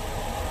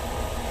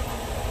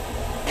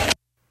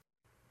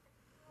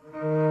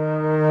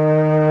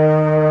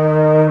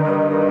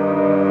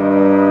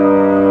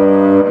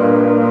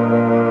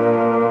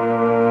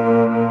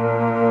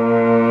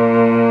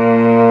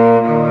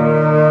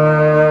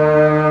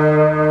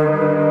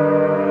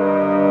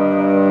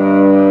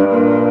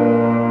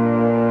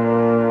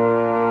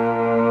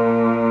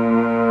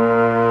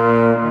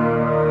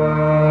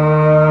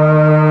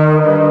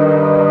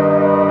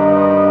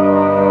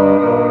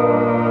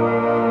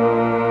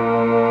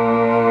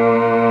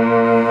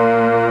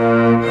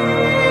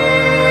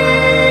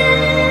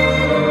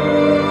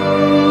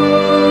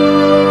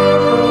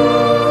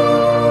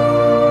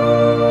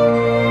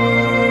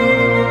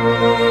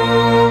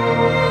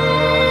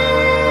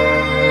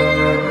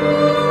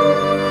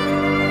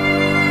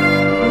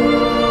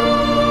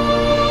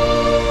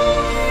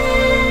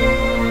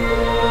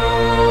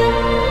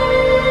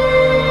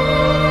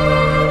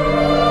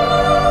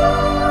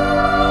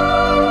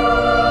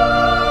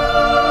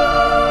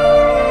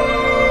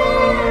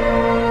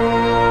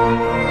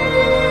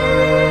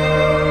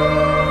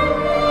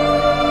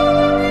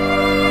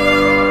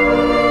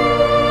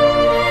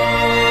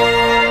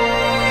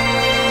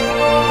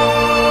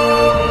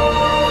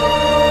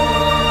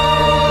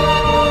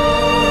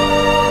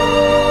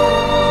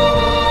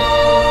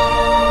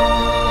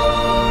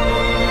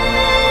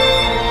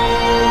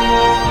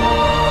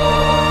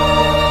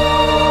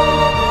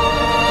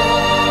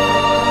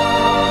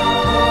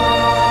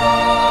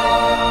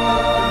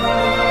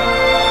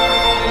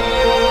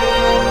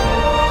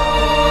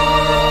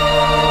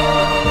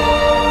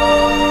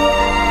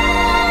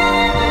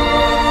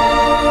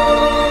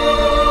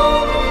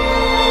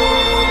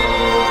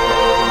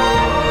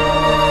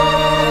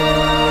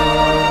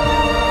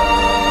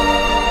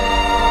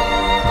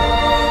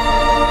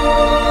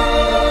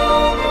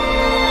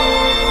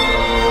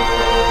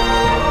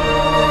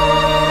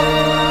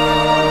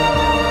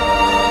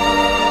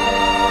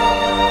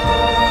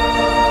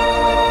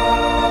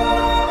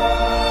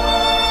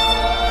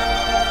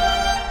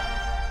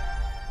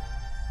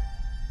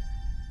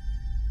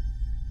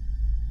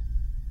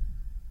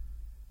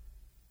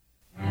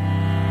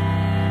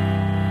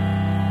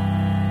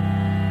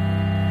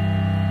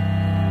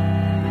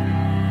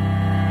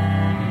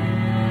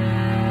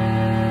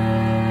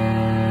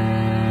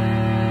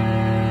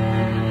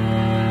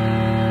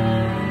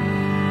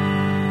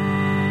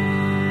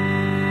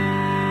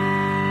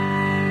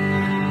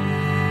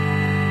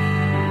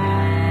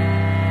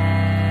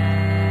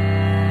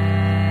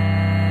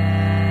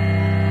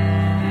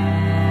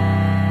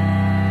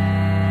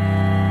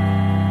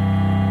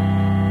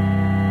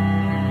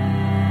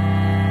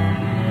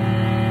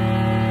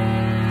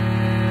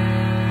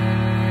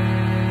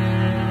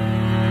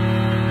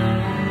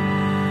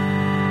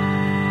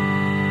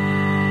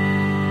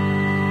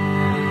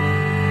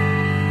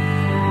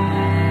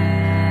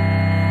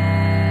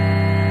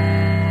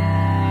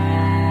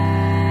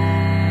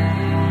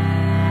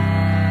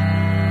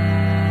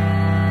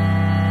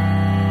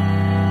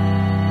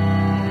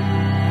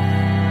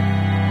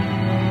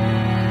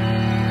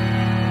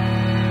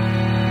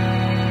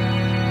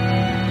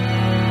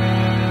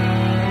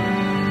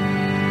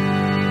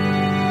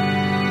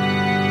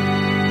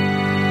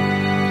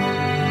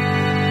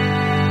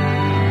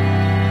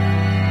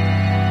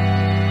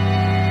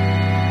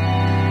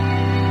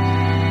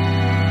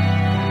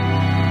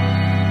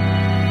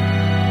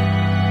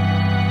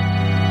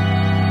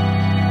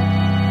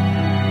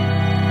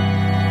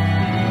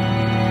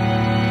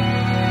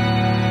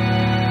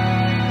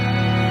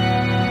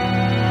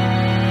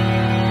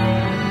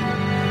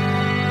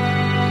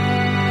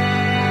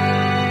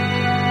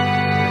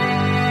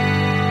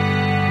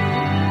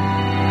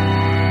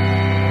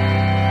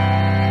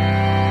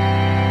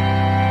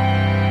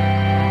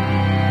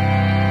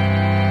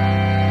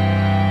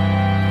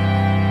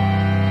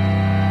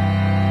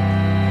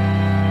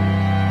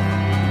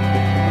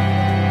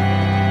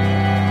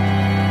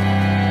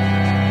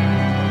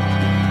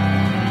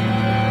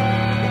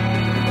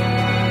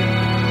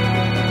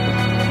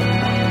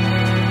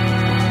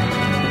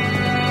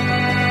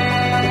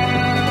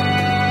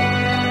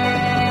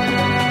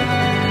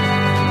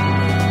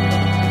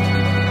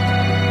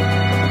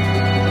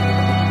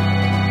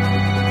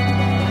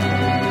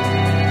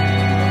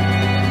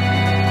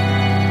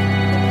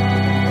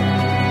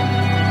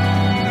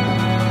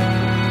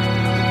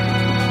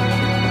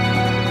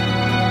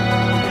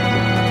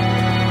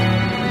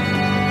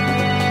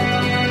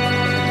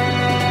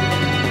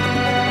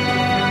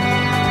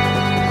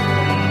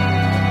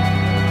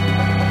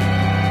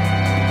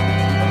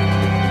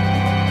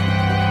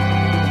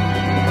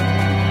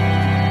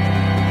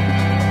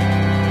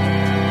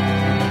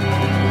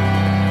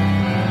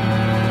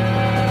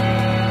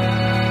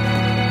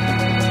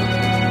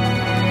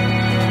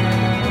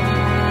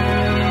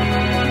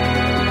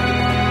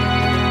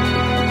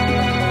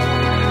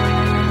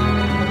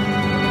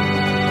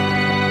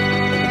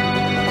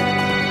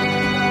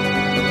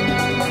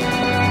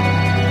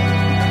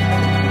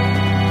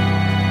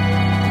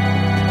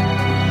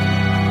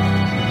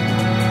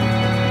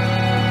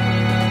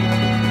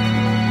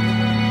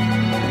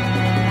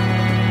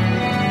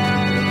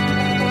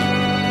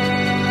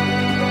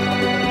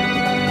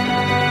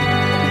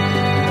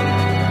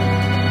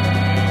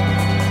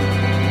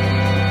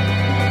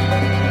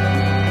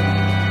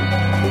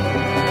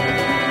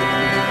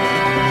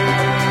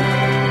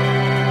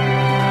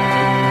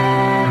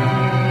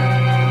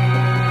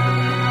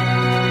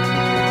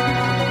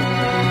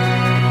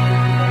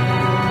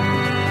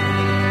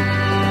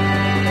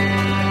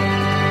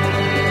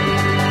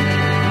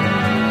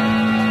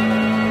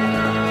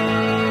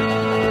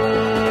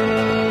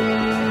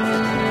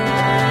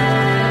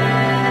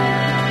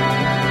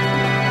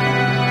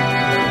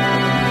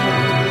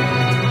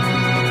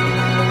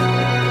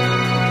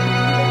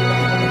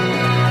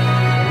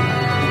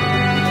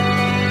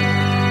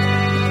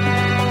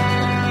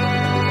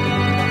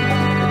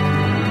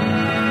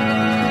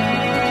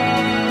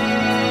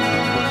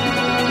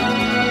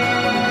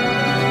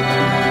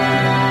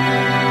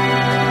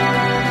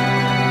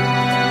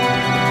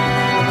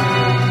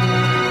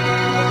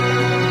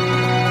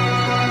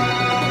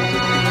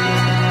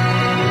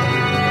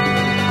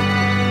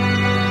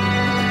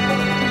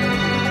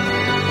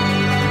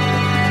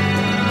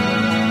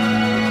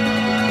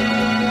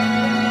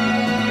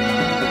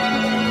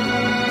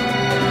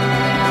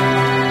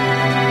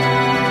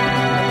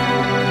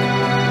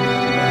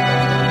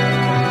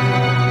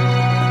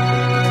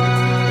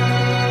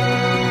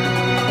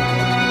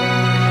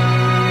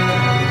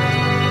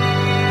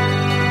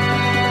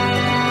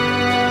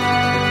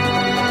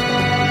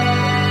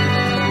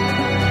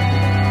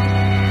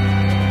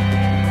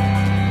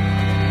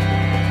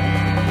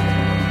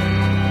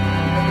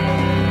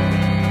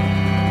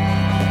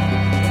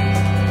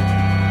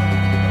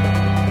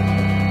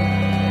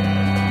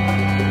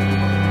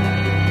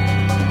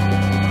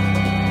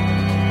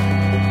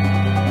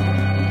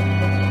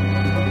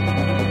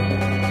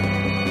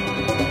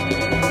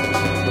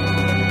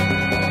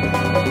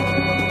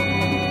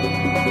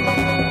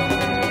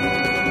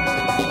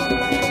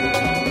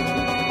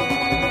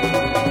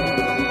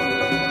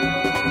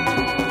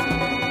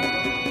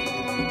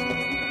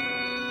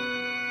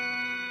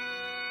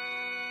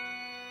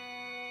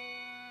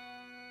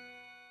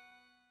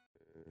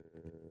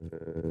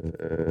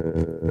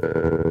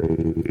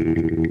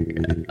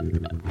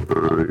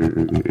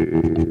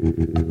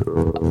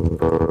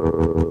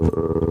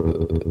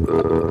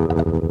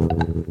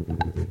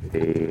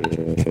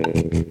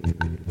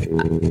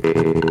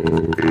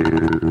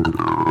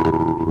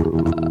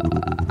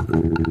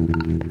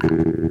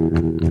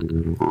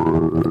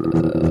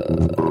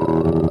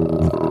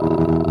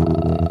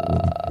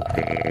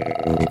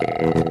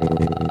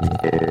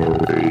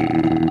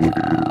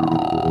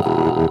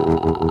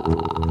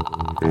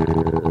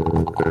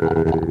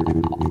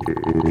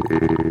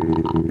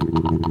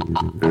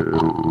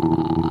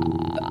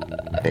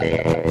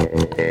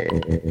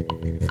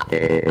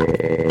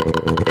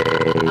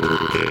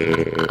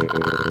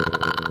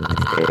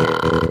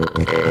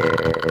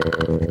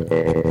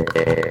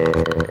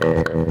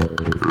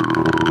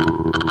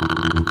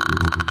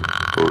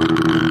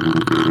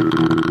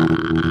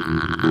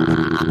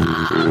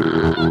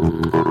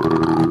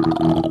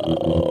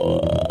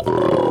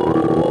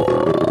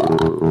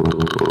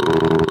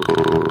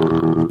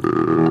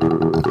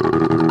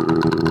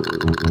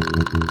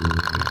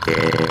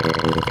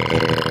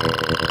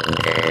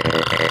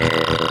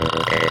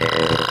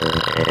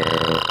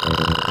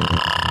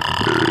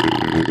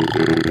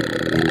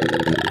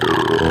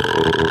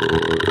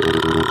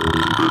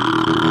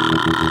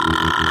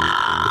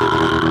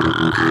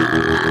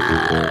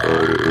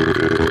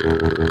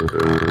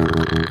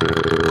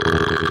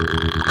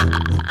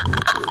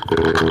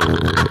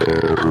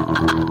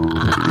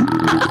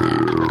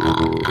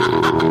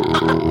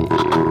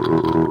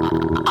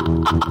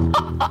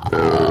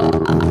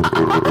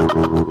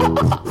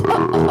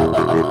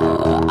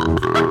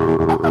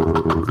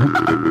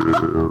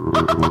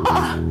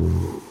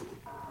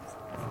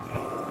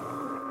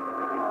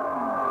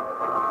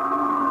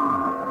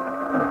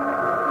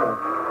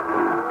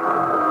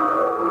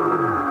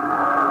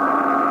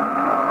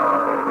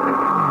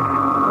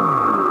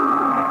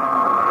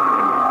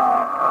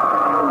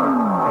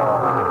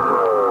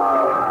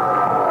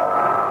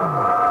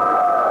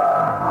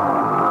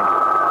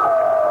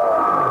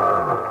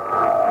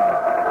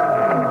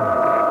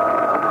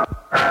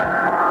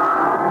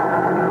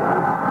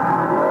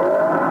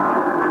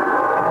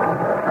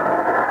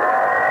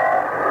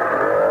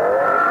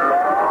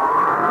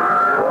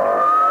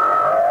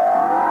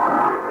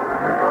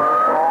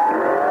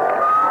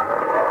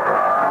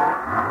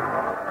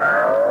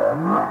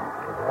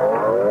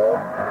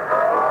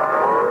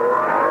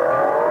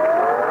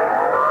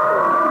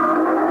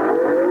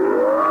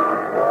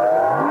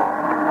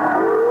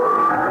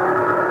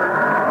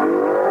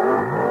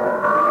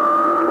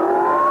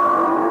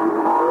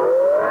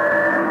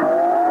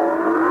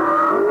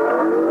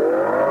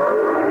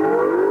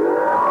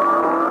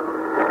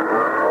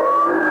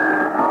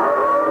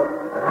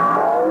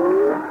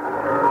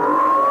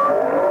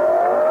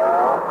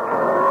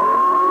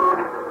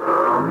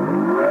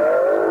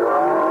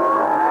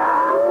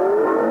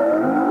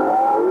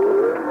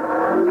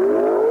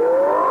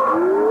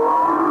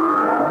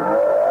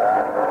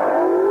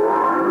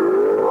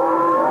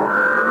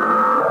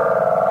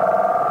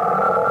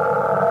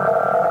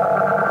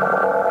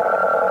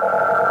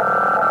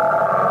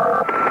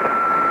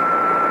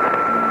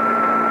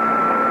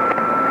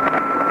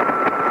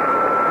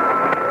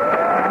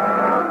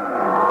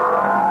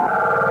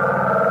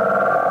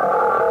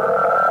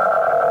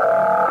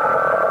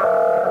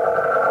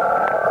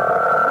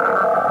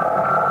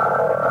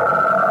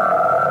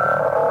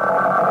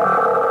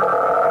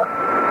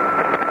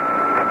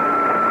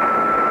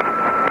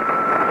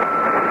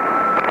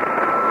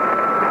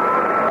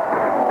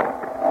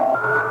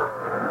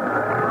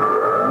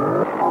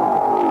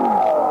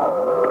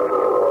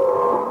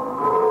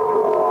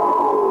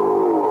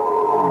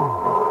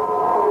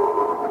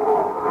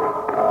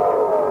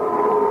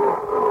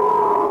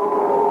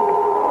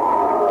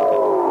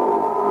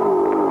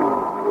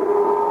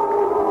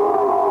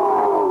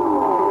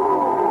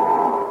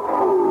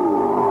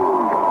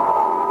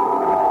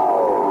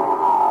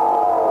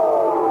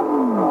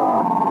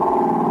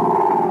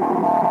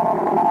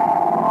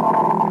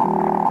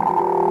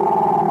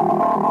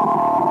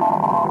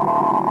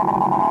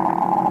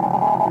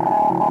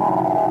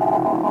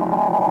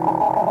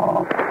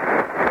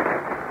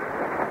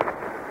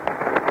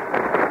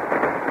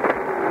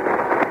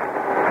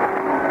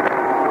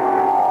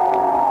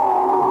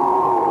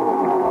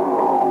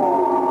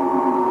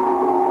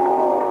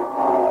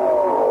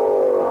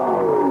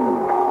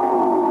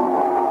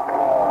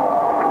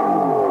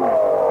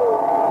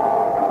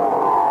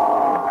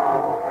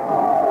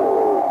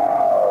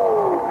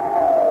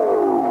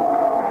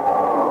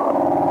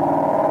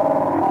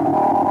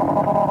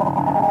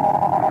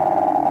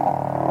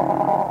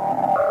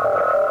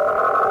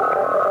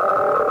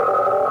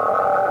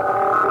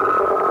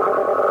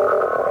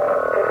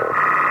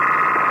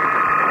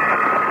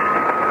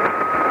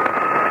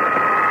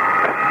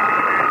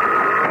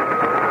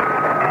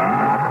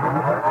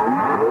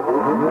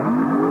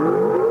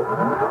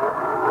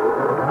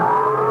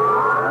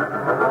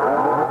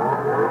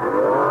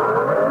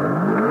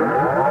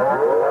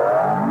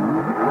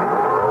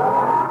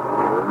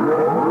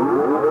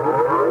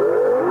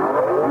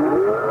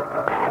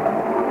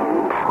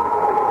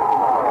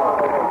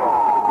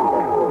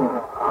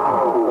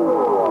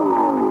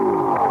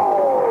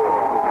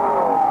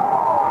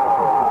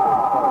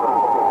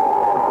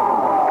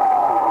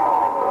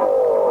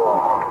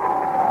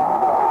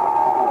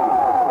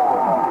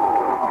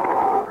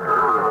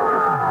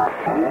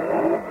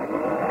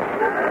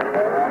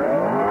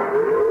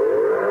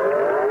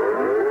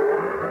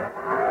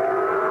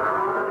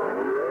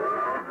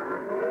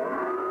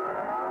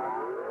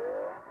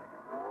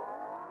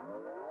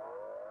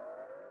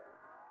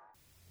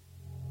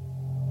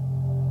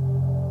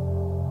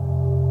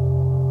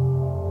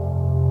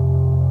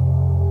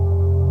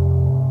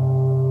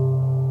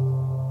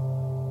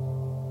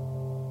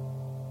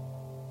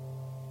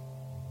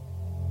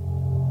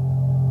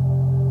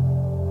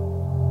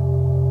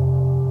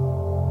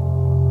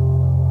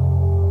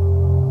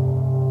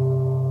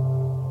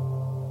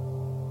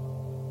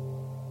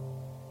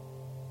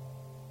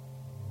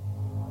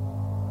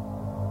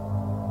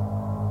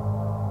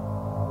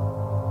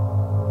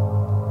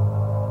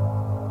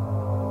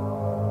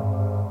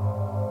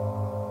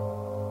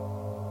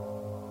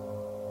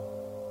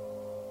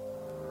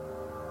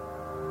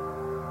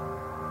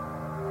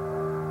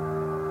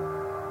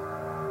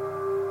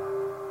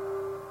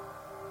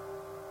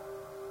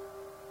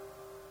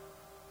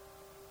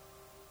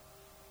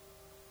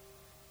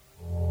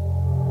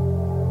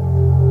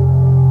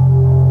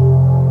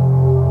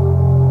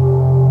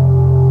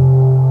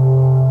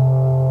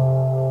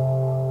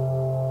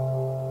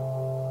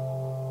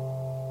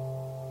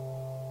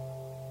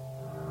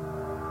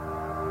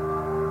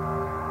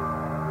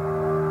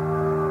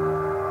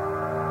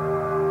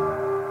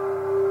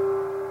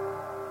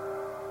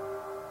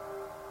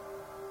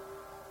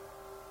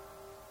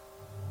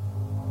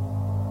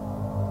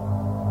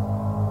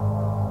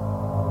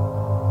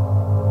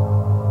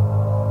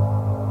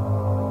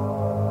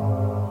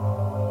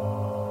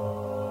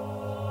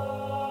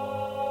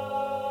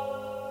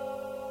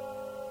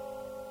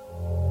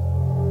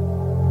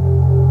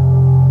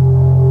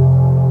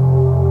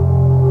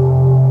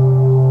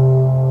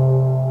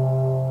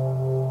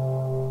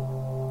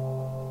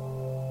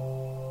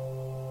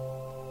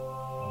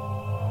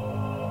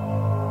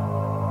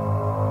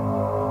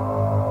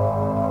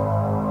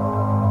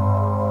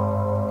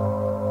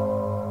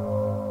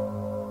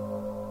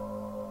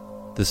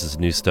 This is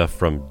new stuff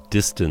from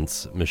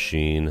Distance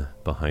Machine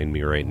behind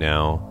me right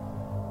now.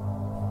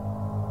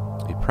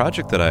 A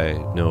project that I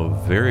know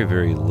very,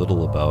 very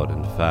little about.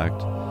 In fact,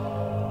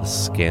 the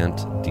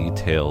scant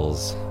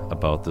details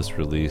about this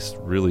release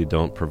really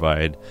don't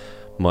provide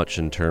much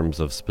in terms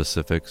of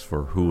specifics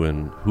for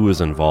who is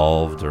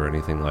involved or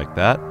anything like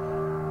that.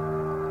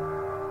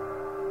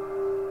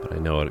 But I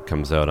know it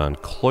comes out on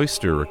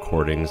Cloister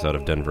Recordings out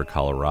of Denver,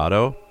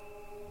 Colorado.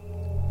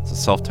 It's a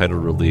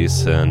self-titled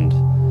release, and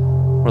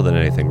more than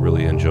anything,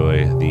 really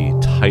enjoy the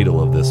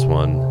title of this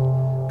one,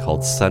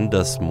 called Send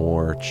Us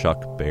More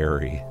Chuck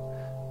Berry.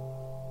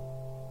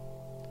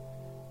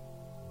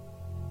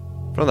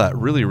 From that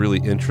really, really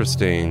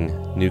interesting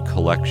new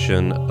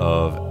collection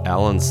of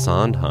Alan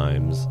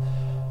Sondheim's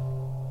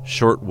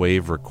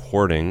shortwave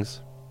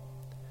recordings.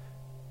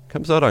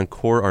 Comes out on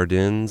Core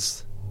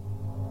Ardenn's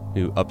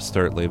new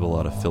upstart label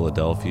out of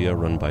Philadelphia,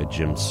 run by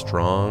Jim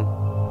Strong.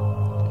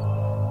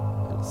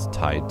 It's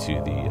tied to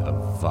the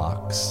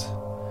Vox.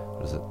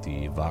 What is it?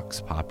 The Vox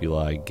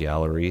Populi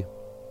Gallery.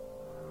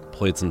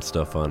 Played some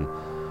stuff on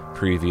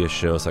previous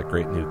shows, that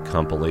great new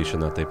compilation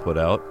that they put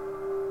out.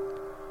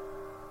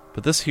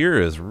 But this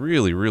here is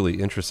really, really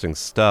interesting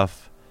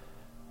stuff.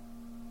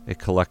 A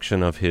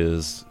collection of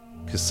his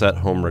cassette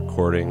home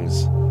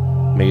recordings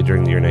made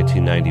during the year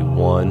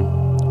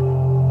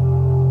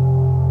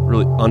 1991.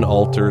 Really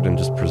unaltered and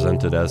just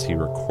presented as he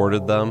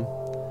recorded them.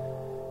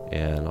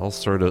 And all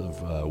sort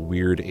of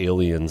weird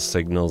alien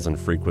signals and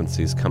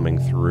frequencies coming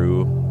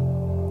through.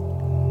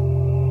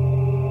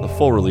 The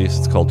full release,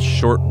 it's called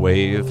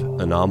Shortwave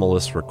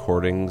Anomalous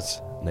Recordings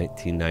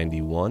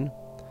 1991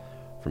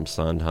 from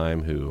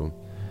Sondheim, who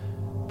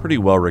pretty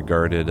well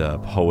regarded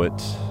poet,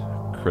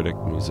 critic,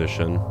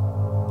 musician.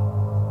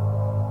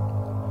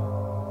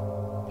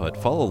 But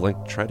follow the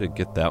link, try to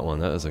get that one.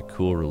 That is a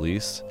cool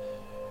release.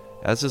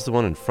 As is the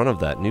one in front of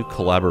that, new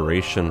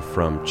collaboration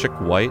from Chick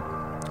White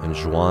and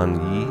Juan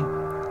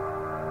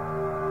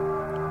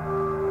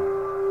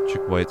Yi.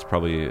 Chick White's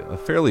probably a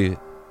fairly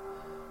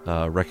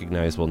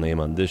recognizable name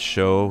on this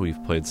show. We've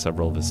played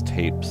several of his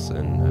tapes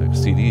and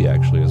CD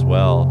actually as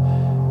well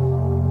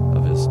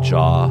of his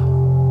jaw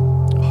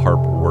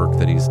harp work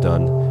that he's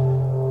done.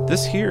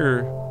 This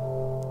here,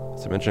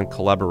 as I mentioned,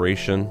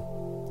 collaboration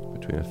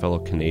between a fellow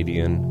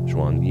Canadian,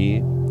 Juan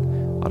Yi,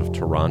 out of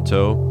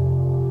Toronto,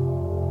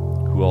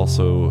 who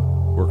also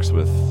works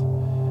with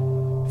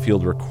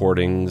field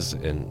recordings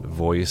and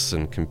voice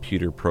and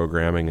computer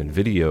programming and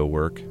video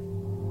work.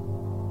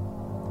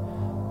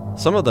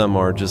 Some of them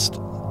are just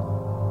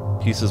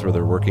pieces where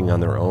they're working on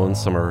their own.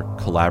 Some are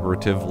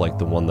collaborative, like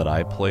the one that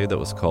I played that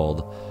was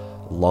called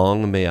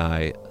Long May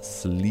I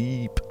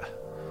Sleep.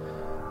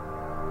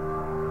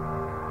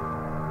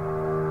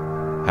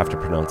 Have to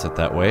pronounce it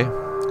that way,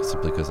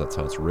 simply because that's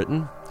how it's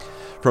written.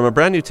 From a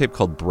brand new tape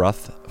called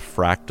Breath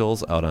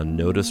Fractals out on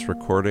Notice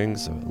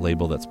Recordings, a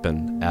label that's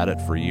been at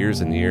it for years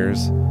and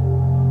years.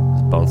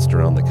 It's bounced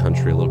around the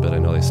country a little bit. I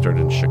know they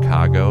started in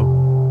Chicago.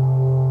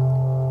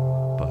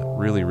 But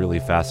really, really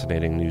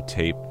fascinating new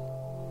tape.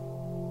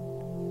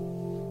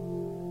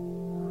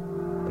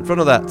 In front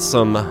of that,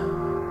 some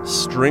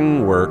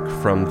string work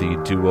from the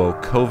duo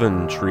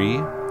Coventry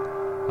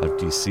out of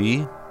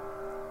DC.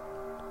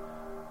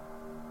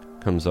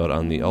 Comes out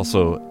on the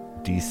also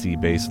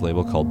DC-based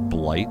label called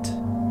Blight.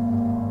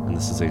 And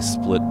this is a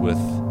split with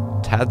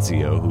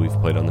Tadzio, who we've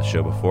played on the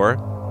show before.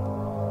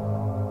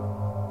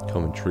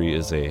 Coventry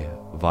is a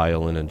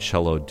violin and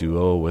cello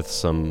duo with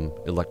some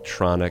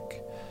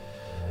electronic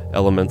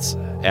elements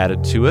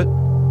added to it.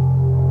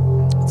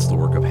 It's the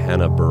work of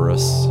Hannah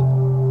Burris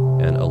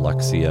and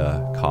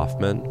Alexia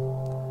Kaufman.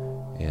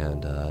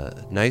 And a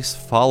nice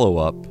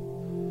follow-up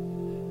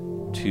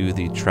to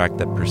the track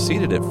that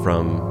preceded it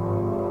from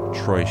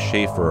Troy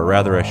Schaefer, or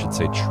rather I should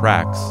say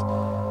tracks,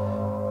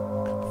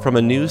 from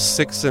a new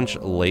 6-inch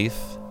lathe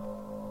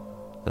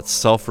that's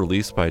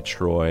self-released by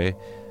Troy.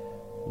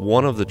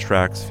 One of the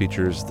tracks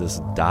features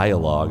this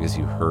dialogue, as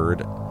you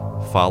heard,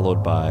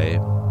 followed by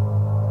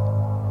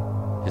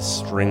his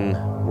string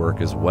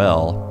work as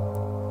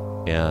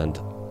well, and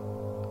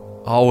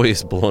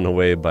always blown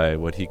away by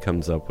what he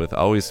comes up with,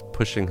 always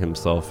pushing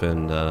himself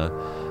in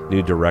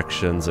new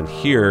directions. And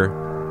here,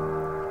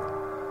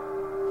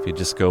 if you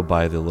just go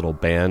by the little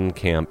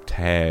Bandcamp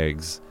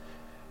tags,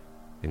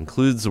 it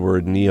includes the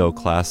word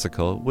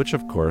neoclassical, which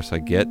of course I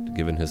get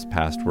given his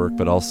past work,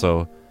 but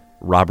also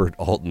Robert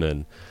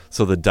Altman.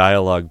 So the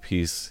dialogue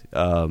piece,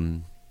 I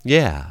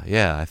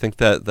think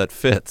that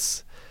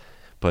fits.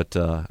 But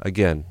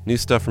again, new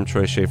stuff from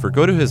Troy Schaefer.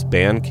 Go to his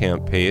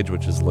Bandcamp page,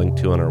 which is linked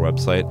to on our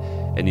website,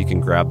 and you can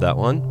grab that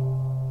one.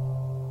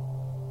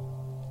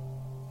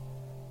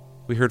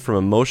 We heard from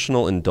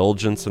Emotional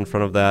Indulgence in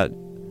front of that.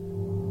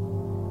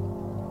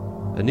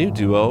 A new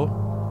duo,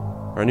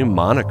 or a new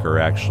moniker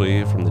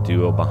actually, from the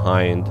duo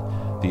behind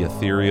the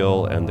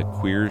Ethereal and the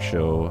Queer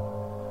Show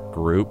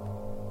group.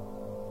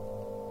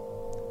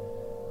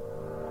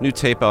 New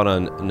tape out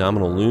on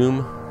Nominal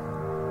Loom,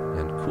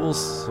 and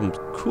some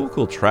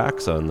cool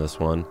tracks on this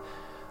one.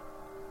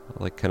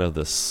 I like kind of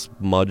the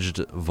smudged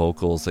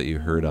vocals that you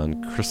heard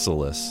on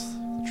Chrysalis,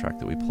 the track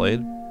that we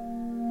played.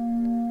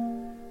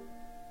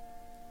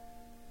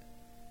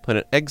 Played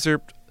an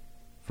excerpt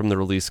from the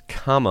release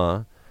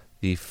Kama,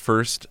 the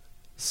first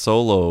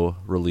solo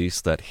release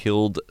that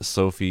Hild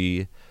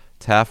Sophie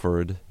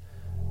Tafford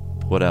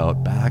put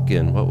out back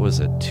in,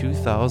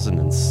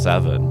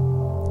 2007.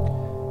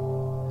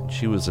 And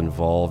she was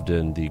involved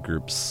in the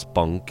group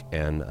Spunk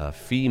and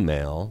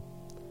Female.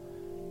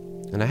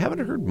 And I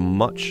haven't heard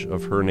much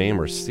of her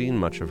name or seen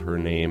much of her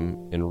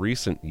name in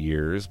recent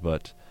years,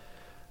 but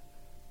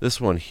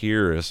this one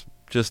here is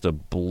just a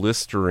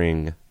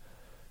blistering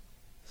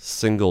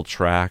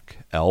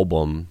single-track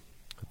album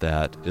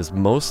that is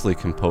mostly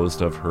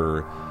composed of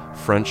her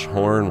French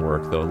horn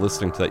work, though.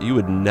 Listening to that, you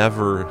would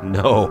never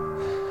know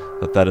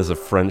that that is a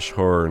French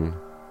horn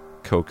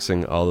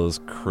coaxing all those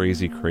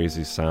crazy,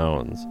 crazy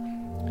sounds.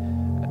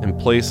 In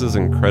places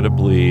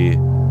incredibly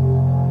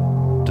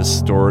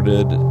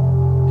distorted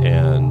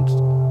and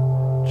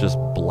just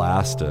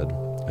blasted,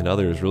 and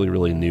others really,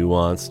 really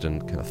nuanced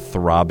and kind of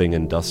throbbing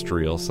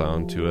industrial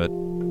sound to it.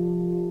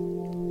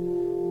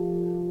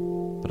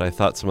 But I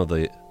thought some of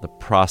the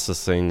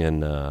processing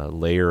and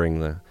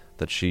layering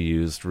that she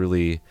used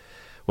really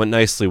went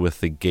nicely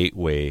with the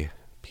Gateway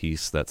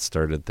piece that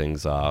started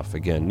things off.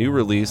 Again, new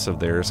release of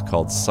theirs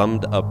called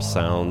Summed Up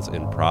Sounds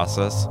in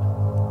Process,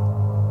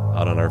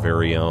 out on our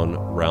very own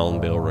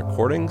Roundbale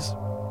Recordings.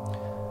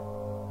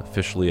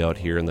 Officially out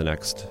here in the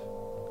next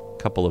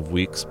couple of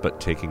weeks, but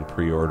taking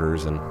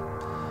pre-orders and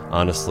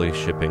honestly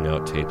shipping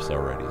out tapes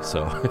already.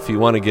 So if you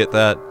want to get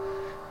that,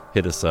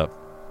 hit us up.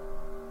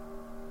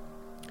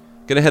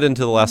 Gonna head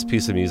into the last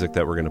piece of music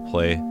that we're gonna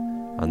play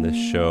on this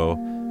show.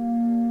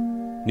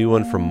 New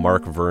one from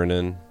Mark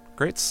Vernon,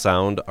 great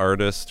sound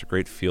artist,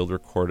 great field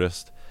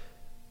recordist.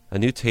 A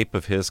new tape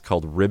of his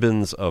called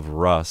Ribbons of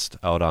Rust,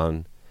 out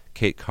on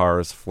Kate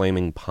Carr's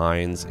Flaming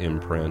Pines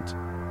imprint.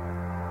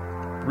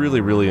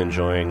 Really, really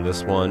enjoying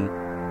this one,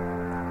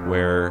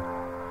 where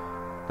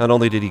not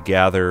only did he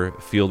gather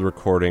field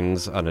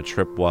recordings on a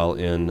trip while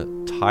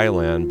in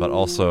Thailand, but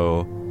also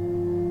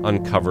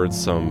uncovered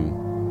some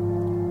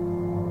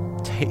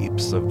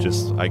tapes of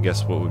just, I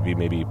guess, what would be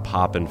maybe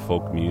pop and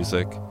folk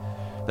music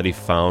that he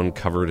found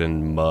covered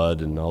in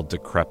mud and all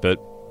decrepit.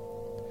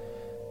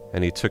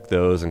 And he took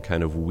those and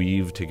kind of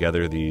weaved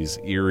together these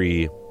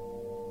eerie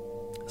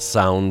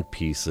sound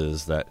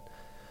pieces that,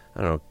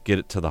 I don't know, get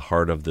it to the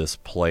heart of this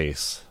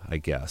place, I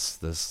guess,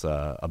 this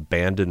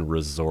abandoned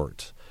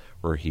resort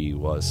where he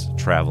was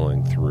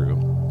traveling through.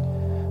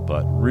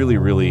 But really,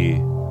 really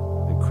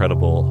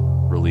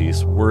incredible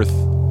release, worth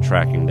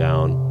tracking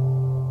down.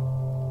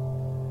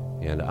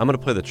 And I'm going to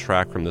play the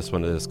track from this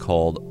one that is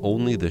called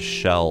Only the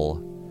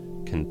Shell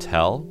Can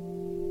Tell.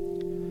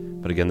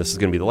 But again, this is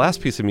going to be the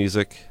last piece of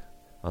music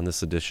on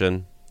this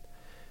edition.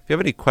 If you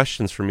have any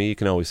questions for me, you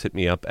can always hit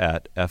me up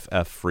at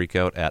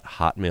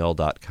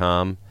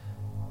fffreakout@hotmail.com.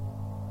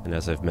 And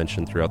as I've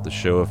mentioned throughout the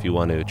show, if you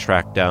want to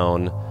track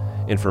down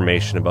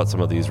information about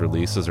some of these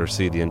releases or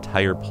see the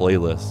entire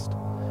playlist,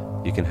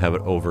 you can have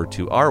it over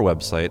to our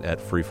website at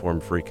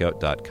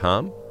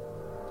freeformfreakout.com.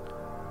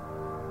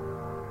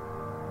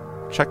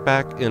 Check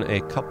back in a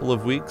couple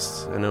of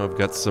weeks. I know I've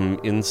got some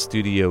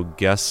in-studio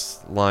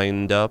guests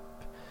lined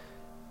up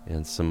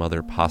and some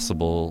other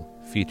possible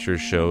feature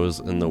shows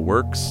in the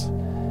works.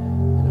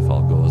 And if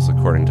all goes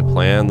according to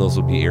plan, those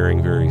will be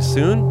airing very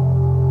soon.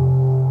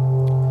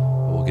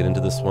 But we'll get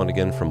into this one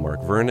again from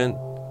Mark Vernon.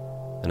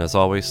 And as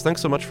always, thanks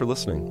so much for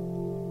listening.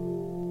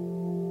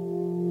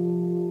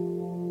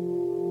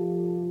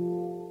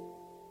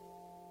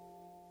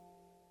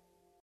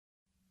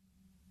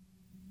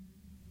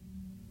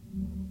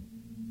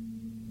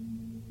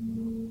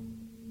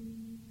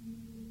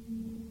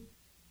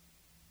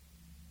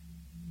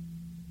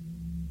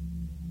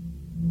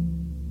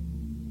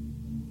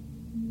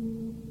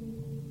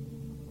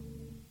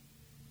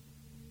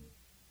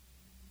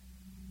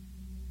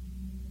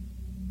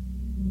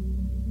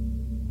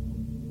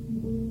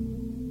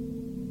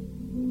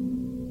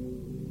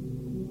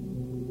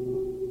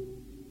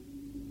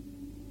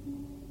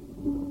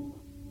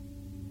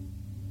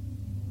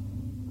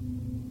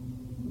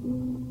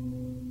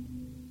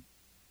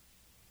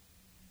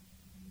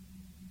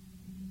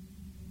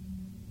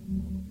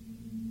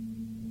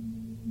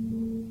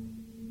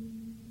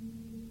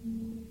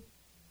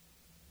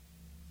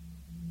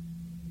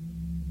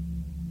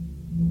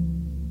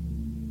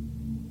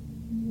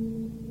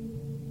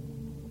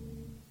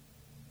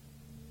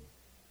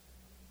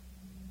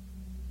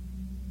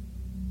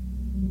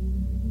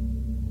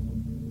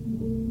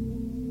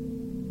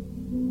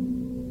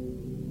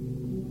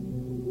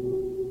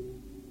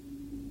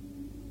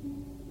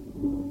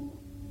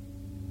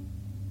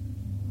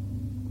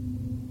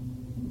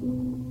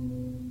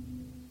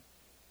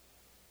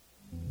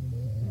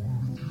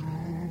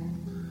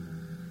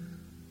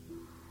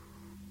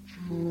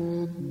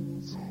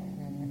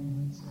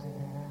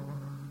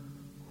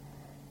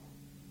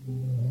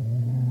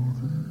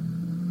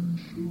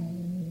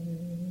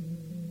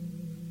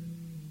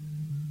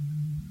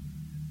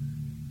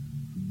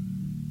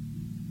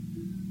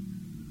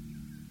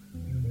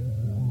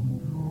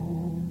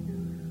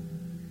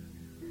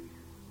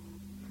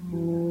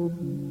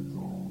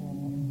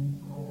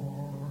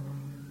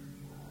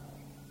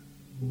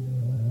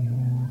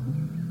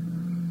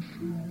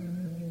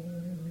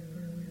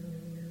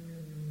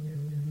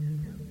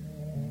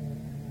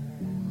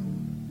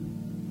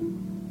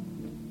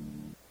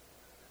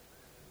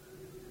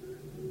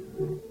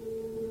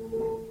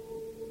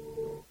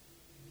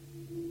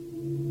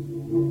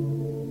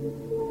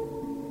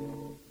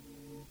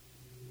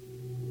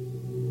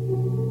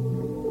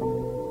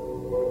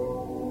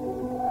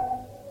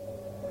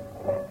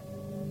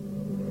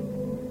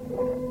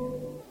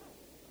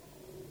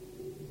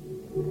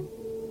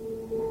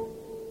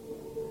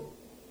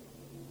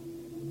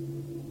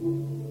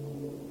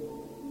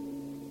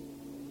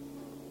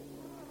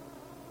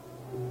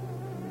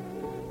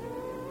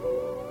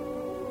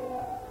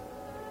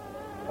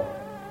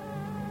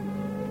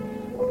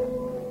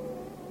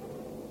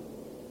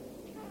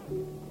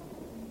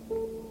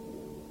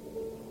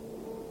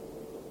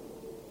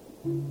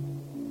 you.